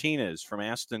Emi Martinez from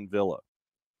Aston Villa.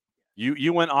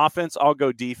 You went offense, I'll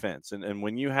go defense, and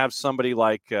when you have somebody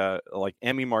like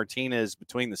Emi Martinez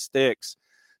between the sticks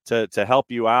to help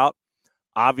you out,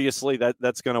 obviously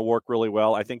that's going to work really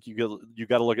well. I think you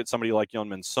got to look at somebody like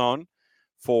Yeon-min Son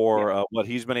for what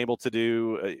he's been able to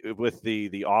do with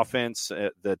the offense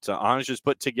that Ange has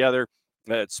put together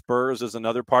at Spurs is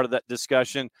another part of that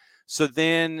discussion. So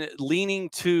then leaning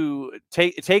to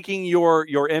taking your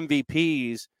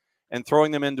MVPs and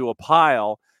throwing them into a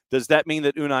pile, does that mean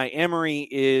that Unai Emery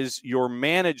is your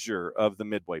manager of the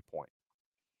midway point?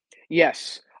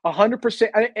 Yes, 100%.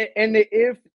 And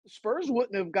if Spurs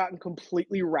wouldn't have gotten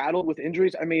completely rattled with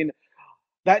injuries, I mean,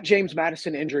 that James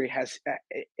Maddison injury has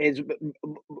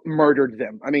murdered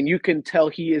them. I mean, you can tell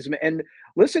he is. And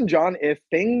listen, John, if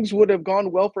things would have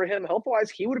gone well for him health-wise,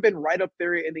 he would have been right up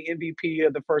there in the MVP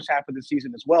of the first half of the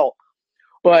season as well.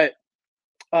 But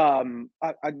I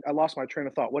lost my train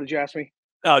of thought. What did you ask me?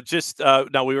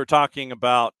 No, we were talking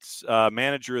about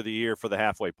manager of the year for the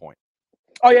halfway point.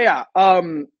 Oh yeah.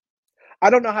 I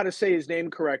don't know how to say his name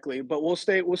correctly, but we'll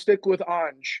stick with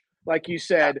Ange, like you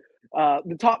said.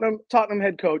 The Tottenham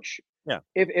head coach. Yeah.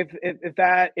 If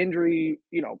that injury,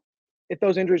 if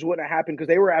those injuries wouldn't have happened, because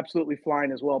they were absolutely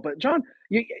flying as well. But John,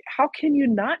 how can you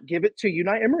not give it to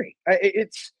Unai Emery?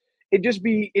 It'd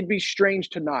be strange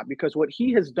to not, because what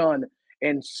he has done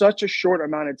in such a short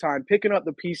amount of time, picking up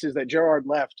the pieces that Gerrard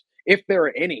left, if there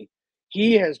are any,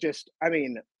 he has just,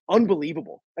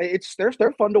 unbelievable.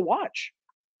 They're fun to watch.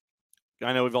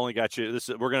 I know we've only got you.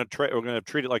 We're going to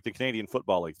treat it like the Canadian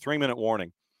Football League. 3-minute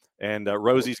warning, and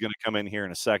Rosie's going to come in here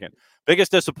in a second.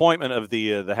 Biggest disappointment of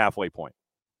the halfway point.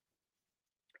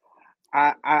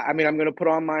 I'm going to put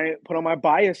on my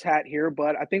bias hat here,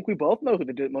 but I think we both know who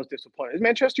the most disappointed is.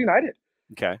 Manchester United.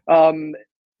 Okay.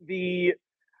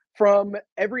 From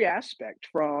every aspect,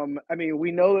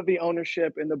 we know that the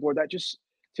ownership and the board, that just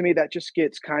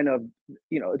gets kind of,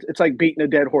 it's like beating a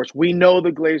dead horse. We know the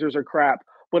Glazers are crap.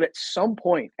 But at some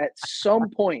point,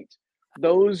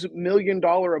 those $1 million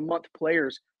a month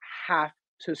players have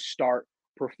to start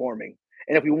performing.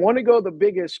 And if we want to go the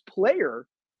biggest player,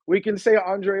 we can say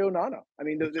Andre Onana. I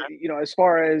mean, as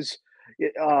far as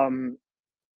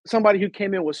somebody who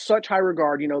came in with such high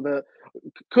regard,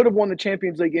 could have won the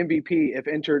Champions League MVP if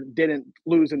Inter didn't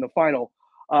lose in the final.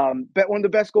 But one of the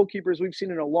best goalkeepers we've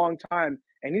seen in a long time,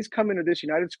 and he's come into this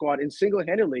United squad and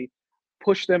single-handedly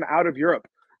pushed them out of Europe.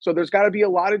 So there's got to be a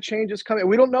lot of changes coming.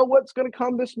 We don't know what's going to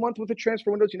come this month with the transfer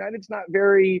windows. United's not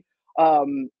very,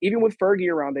 even with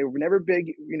Fergie around, they were never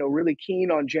big, really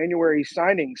keen on January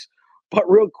signings. But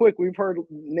real quick, we've heard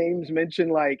names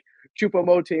mentioned like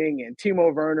Choupo-Moting and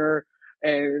Timo Werner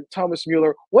and Thomas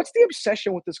Mueller. What's the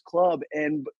obsession with this club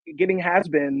and getting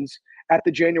has-beens at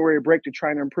the January break to try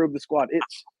and improve the squad?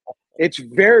 It's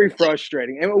very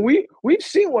frustrating. And we've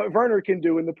seen what Werner can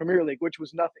do in the Premier League, which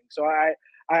was nothing. So I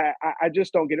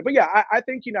just don't get it. But yeah, I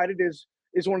think United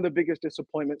is one of the biggest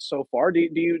disappointments so far. Do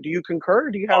you concur?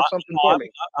 Or do you have something for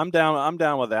me? I'm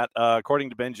down with that. According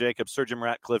to Ben Jacobs, Sir Jim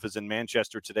Ratcliffe is in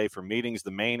Manchester today for meetings.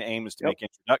 The main aim is to make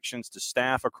introductions to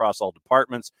staff across all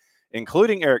departments,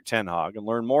 including Eric Ten Hag, and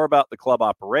learn more about the club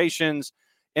operations.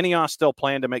 Ineos still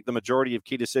plan to make the majority of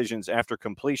key decisions after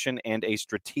completion and a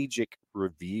strategic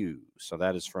review. So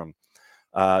that is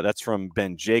that's from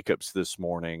Ben Jacobs this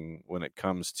morning when it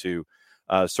comes to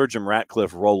Sir Jim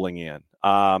Ratcliffe rolling in.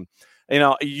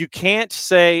 You can't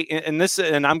say,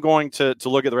 and I'm going to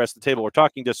look at the rest of the table. We're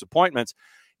talking disappointments.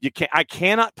 I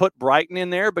cannot put Brighton in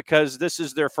there because this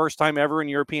is their first time ever in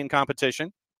European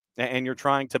competition, and you're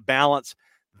trying to balance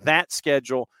that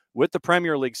schedule with the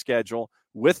Premier League schedule,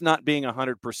 with not being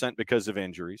 100% because of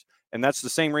injuries. And that's the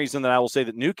same reason that I will say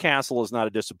that Newcastle is not a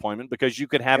disappointment, because you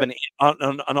could have an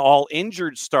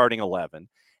all-injured starting 11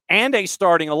 and a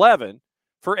starting 11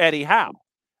 for Eddie Howe.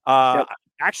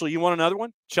 Actually, you want another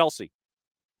one? Chelsea.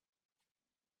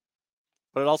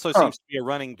 But it also seems to be a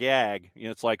running gag.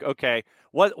 It's like, okay,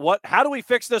 how do we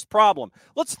fix this problem?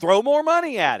 Let's throw more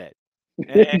money at it.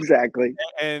 Exactly.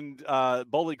 And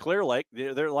Bowley Clear Lake,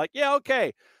 they're like, yeah,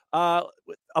 okay. $1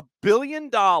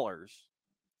 billion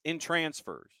in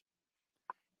transfers,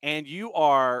 and you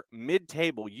are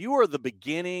mid-table. You are the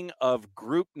beginning of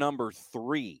group number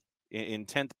 3 in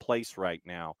 10th place right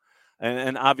now.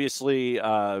 And obviously,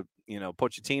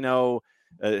 Pochettino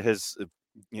has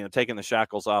taken the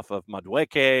shackles off of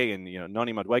Madueke, and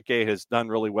Noni Madueke has done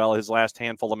really well his last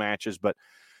handful of matches. But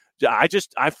I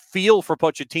feel for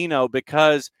Pochettino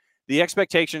because the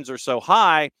expectations are so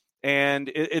high,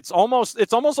 and it's almost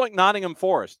like Nottingham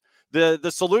Forest.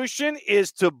 The solution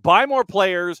is to buy more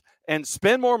players and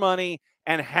spend more money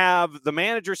and have the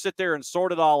manager sit there and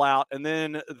sort it all out. And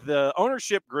then the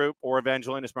ownership group, or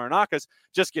Evangelos Marinakis,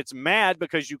 just gets mad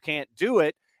because you can't do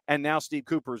it. And now Steve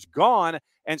Cooper's gone,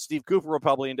 and Steve Cooper will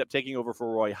probably end up taking over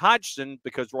for Roy Hodgson,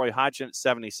 because Roy Hodgson at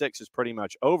 76 is pretty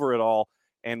much over it all.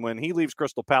 And when he leaves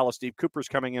Crystal Palace, Steve Cooper's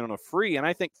coming in on a free, and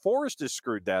I think Forest has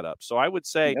screwed that up. So I would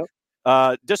say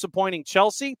disappointing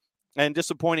Chelsea and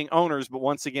disappointing owners. But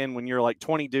once again, when you're like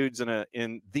 20 dudes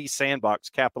in the sandbox,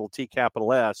 capital T,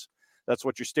 capital S, that's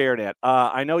what you're staring at.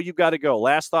 I know you've got to go.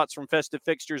 Last thoughts from Festive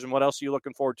Fixtures, and what else are you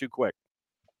looking forward to quick?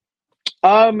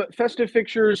 Festive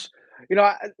Fixtures,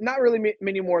 not really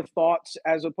many more thoughts,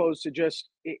 as opposed to just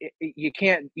you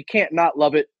can't not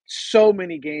love it. So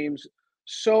many games,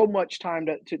 so much time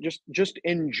to just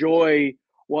enjoy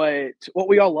what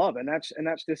we all love, and that's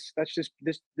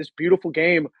this beautiful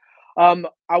game. I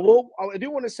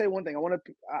do want to say one thing.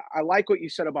 I like what you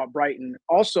said about Brighton.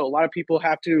 Also, a lot of people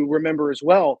have to remember as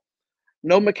well,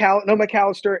 no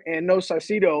McAllister and no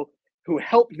Saicedo, who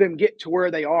helped them get to where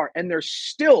they are, and they're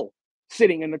still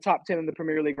sitting in the top 10 in the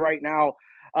Premier League right now.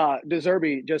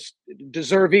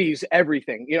 Deserves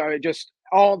everything, just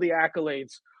all the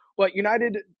accolades. But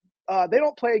United, they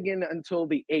don't play again until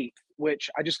the 8th, which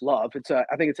I just love.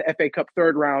 I think it's an FA Cup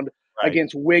third round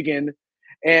against Wigan,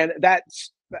 and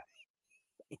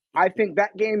I think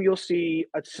that game you'll see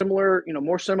a similar,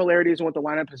 more similarities in what the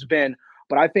lineup has been.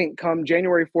 But I think come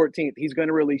January 14th, he's going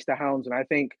to release the Hounds, and I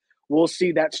think we'll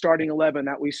see that starting 11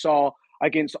 that we saw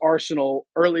against Arsenal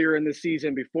earlier in the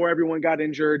season before everyone got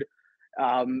injured.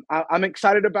 I'm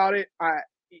excited about it.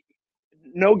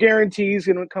 No guarantees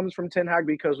when it comes from Ten Hag,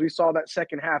 because we saw that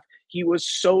second half. He was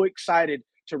so excited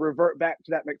to revert back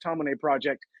to that McTominay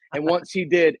project. And once he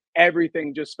did,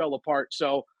 everything just fell apart.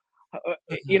 So,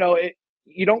 you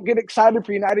don't get excited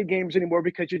for United games anymore,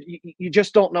 because you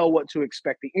just don't know what to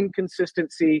expect. The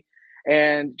inconsistency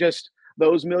and just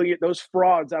those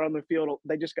frauds out on the field,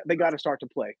 they got to start to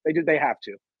play. They have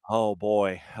to. Oh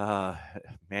boy,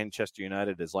 Manchester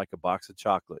United is like a box of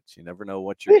chocolates. You never know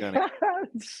what you're gonna.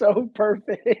 So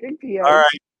perfect. Yes. All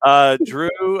right, Drew.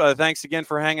 Thanks again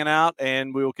for hanging out,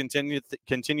 and we will continue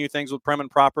things with Prem and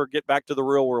Proper. Get back to the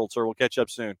real world, sir. We'll catch up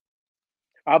soon.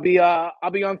 I'll be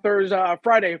on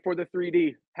Friday for the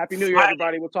 3D. Happy New Year,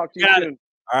 everybody. We'll talk to you soon.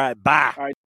 All right, bye. All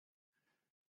right.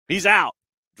 He's out.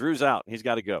 Drew's out. He's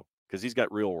got to go because he's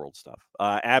got real world stuff.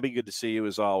 Abby, good to see you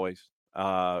as always.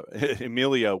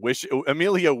 Amelia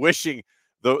wishing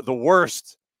the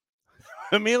worst.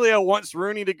 Amelia wants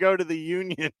Rooney to go to the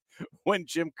Union when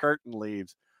Jim Curtin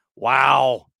leaves.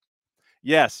 Wow.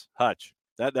 Yes, Hutch.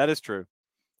 That is true.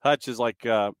 Hutch is like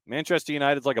Manchester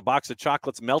United's like a box of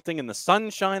chocolates melting in the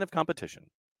sunshine of competition.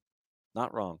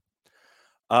 Not wrong.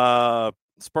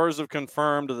 Spurs have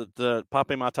confirmed that the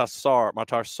Pape Matar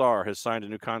Sarr has signed a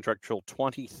new contract till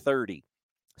 2030.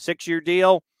 6-year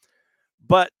deal.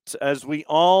 But as we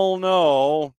all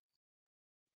know,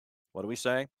 what do we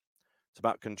say? It's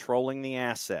about controlling the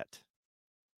asset.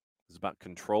 It's about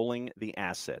controlling the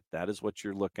asset. That is what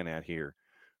you're looking at here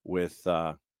with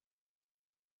that.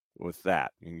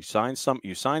 You sign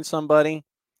somebody,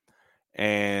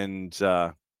 and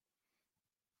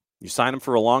you sign them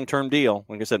for a long-term deal.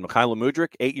 Like I said, Mikhailo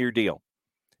Mudryk, 8-year deal.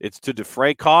 It's to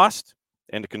defray cost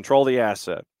and to control the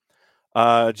asset.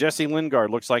 Jesse Lingard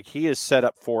looks like he is set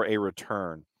up for a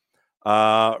return.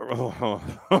 Back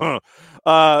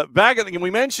at the game,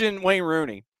 we mentioned Wayne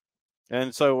Rooney.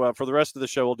 And so for the rest of the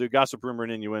show, we'll do gossip, rumor,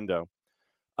 and innuendo.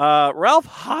 Ralph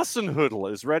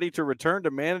Hasenhüttl is ready to return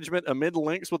to management amid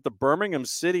links with the Birmingham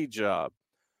City job.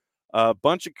 A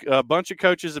bunch of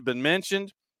coaches have been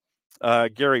mentioned.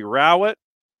 Gary Rowett,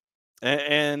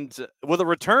 and with a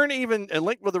return, even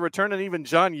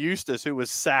John Eustace, who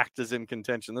was sacked, is in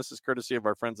contention. This is courtesy of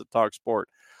our friends at Talk Sport.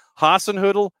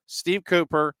 Hasenhüttl, Steve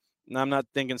Cooper. And I'm not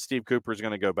thinking Steve Cooper is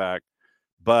going to go back,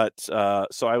 but so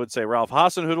I would say Ralph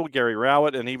Hasenhüttl, Gary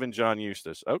Rowett, and even John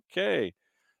Eustace. Okay.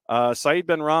 Said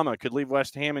Benrahma could leave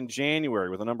West Ham in January,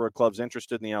 with a number of clubs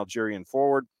interested in the Algerian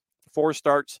forward. 4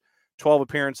 starts, 12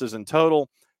 appearances in total.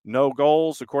 No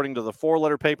goals. According to the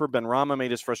 4-letter paper, Benrahma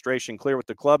made his frustration clear with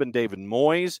the club and David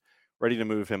Moyes, ready to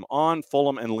move him on.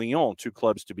 Fulham and Lyon, 2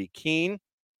 clubs to be keen.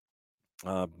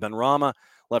 Benrahma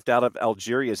left out of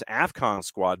Algeria's AFCON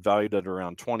squad, valued at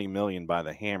around $20 million by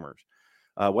the Hammers.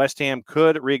 West Ham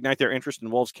could reignite their interest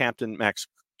in Wolves captain Max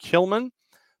Kilman.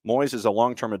 Moyes is a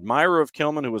long-term admirer of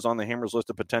Kilman, who was on the Hammers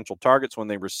list of potential targets when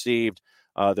they received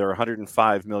their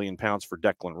 105 million pounds for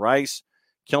Declan Rice.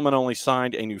 Kilman only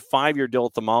signed a new 5-year deal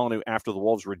at the Molineux after the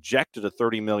Wolves rejected a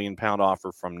 30 million pound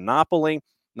offer from Napoli.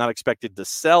 Not expected to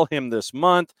sell him this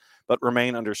month, but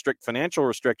remain under strict financial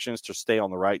restrictions to stay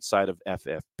on the right side of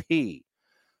FFP.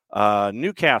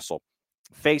 Newcastle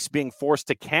face being forced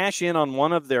to cash in on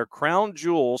one of their crown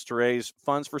jewels to raise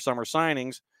funds for summer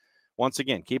signings. Once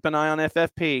again, keep an eye on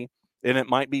FFP, and it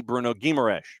might be Bruno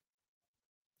Guimaraes.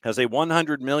 Has a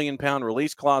 100 million pound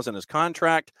release clause in his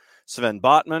contract. Sven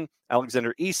Botman,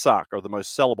 Alexander Isak are the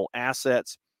most sellable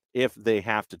assets if they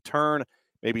have to turn.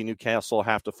 Maybe Newcastle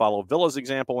have to follow Villa's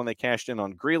example when they cashed in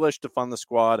on Grealish to fund the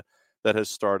squad that has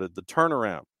started the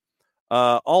turnaround.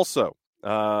 Sarr,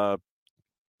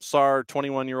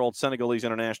 21-year-old Senegalese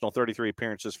international, 33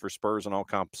 appearances for Spurs in all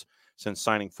comps since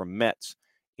signing from Metz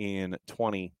in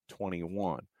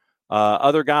 2021.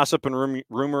 Other gossip and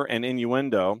rumor and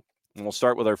innuendo, and we'll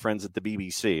start with our friends at the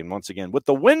BBC. And once again, with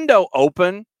the window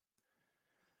open,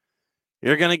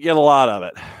 you're going to get a lot of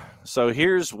it. So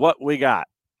here's what we got.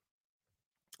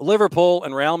 Liverpool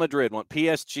and Real Madrid want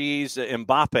PSG's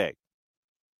Mbappe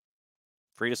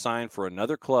free to sign for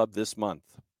another club this month.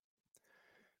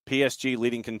 PSG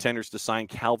leading contenders to sign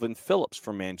Calvin Phillips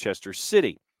from Manchester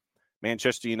City.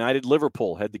 Manchester United,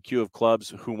 Liverpool head the queue of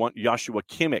clubs who want Joshua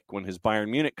Kimmich when his Bayern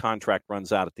Munich contract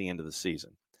runs out at the end of the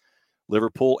season.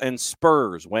 Liverpool and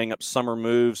Spurs weighing up summer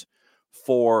moves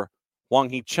for Hwang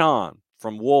Hee-chan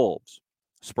from Wolves.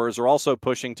 Spurs are also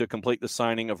pushing to complete the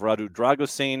signing of Radu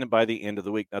Dragusin by the end of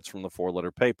the week. That's from the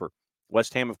 4-letter paper.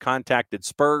 West Ham have contacted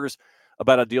Spurs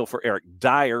about a deal for Eric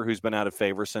Dyer, who's been out of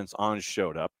favor since Ange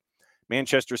showed up.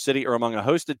 Manchester City are among a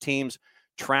host of teams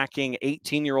tracking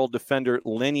 18-year-old defender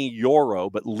Lenny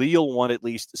Yoro, but Lille want at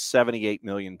least £78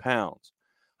 million.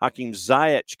 Hakim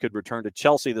Ziyech could return to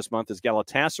Chelsea this month as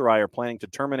Galatasaray are planning to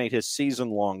terminate his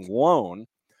season-long loan.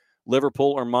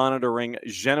 Liverpool are monitoring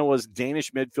Genoa's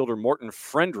Danish midfielder Morten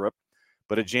Frendrup,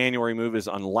 but a January move is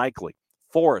unlikely.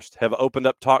 Forest have opened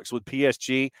up talks with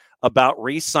PSG about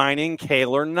re-signing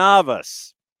Keylor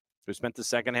Navas, who spent the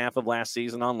second half of last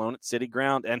season on loan at City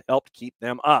Ground and helped keep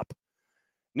them up.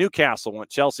 Newcastle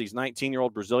want Chelsea's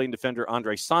 19-year-old Brazilian defender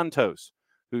Andre Santos,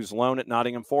 whose loan at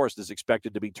Nottingham Forest is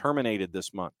expected to be terminated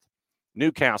this month.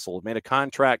 Newcastle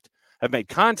have made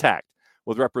contact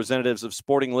with representatives of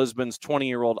Sporting Lisbon's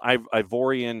 20-year-old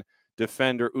Ivorian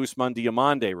defender Ousmane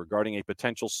Diomande regarding a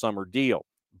potential summer deal.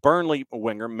 Burnley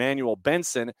winger Manuel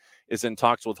Benson is in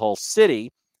talks with Hull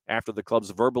City after the clubs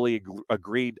verbally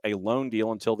agreed a loan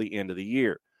deal until the end of the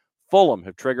year. Fulham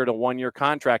have triggered a 1-year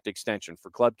contract extension for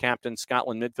club captain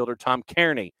Scotland midfielder Tom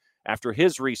Kearney after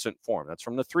his recent form. That's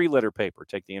from the 3-letter paper.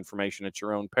 Take the information at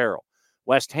your own peril.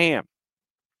 West Ham,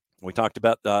 we talked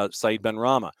about Saïd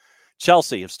Benrahma.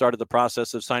 Chelsea have started the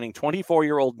process of signing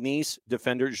 24-year-old Nice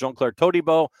defender Jean-Claire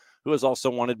Todibo, who is also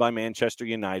wanted by Manchester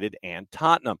United and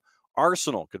Tottenham.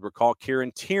 Arsenal could recall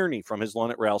Kieran Tierney from his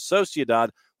loan at Real Sociedad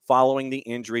following the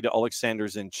injury to Alexander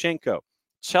Zinchenko.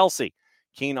 Chelsea,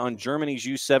 keen on Germany's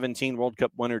U17 World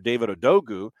Cup winner David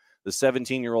Odogu. The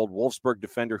 17-year-old Wolfsburg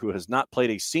defender who has not played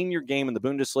a senior game in the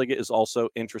Bundesliga is also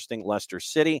interesting Leicester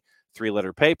City.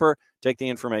 3-letter paper. Take the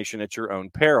information at your own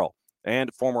peril.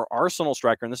 And former Arsenal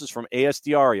striker, and this is from AS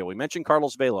Diario. We mentioned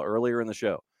Carlos Vela earlier in the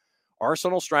show. Former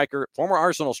Arsenal striker,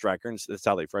 and that's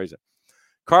how they phrase it.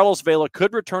 Carlos Vela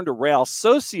could return to Real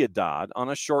Sociedad on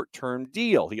a short-term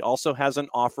deal. He also has an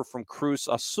offer from Cruz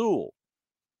Azul.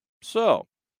 So,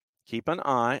 keep an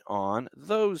eye on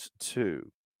those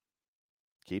two.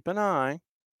 Keep an eye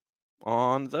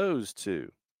on those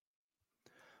two.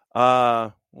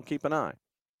 We'll keep an eye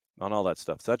on all that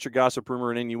stuff. So that's your gossip,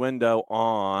 rumor, and innuendo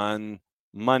on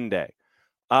Monday.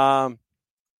 All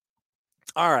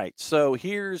right, so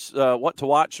here's what to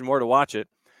watch and where to watch it.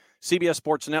 CBS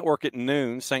Sports Network at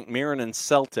noon, St. Mirren and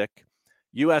Celtic.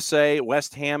 USA,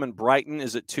 West Ham, and Brighton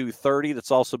is at 2:30. That's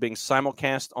also being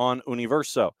simulcast on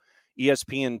Universo.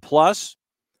 ESPN Plus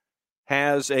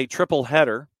has a triple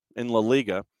header in La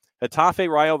Liga. Getafe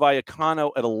Rayo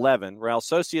Vallecano at 11. Real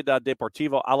Sociedad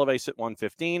Deportivo Alaves at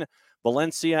 1:15.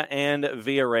 Valencia and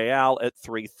Villarreal at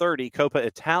 3:30. Copa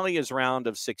Italia's round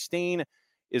of 16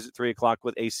 is at 3 o'clock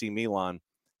with AC Milan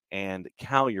and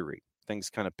Cagliari. Things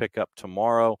kind of pick up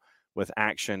tomorrow with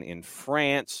action in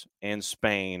France and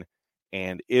Spain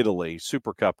and Italy.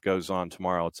 Super Cup goes on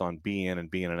tomorrow. It's on BN and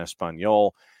BN and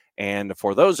Espanol. And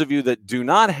for those of you that do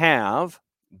not have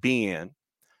BN,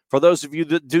 for those of you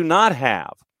that do not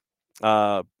have,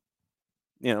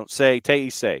 say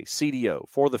TIC, CDO,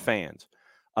 for the fans,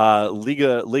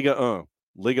 Liga 1,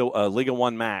 Liga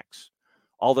 1 Max,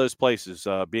 all those places,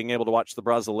 being able to watch the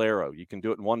Brasileiro. You can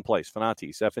do it in one place,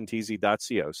 Fanatis,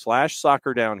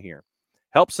 ftz.co/soccer down here.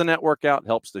 Helps the network out,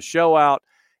 helps the show out,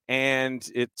 and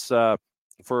it's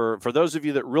for those of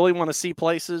you that really want to see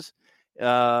places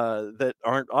that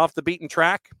aren't off the beaten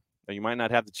track, or you might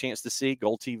not have the chance to see,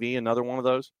 Gold TV, another one of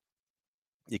those.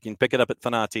 You can pick it up at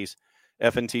Fanatis,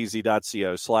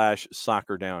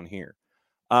 ftz.co/soccer down here.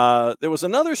 There was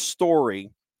another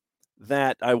story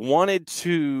that I wanted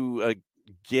to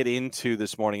get into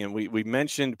this morning, and we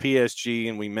mentioned PSG,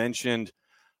 and we mentioned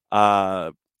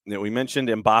Mbappe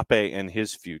and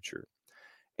his future,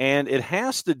 and it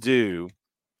has to do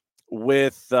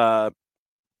with Nasser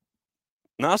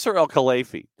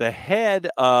Al-Khelaifi, the head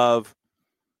of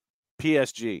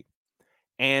PSG,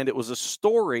 and it was a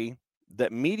story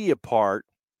that Mediapart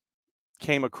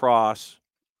came across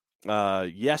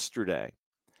yesterday.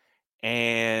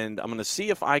 And I'm going to see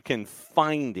if I can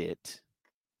find it.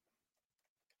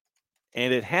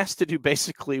 And it has to do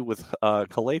basically with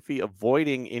Khelaifi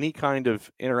avoiding any kind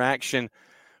of interaction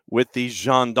with the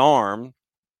gendarme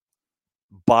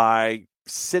by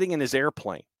sitting in his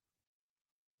airplane.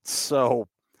 So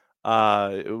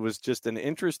it was just an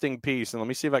interesting piece. And let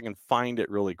me see if I can find it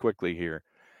really quickly here.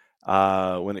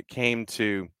 When it came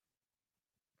to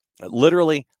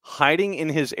literally hiding in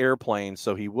his airplane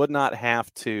so he would not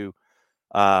have to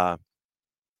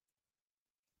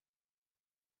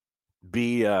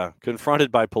be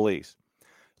confronted by police.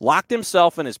 Locked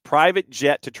himself in his private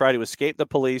jet to try to escape the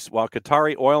police while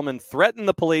Qatari oilmen threatened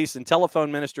the police and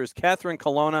telephone ministers Catherine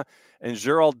Colonna and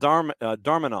Gerald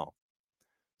Darmanin.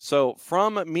 So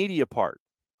from Mediapart,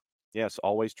 yes,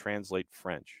 always translate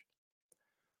French.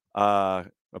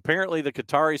 Apparently the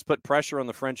Qataris put pressure on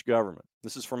the French government.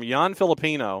 This is from Jan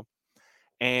Filipino,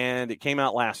 and it came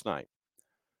out last night.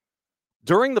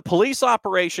 During the police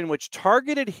operation which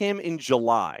targeted him in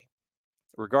July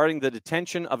regarding the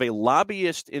detention of a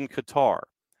lobbyist in Qatar,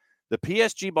 the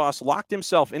PSG boss locked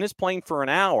himself in his plane for an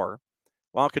hour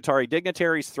while Qatari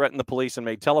dignitaries threatened the police and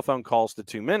made telephone calls to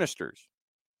two ministers.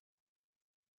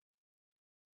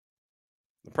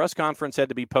 The press conference had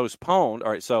to be postponed.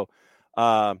 All right, so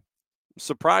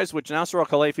surprise, which Nasser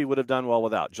Al-Khelaifi would have done well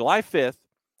without. July 5th,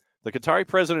 the Qatari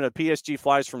president of PSG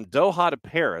flies from Doha to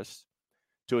Paris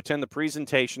to attend the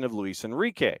presentation of Luis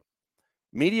Enrique.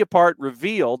 Mediapart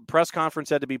revealed press conference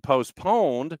had to be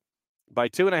postponed by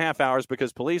 2.5 hours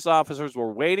because police officers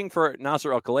were waiting for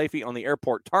Nasser Al-Khelaifi on the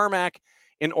airport tarmac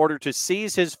in order to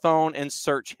seize his phone and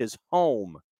search his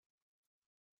home.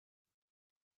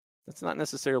 That's not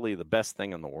necessarily the best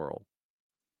thing in the world.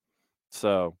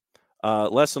 So,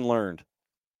 lesson learned.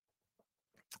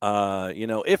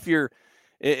 If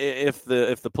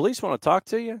the police want to talk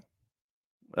to you,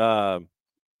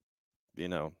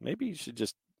 maybe you should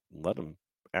just let them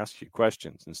ask you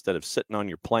questions instead of sitting on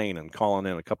your plane and calling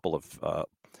in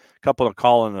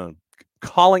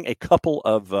calling a couple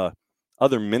of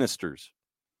other ministers,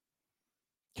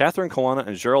 Catherine Colonna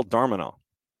and Gerald Darmanin.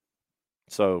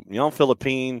 So Jan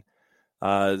Philippine,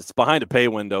 it's behind a pay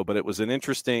window, but it was an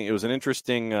interesting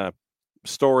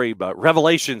story about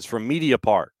revelations from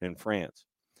Mediapart in France.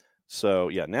 So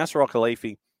yeah, Nasser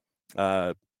Al-Khelaifi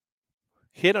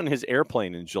hid on his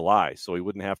airplane in July, so he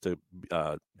wouldn't have to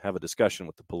have a discussion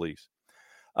with the police.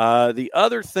 The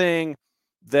other thing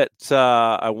that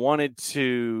I wanted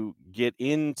to get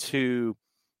into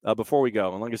before we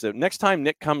go, and like I said, next time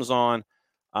Nick comes on,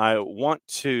 I want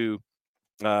to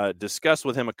discuss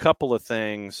with him a couple of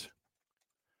things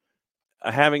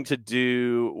having to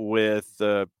do with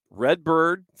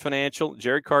Redbird Financial,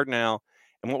 Jerry Cardinal,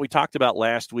 and what we talked about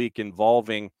last week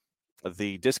involving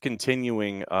the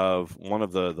discontinuing of one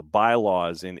of the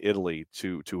bylaws in Italy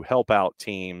to help out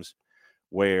teams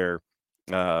where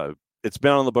it's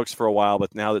been on the books for a while,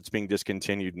 but now that's being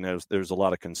discontinued, and there's a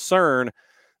lot of concern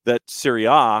that Serie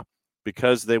A,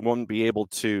 because they wouldn't be able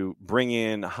to bring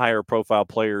in higher profile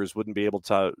players, wouldn't be able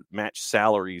to match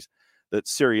salaries, that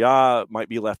Serie A might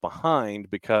be left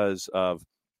behind because of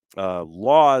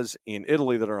laws in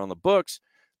Italy that are on the books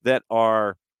that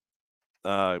are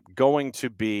going to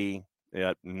be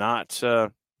not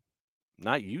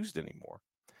used anymore.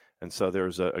 And so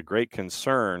there's a great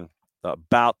concern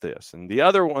about this. And the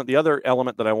other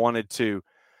element that I wanted to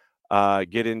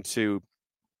get into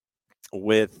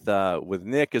with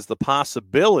Nick is the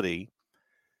possibility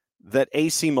that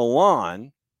AC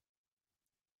Milan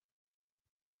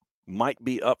might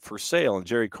be up for sale, and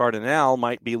Jerry Cardinal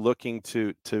might be looking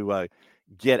to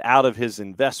get out of his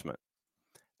investment.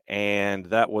 And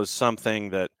that was something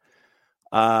that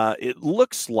it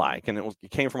looks like, and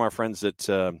it came from our friends at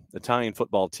Italian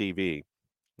Football TV,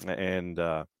 and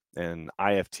and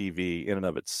IFTV in and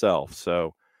of itself.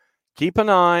 So keep an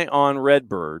eye on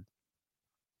Redbird,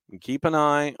 and keep an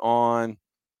eye on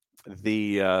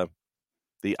the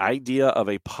idea of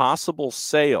a possible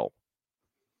sale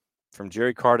from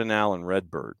Jerry Cardinale and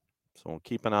Redbird. So we'll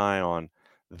keep an eye on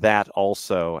that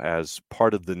also as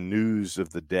part of the news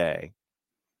of the day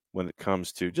when it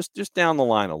comes to just down the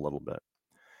line a little bit.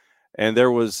 And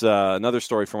there was another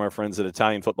story from our friends at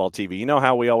Italian Football TV. You know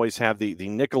how we always have the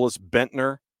Nicholas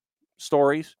Bentner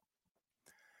stories?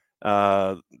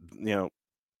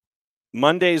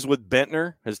 Mondays with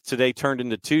Bentner has today turned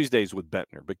into Tuesdays with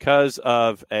Bentner because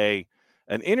of an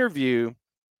interview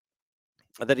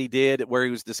that he did where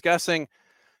he was discussing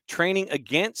training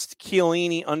against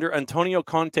Chiellini under Antonio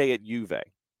Conte at Juve.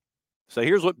 So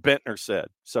here's what Bentner said.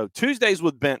 So Tuesdays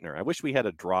with Bentner. I wish we had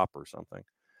a drop or something.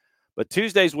 But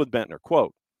Tuesdays with Bentner,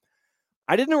 quote,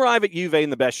 I didn't arrive at Juve in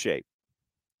the best shape,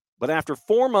 but after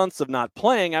 4 months of not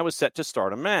playing, I was set to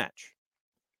start a match.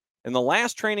 In the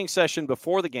last training session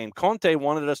before the game, Conte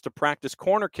wanted us to practice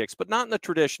corner kicks, but not in the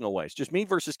traditional ways, just me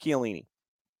versus Chiellini.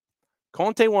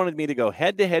 Conte wanted me to go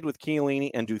head-to-head with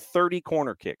Chiellini and do 30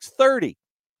 corner kicks. 30!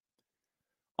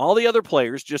 All the other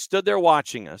players just stood there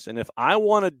watching us, and if I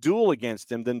won a duel against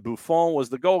him, then Buffon was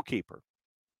the goalkeeper.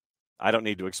 I don't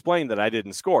need to explain that I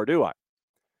didn't score, do I?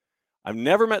 I've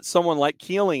never met someone like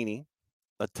Chiellini,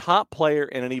 a top player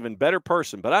and an even better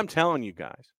person, but I'm telling you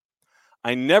guys,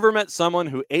 I never met someone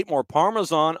who ate more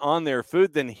Parmesan on their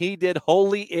food than he did.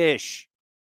 Holy-ish.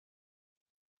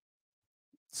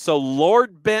 So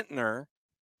Lord Bentner,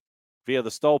 via the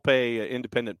Stolpe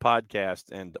Independent Podcast,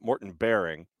 and Morton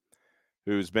Bering,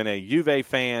 who's been a Juve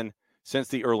fan since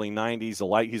the early 90s.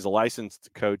 He's a licensed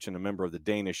coach and a member of the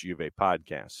Danish Juve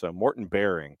podcast. So Morton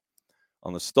Bering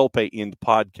on the Stolpe Ind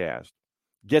podcast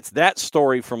gets that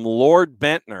story from Lord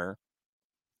Bentner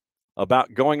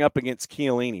about going up against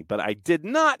Chiellini. But I did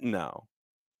not know,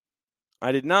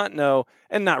 and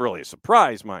not really a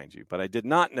surprise, mind you, but I did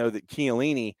not know that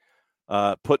Chiellini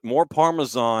put more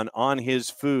Parmesan on his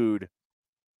food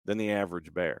than the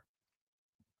average bear.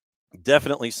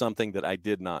 Definitely something that I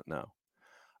did not know.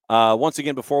 Once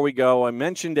again, before we go, I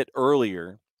mentioned it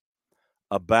earlier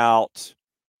about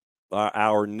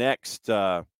our next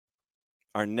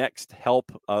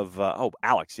help of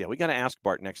Alex. Yeah, we got to ask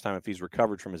Bart next time if he's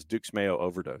recovered from his Duke's Mayo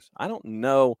overdose. I don't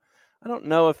know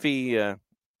if he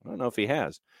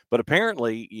has, but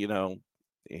apparently,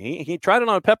 he tried it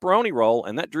on a pepperoni roll,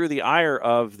 and that drew the ire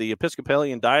of the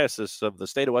Episcopalian Diocese of the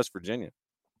state of West Virginia.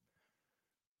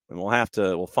 And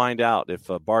we'll find out if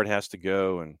Bart has to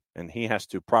go and he has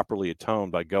to properly atone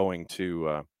by going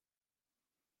to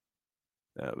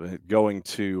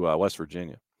West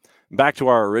Virginia. Back to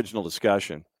our original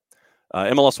discussion.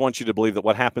 MLS wants you to believe that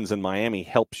what happens in Miami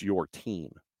helps your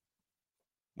team.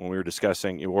 When we were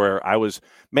discussing, where I was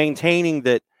maintaining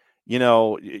that, you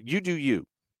do you.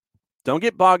 Don't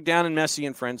get bogged down in Messi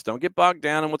and friends. Don't get bogged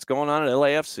down in what's going on at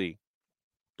LAFC.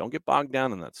 Don't get bogged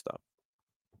down in that stuff.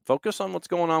 Focus on what's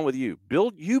going on with you.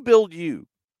 Build you.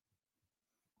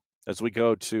 As we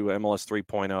go to MLS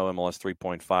 3.0, MLS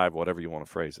 3.5, whatever you want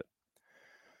to phrase it.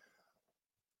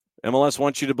 MLS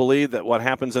wants you to believe that what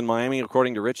happens in Miami,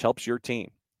 according to Rich, helps your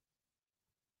team.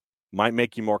 Might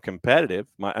make you more competitive.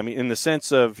 In the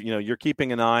sense of, you're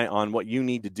keeping an eye on what you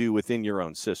need to do within your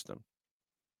own system.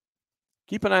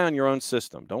 Keep an eye on your own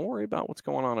system. Don't worry about what's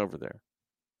going on over there.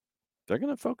 They're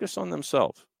going to focus on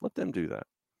themselves. Let them do that.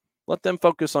 Let them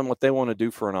focus on what they want to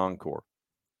do for an encore.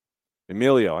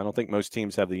 Emilio, I don't think most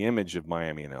teams have the image of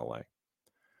Miami and LA.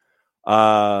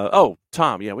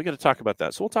 Tom, yeah, we got to talk about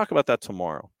that. So we'll talk about that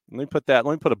tomorrow. Let me put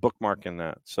a bookmark in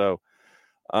that. So,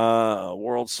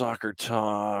 World Soccer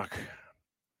Talk,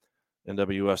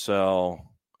 NWSL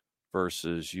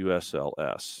versus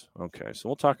USLS. Okay, so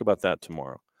we'll talk about that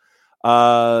tomorrow.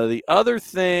 The other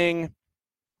thing,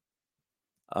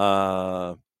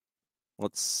 let's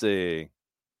see.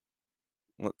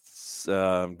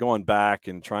 Going back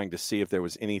and trying to see if there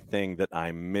was anything that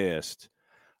I missed.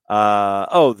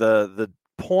 The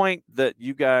point that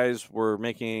you guys were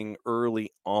making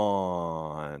early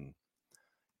on,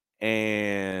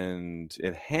 and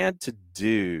it had to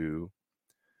do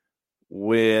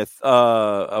with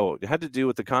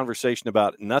the conversation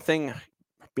about nothing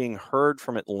being heard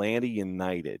from Atlanta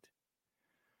United.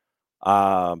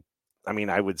 I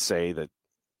would say that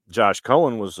Josh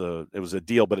Cohen was a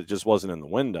deal, but it just wasn't in the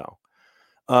window.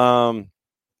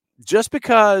 Just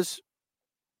because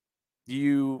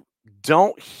you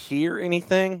don't hear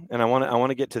anything, and I want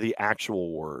to get to the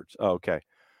actual words. Oh, okay.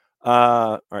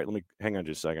 All right, let me hang on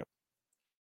just a second.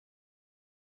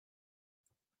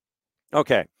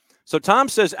 Okay. So Tom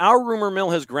says, our rumor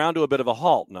mill has ground to a bit of a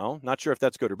halt. No, not sure if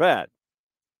that's good or bad.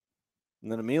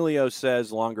 And then Emilio says,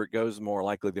 the longer it goes, the more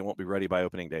likely they won't be ready by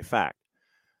opening day. Fact.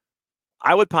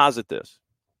 I would posit this,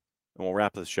 and we'll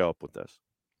wrap the show up with this.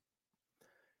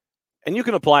 And you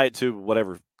can apply it to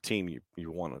whatever team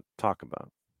you want to talk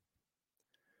about.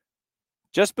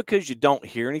 Just because you don't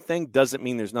hear anything doesn't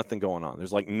mean there's nothing going on.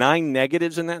 There's like 9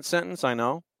 negatives in that sentence, I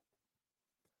know.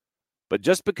 But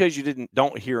just because you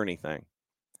don't hear anything,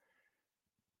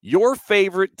 your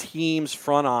favorite team's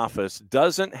front office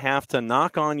doesn't have to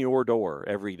knock on your door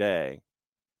every day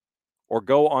or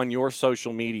go on your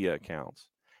social media accounts.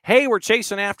 Hey, we're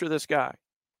chasing after this guy.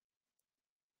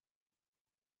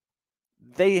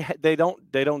 They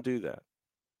don't do that.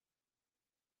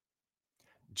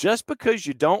 Just because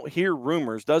you don't hear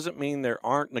rumors doesn't mean there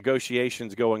aren't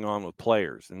negotiations going on with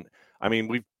players. And I mean,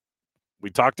 we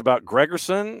talked about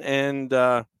Gregerson, and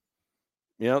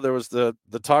there was the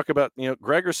talk about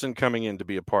Gregerson coming in to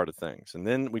be a part of things, and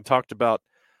then we talked about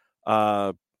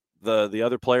the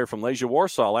other player from Legia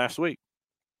Warsaw last week,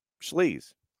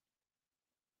 Schlees.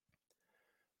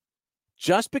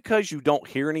 Just because you don't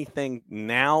hear anything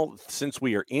now, since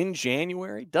we are in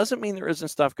January, doesn't mean there isn't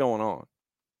stuff going on.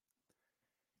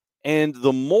 And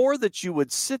the more that you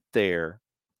would sit there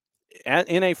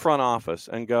in a front office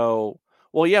and go,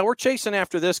 well, yeah, we're chasing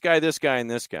after this guy,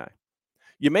 and this guy.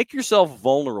 You make yourself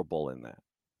vulnerable in that,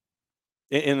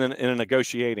 in a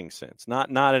negotiating sense,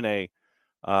 not in a,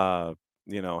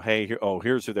 hey,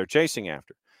 here's who they're chasing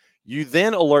after. You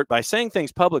then alert by saying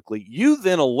things publicly. You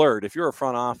then alert, if you're a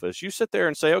front office, you sit there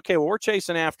and say, okay, well, we're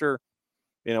chasing after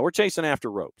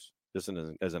ropes, just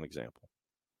as an example.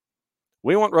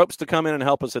 We want ropes to come in and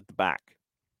help us at the back.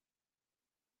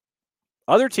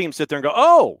 Other teams sit there and go,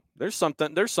 oh, there's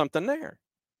something there.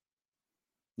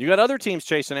 You got other teams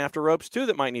chasing after ropes too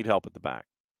that might need help at the back.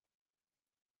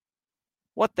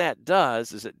 What that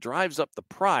does is it drives up the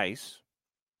price,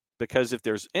 because if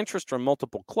there's interest from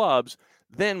multiple clubs,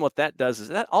 then what that does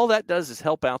is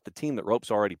help out the team that ropes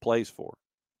already plays for.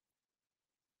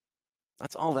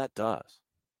 That's all that does.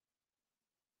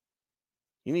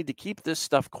 You need to keep this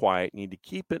stuff quiet. You need to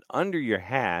keep it under your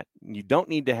hat. You don't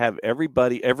need to have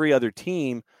every other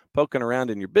team poking around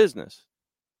in your business.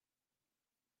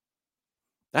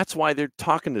 That's why they're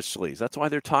talking to Schlees. That's why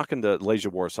they're talking to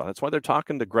Legia Warsaw. That's why they're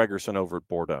talking to Gregerson over at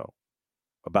Bordeaux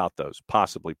about those,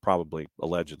 possibly, probably,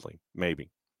 allegedly, maybe.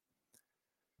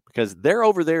 Because they're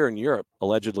over there in Europe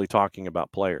allegedly talking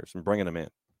about players and bringing them in.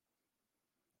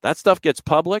 That stuff gets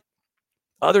public.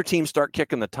 Other teams start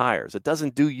kicking the tires. It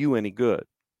doesn't do you any good.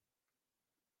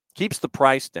 Keeps the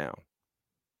price down.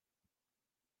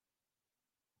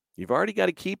 You've already got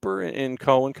a keeper in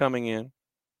Cohen coming in.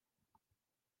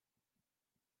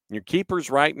 Your keepers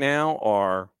right now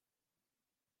are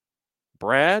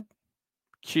Brad,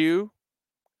 Q,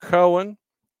 Cohen,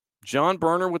 John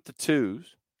Berner with the 2s,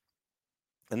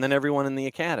 and then everyone in the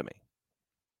academy.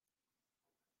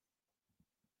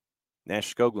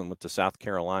 Nash Skoglund with the South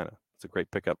Carolina. It's a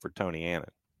great pickup for Tony Annan.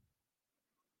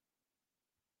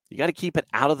 You got to keep it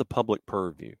out of the public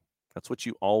purview. That's what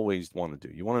you always want to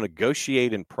do. You want to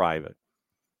negotiate in private.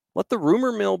 Let the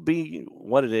rumor mill be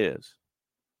what it is.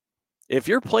 If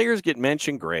your players get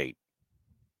mentioned, great.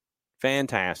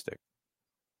 Fantastic.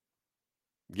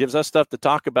 Gives us stuff to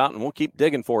talk about, and we'll keep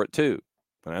digging for it too.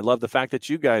 And I love the fact that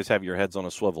you guys have your heads on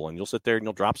a swivel, and you'll sit there and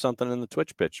you'll drop something in the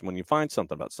Twitch pitch when you find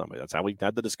something about somebody. That's how we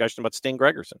had the discussion about Sting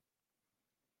Gregerson.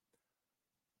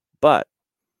 But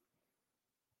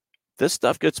this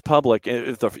stuff gets public.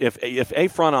 If a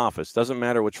front office, doesn't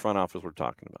matter which front office we're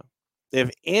talking about,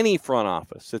 if any front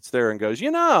office sits there and goes,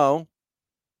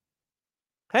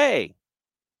 hey,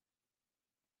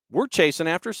 we're chasing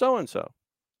after so-and-so.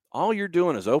 All you're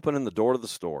doing is opening the door to the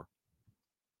store.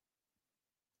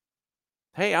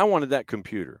 Hey, I wanted that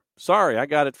computer. Sorry, I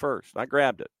got it first. I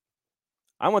grabbed it.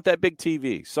 I want that big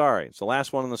TV. Sorry, it's the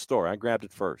last one in the store. I grabbed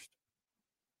it first.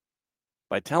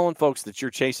 By telling folks that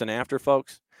you're chasing after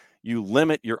folks, you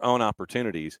limit your own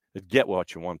opportunities to get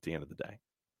what you want at the end of the day.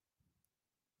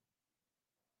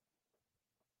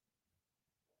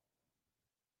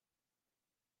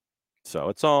 So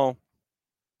it's all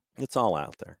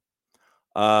out there.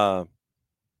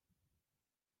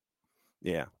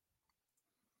 Yeah.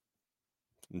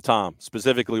 And Tom,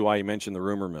 specifically why you mentioned the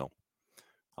rumor mill.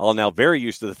 I'm now very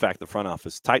used to the fact the front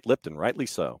office tight-lipped, and rightly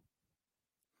so.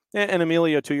 And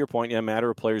Emilio, to your point, a matter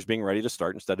of players being ready to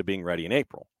start instead of being ready in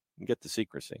April. You get the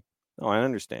secrecy. No, I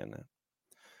understand that.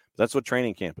 That's what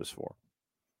training camp is for.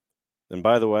 And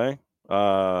by the way,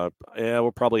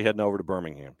 we're probably heading over to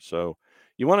Birmingham. So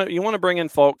you want to bring in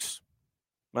folks.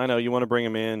 I know you want to bring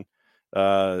them in.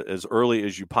 as early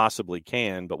as you possibly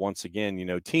can. But once again,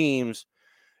 teams,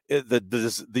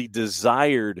 the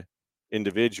desired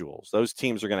individuals, those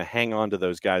teams are going to hang on to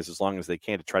those guys as long as they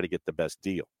can to try to get the best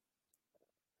deal.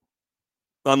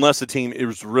 Unless the team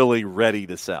is really ready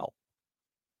to sell.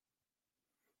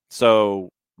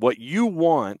 So what you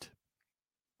want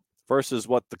versus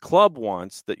what the club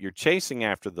wants that you're chasing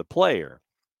after the player,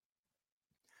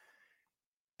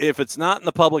 if it's not in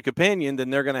the public opinion, then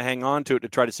they're going to hang on to it to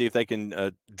try to see if they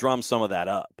can drum some of that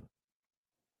up.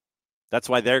 That's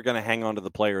why they're going to hang on to the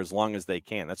player as long as they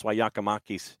can. That's why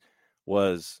Giakoumakis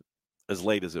was as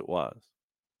late as it was.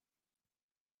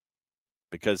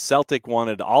 Because Celtic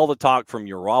wanted all the talk from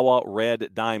Urawa Red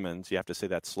Diamonds. You have to say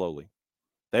that slowly.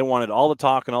 They wanted all the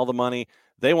talk and all the money.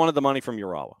 They wanted the money from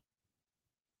Urawa.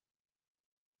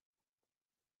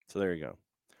 So there you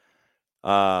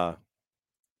go.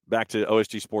 Back to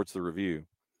OSG Sports, the review.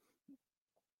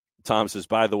 Tom says,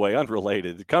 by the way,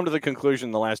 unrelated. Come to the conclusion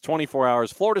in the last 24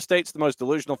 hours, Florida State's the most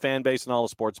delusional fan base in all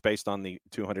of sports based on the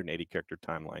 280-character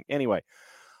timeline. Anyway,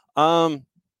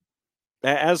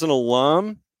 as an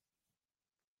alum,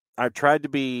 I've tried to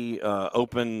be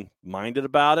open-minded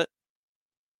about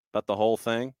the whole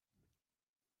thing.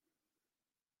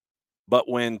 But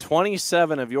when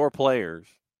 27 of your players,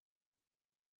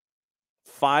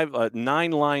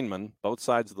 9 linemen, both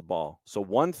sides of the ball, so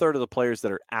 1/3 of the players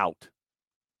that are out,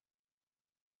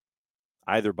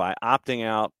 either by opting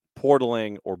out,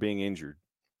 portaling, or being injured,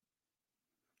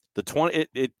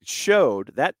 it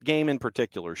showed, that game in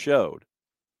particular showed,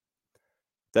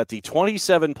 that the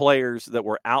 27 players that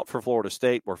were out for Florida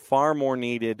State were far more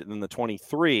needed than the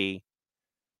 23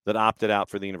 that opted out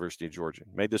for the University of Georgia.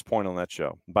 Made this point on that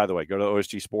show. By the way, go to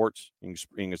OSG Sports. You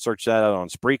can search that out on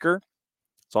Spreaker.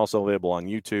 It's also available on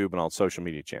YouTube and all social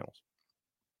media channels.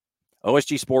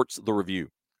 OSG Sports, the review.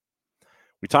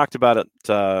 We talked about it.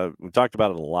 We talked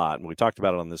about it a lot, and we talked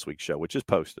about it on this week's show, which is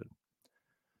posted.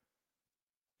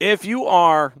 If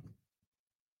you're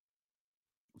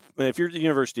the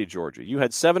University of Georgia, you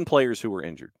had 7 players who were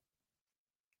injured.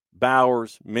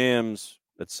 Bowers, Mims,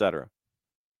 etc.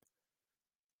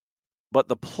 But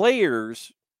the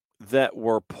players that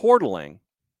were portaling,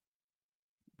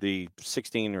 the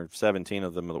 16 or 17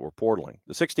 of them that were portaling,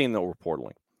 the 16 that were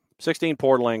portaling, 16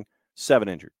 portaling, 7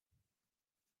 injured.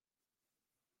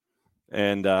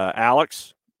 And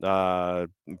Alex,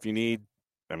 if you need,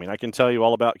 I can tell you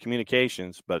all about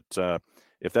communications, but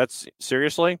if that's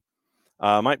seriously,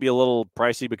 might be a little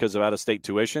pricey because of out-of-state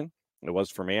tuition. It was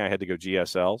for me. I had to go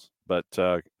GSLs, but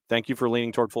thank you for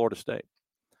leaning toward Florida State.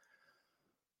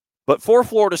 But for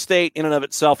Florida State, in and of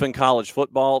itself in college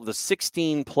football, the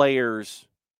 16 players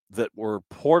that were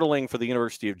portaling for the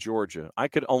University of Georgia, I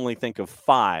could only think of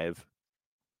 5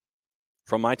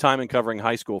 from my time in covering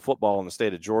high school football in the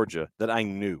state of Georgia that I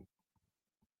knew.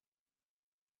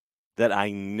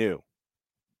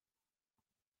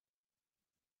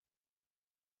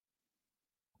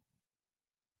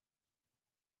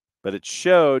 But it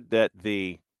showed that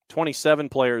the 27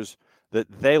 players that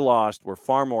they lost were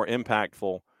far more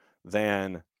impactful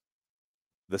than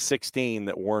the 16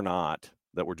 that were not,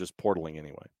 that were just portaling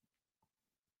anyway.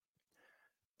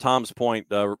 Tom's point,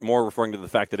 more referring to the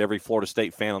fact that every Florida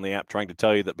State fan on the app trying to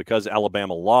tell you that because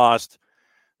Alabama lost,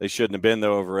 they shouldn't have been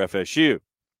there over FSU.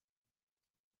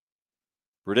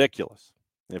 Ridiculous.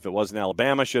 If it wasn't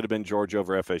Alabama, should have been Georgia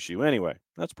over FSU anyway.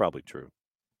 That's probably true.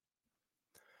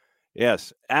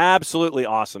 Yes, absolutely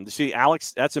awesome. See,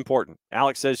 Alex, that's important.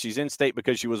 Alex says she's in state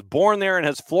because she was born there and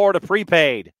has Florida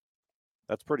prepaid.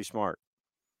 That's pretty smart.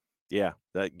 Yeah,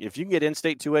 if you can get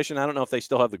in-state tuition, I don't know if they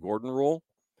still have the Gordon rule.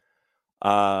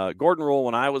 Gordon rule,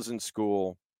 when I was in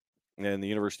school in the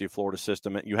University of Florida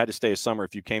system, you had to stay a summer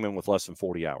if you came in with less than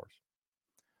 40 hours.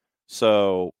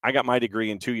 So I got my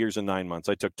degree in 2 years and 9 months.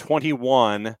 I took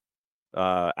 21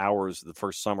 hours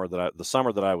the summer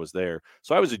that I was there.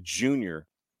 So I was a junior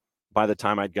by the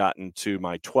time I'd gotten to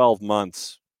my 12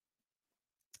 months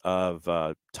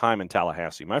of time in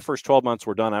Tallahassee. My first 12 months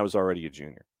were done. I was already a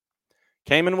junior.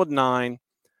 Came in with 9.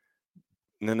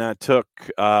 And then that took,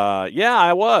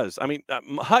 I was.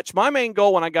 Hutch, my main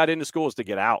goal when I got into school was to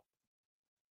get out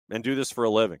and do this for a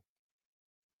living.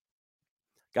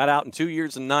 Got out in 2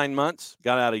 years and 9 months.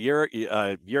 Got out a year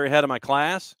ahead of my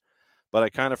class. But I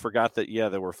kind of forgot that,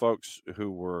 there were folks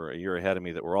who were a year ahead of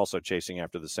me that were also chasing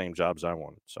after the same jobs I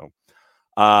wanted. So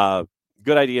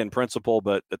good idea in principle,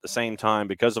 but at the same time,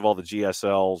 because of all the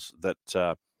GSLs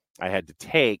that I had to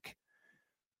take,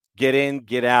 get in,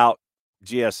 get out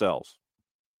GSLs.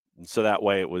 And so that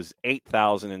way it was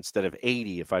 8,000 instead of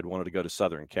 80 if I'd wanted to go to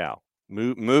Southern Cal.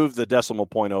 Move the decimal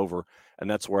point over, and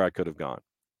that's where I could have gone.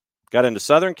 Got into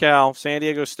Southern Cal, San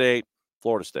Diego State,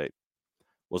 Florida State.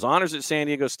 Was honors at San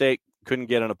Diego State, couldn't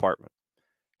get an apartment.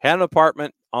 Had an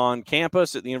apartment on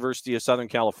campus at the University of Southern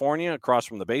California across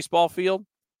from the baseball field,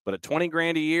 but at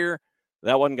 $20,000 a year,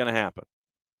 that wasn't going to happen.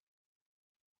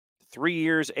 3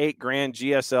 years, $8,000,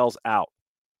 GSL's out.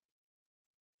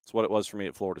 That's what it was for me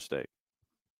at Florida State.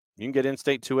 You can get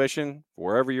in-state tuition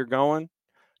wherever you're going.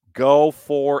 Go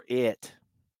for it.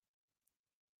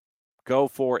 Go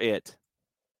for it.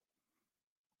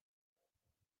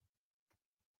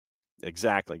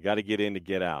 Exactly. Got to get in to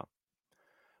get out.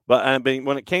 But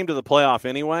when it came to the playoff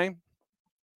anyway,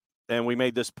 and we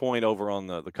made this point over on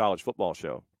the college football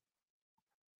show,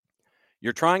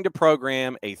 you're trying to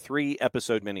program a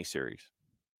 3-episode miniseries.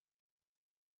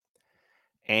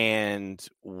 And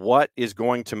what is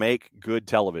going to make good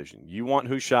television? You want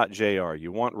Who Shot JR.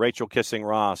 You want Rachel kissing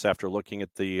Ross after looking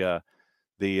at the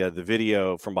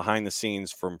video from behind the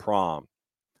scenes from prom.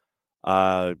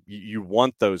 You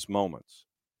want those moments.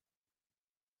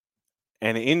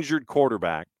 An injured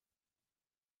quarterback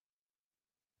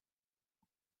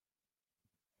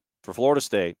for Florida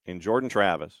State in Jordan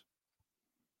Travis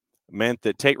meant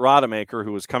that Tate Rodemaker,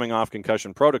 who was coming off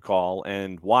concussion protocol,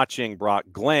 and watching Brock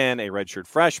Glenn, a redshirt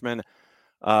freshman,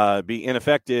 be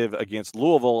ineffective against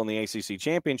Louisville in the ACC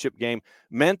championship game,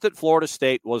 meant that Florida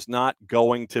State was not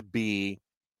going to be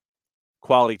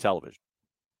quality television,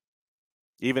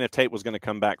 even if Tate was going to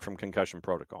come back from concussion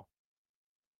protocol.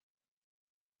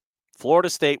 Florida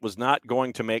State was not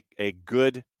going to make a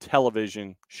good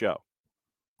television show.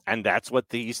 And that's what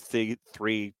these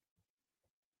three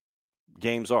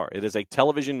games are. It is a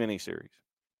television miniseries.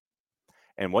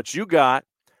 And what you got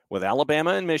with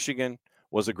Alabama and Michigan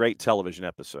was a great television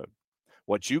episode.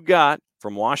 What you got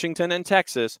from Washington and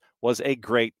Texas was a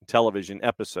great television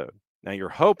episode. Now you're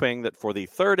hoping that for the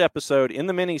third episode in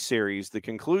the miniseries, the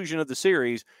conclusion of the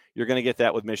series, you're going to get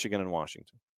that with Michigan and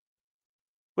Washington,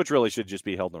 which really should just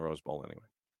be held in the Rose Bowl anyway.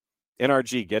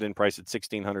 NRG get-in price at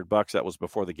 $1,600. That was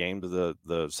before the game to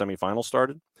the semifinals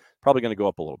started. Probably going to go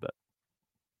up a little bit.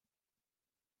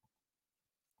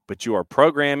 But you are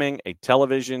programming a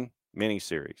television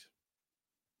miniseries.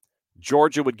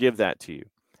 Georgia would give that to you.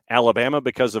 Alabama,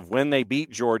 because of when they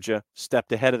beat Georgia,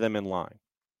 stepped ahead of them in line.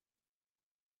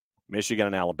 Michigan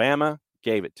and Alabama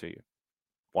gave it to you.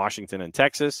 Washington and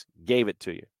Texas gave it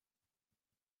to you.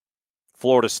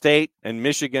 Florida State and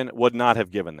Michigan would not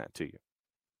have given that to you.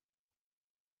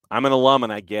 I'm an alum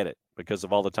and I get it because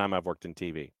of all the time I've worked in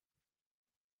TV.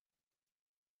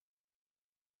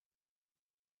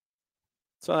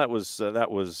 So that was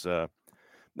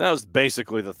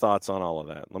basically the thoughts on all of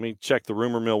that. Let me check the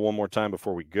rumor mill one more time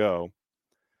before we go.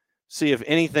 See if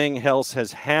anything else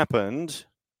has happened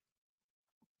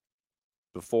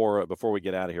before we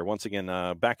get out of here. Once again,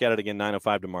 back at it again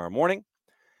 9:05 tomorrow morning.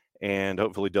 And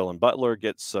hopefully Dylan Butler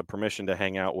gets permission to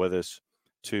hang out with us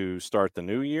to start the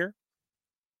new year.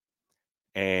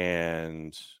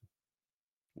 And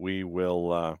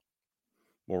we'll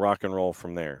rock and roll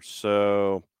from there.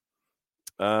 So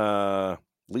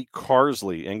Lee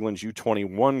Carsley, England's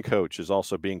U21 coach, is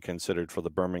also being considered for the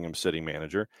Birmingham City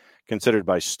manager, considered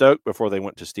by Stoke before they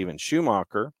went to Steven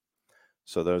Schumacher.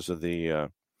 So those are the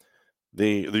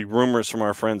rumors from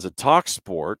our friends at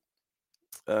TalkSport.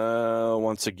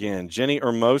 Once again, Jenny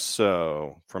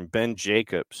Hermoso from Ben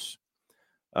Jacobs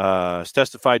has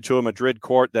testified to a Madrid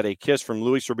court that a kiss from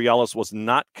Luis Rubiales was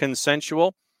not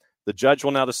consensual. The judge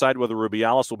will now decide whether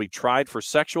Rubiales will be tried for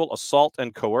sexual assault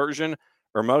and coercion.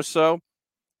 Hermoso,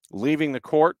 leaving the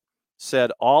court,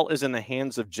 said, "All is in the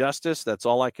hands of justice. That's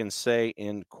all I can say,"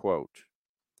 end quote.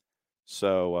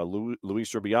 So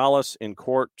Luis Rubiales in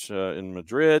court in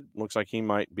Madrid. Looks like he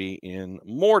might be in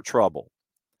more trouble.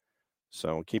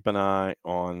 So keep an eye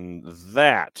on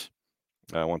that.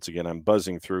 Once again, I'm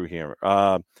buzzing through here.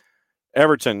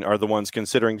 Everton are the ones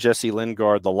considering Jesse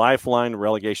Lingard the lifeline.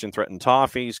 Relegation-threatened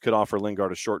Toffees could offer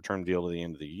Lingard a short-term deal to the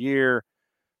end of the year.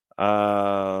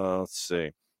 Let's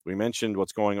see. We mentioned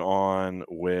what's going on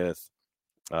with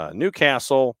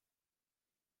Newcastle.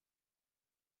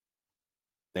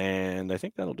 And I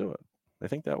think that'll do it. I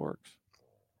think that works.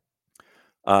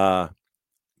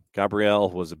 Gabrielle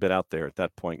was a bit out there at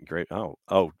that point. Great. Oh,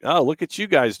 look at you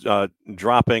guys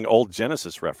dropping old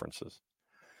Genesis references.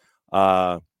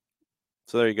 So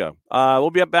there you go. We'll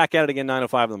be back at it again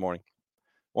 9:05 in the morning.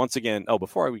 Once again,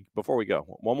 before we go,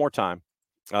 one more time.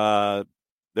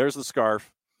 There's the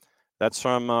scarf. That's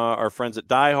from our friends at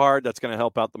Die Hard. That's going to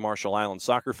help out the Marshall Islands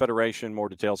Soccer Federation. More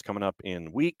details coming up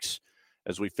in weeks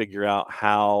as we figure out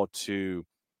how to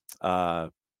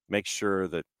make sure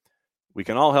that we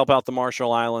can all help out the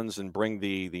Marshall Islands and bring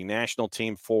the national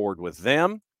team forward with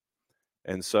them.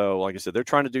 And so, like I said, they're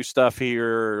trying to do stuff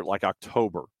here like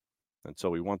October. And so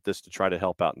we want this to try to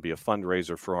help out and be a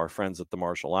fundraiser for our friends at the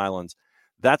Marshall Islands.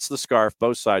 That's the scarf,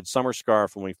 both sides, summer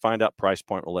scarf. When we find out price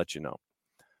point, we'll let you know.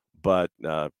 But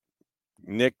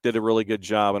Nick did a really good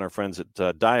job, and our friends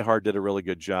at Die Hard did a really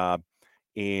good job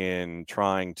in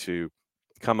trying to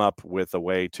come up with a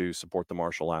way to support the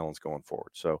Marshall Islands going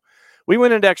forward. So we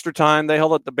went into extra time. They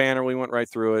held up the banner. We went right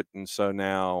through it. And so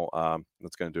now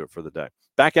that's going to do it for the day.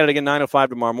 Back at it again, 9:05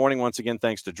 tomorrow morning. Once again,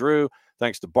 thanks to Drew.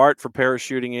 Thanks to Bart for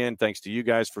parachuting in. Thanks to you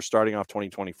guys for starting off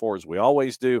 2024 as we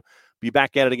always do. Be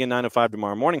back at it again, 9:05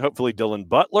 tomorrow morning. Hopefully Dylan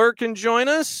Butler can join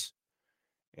us,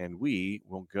 and we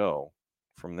will go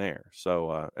from there.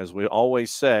 So as we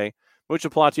always say, mucho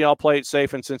platiel, play it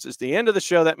safe. And since it's the end of the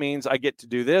show, that means I get to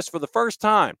do this for the first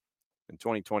time in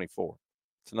 2024.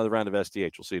 It's another round of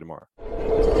SDH. We'll see you tomorrow.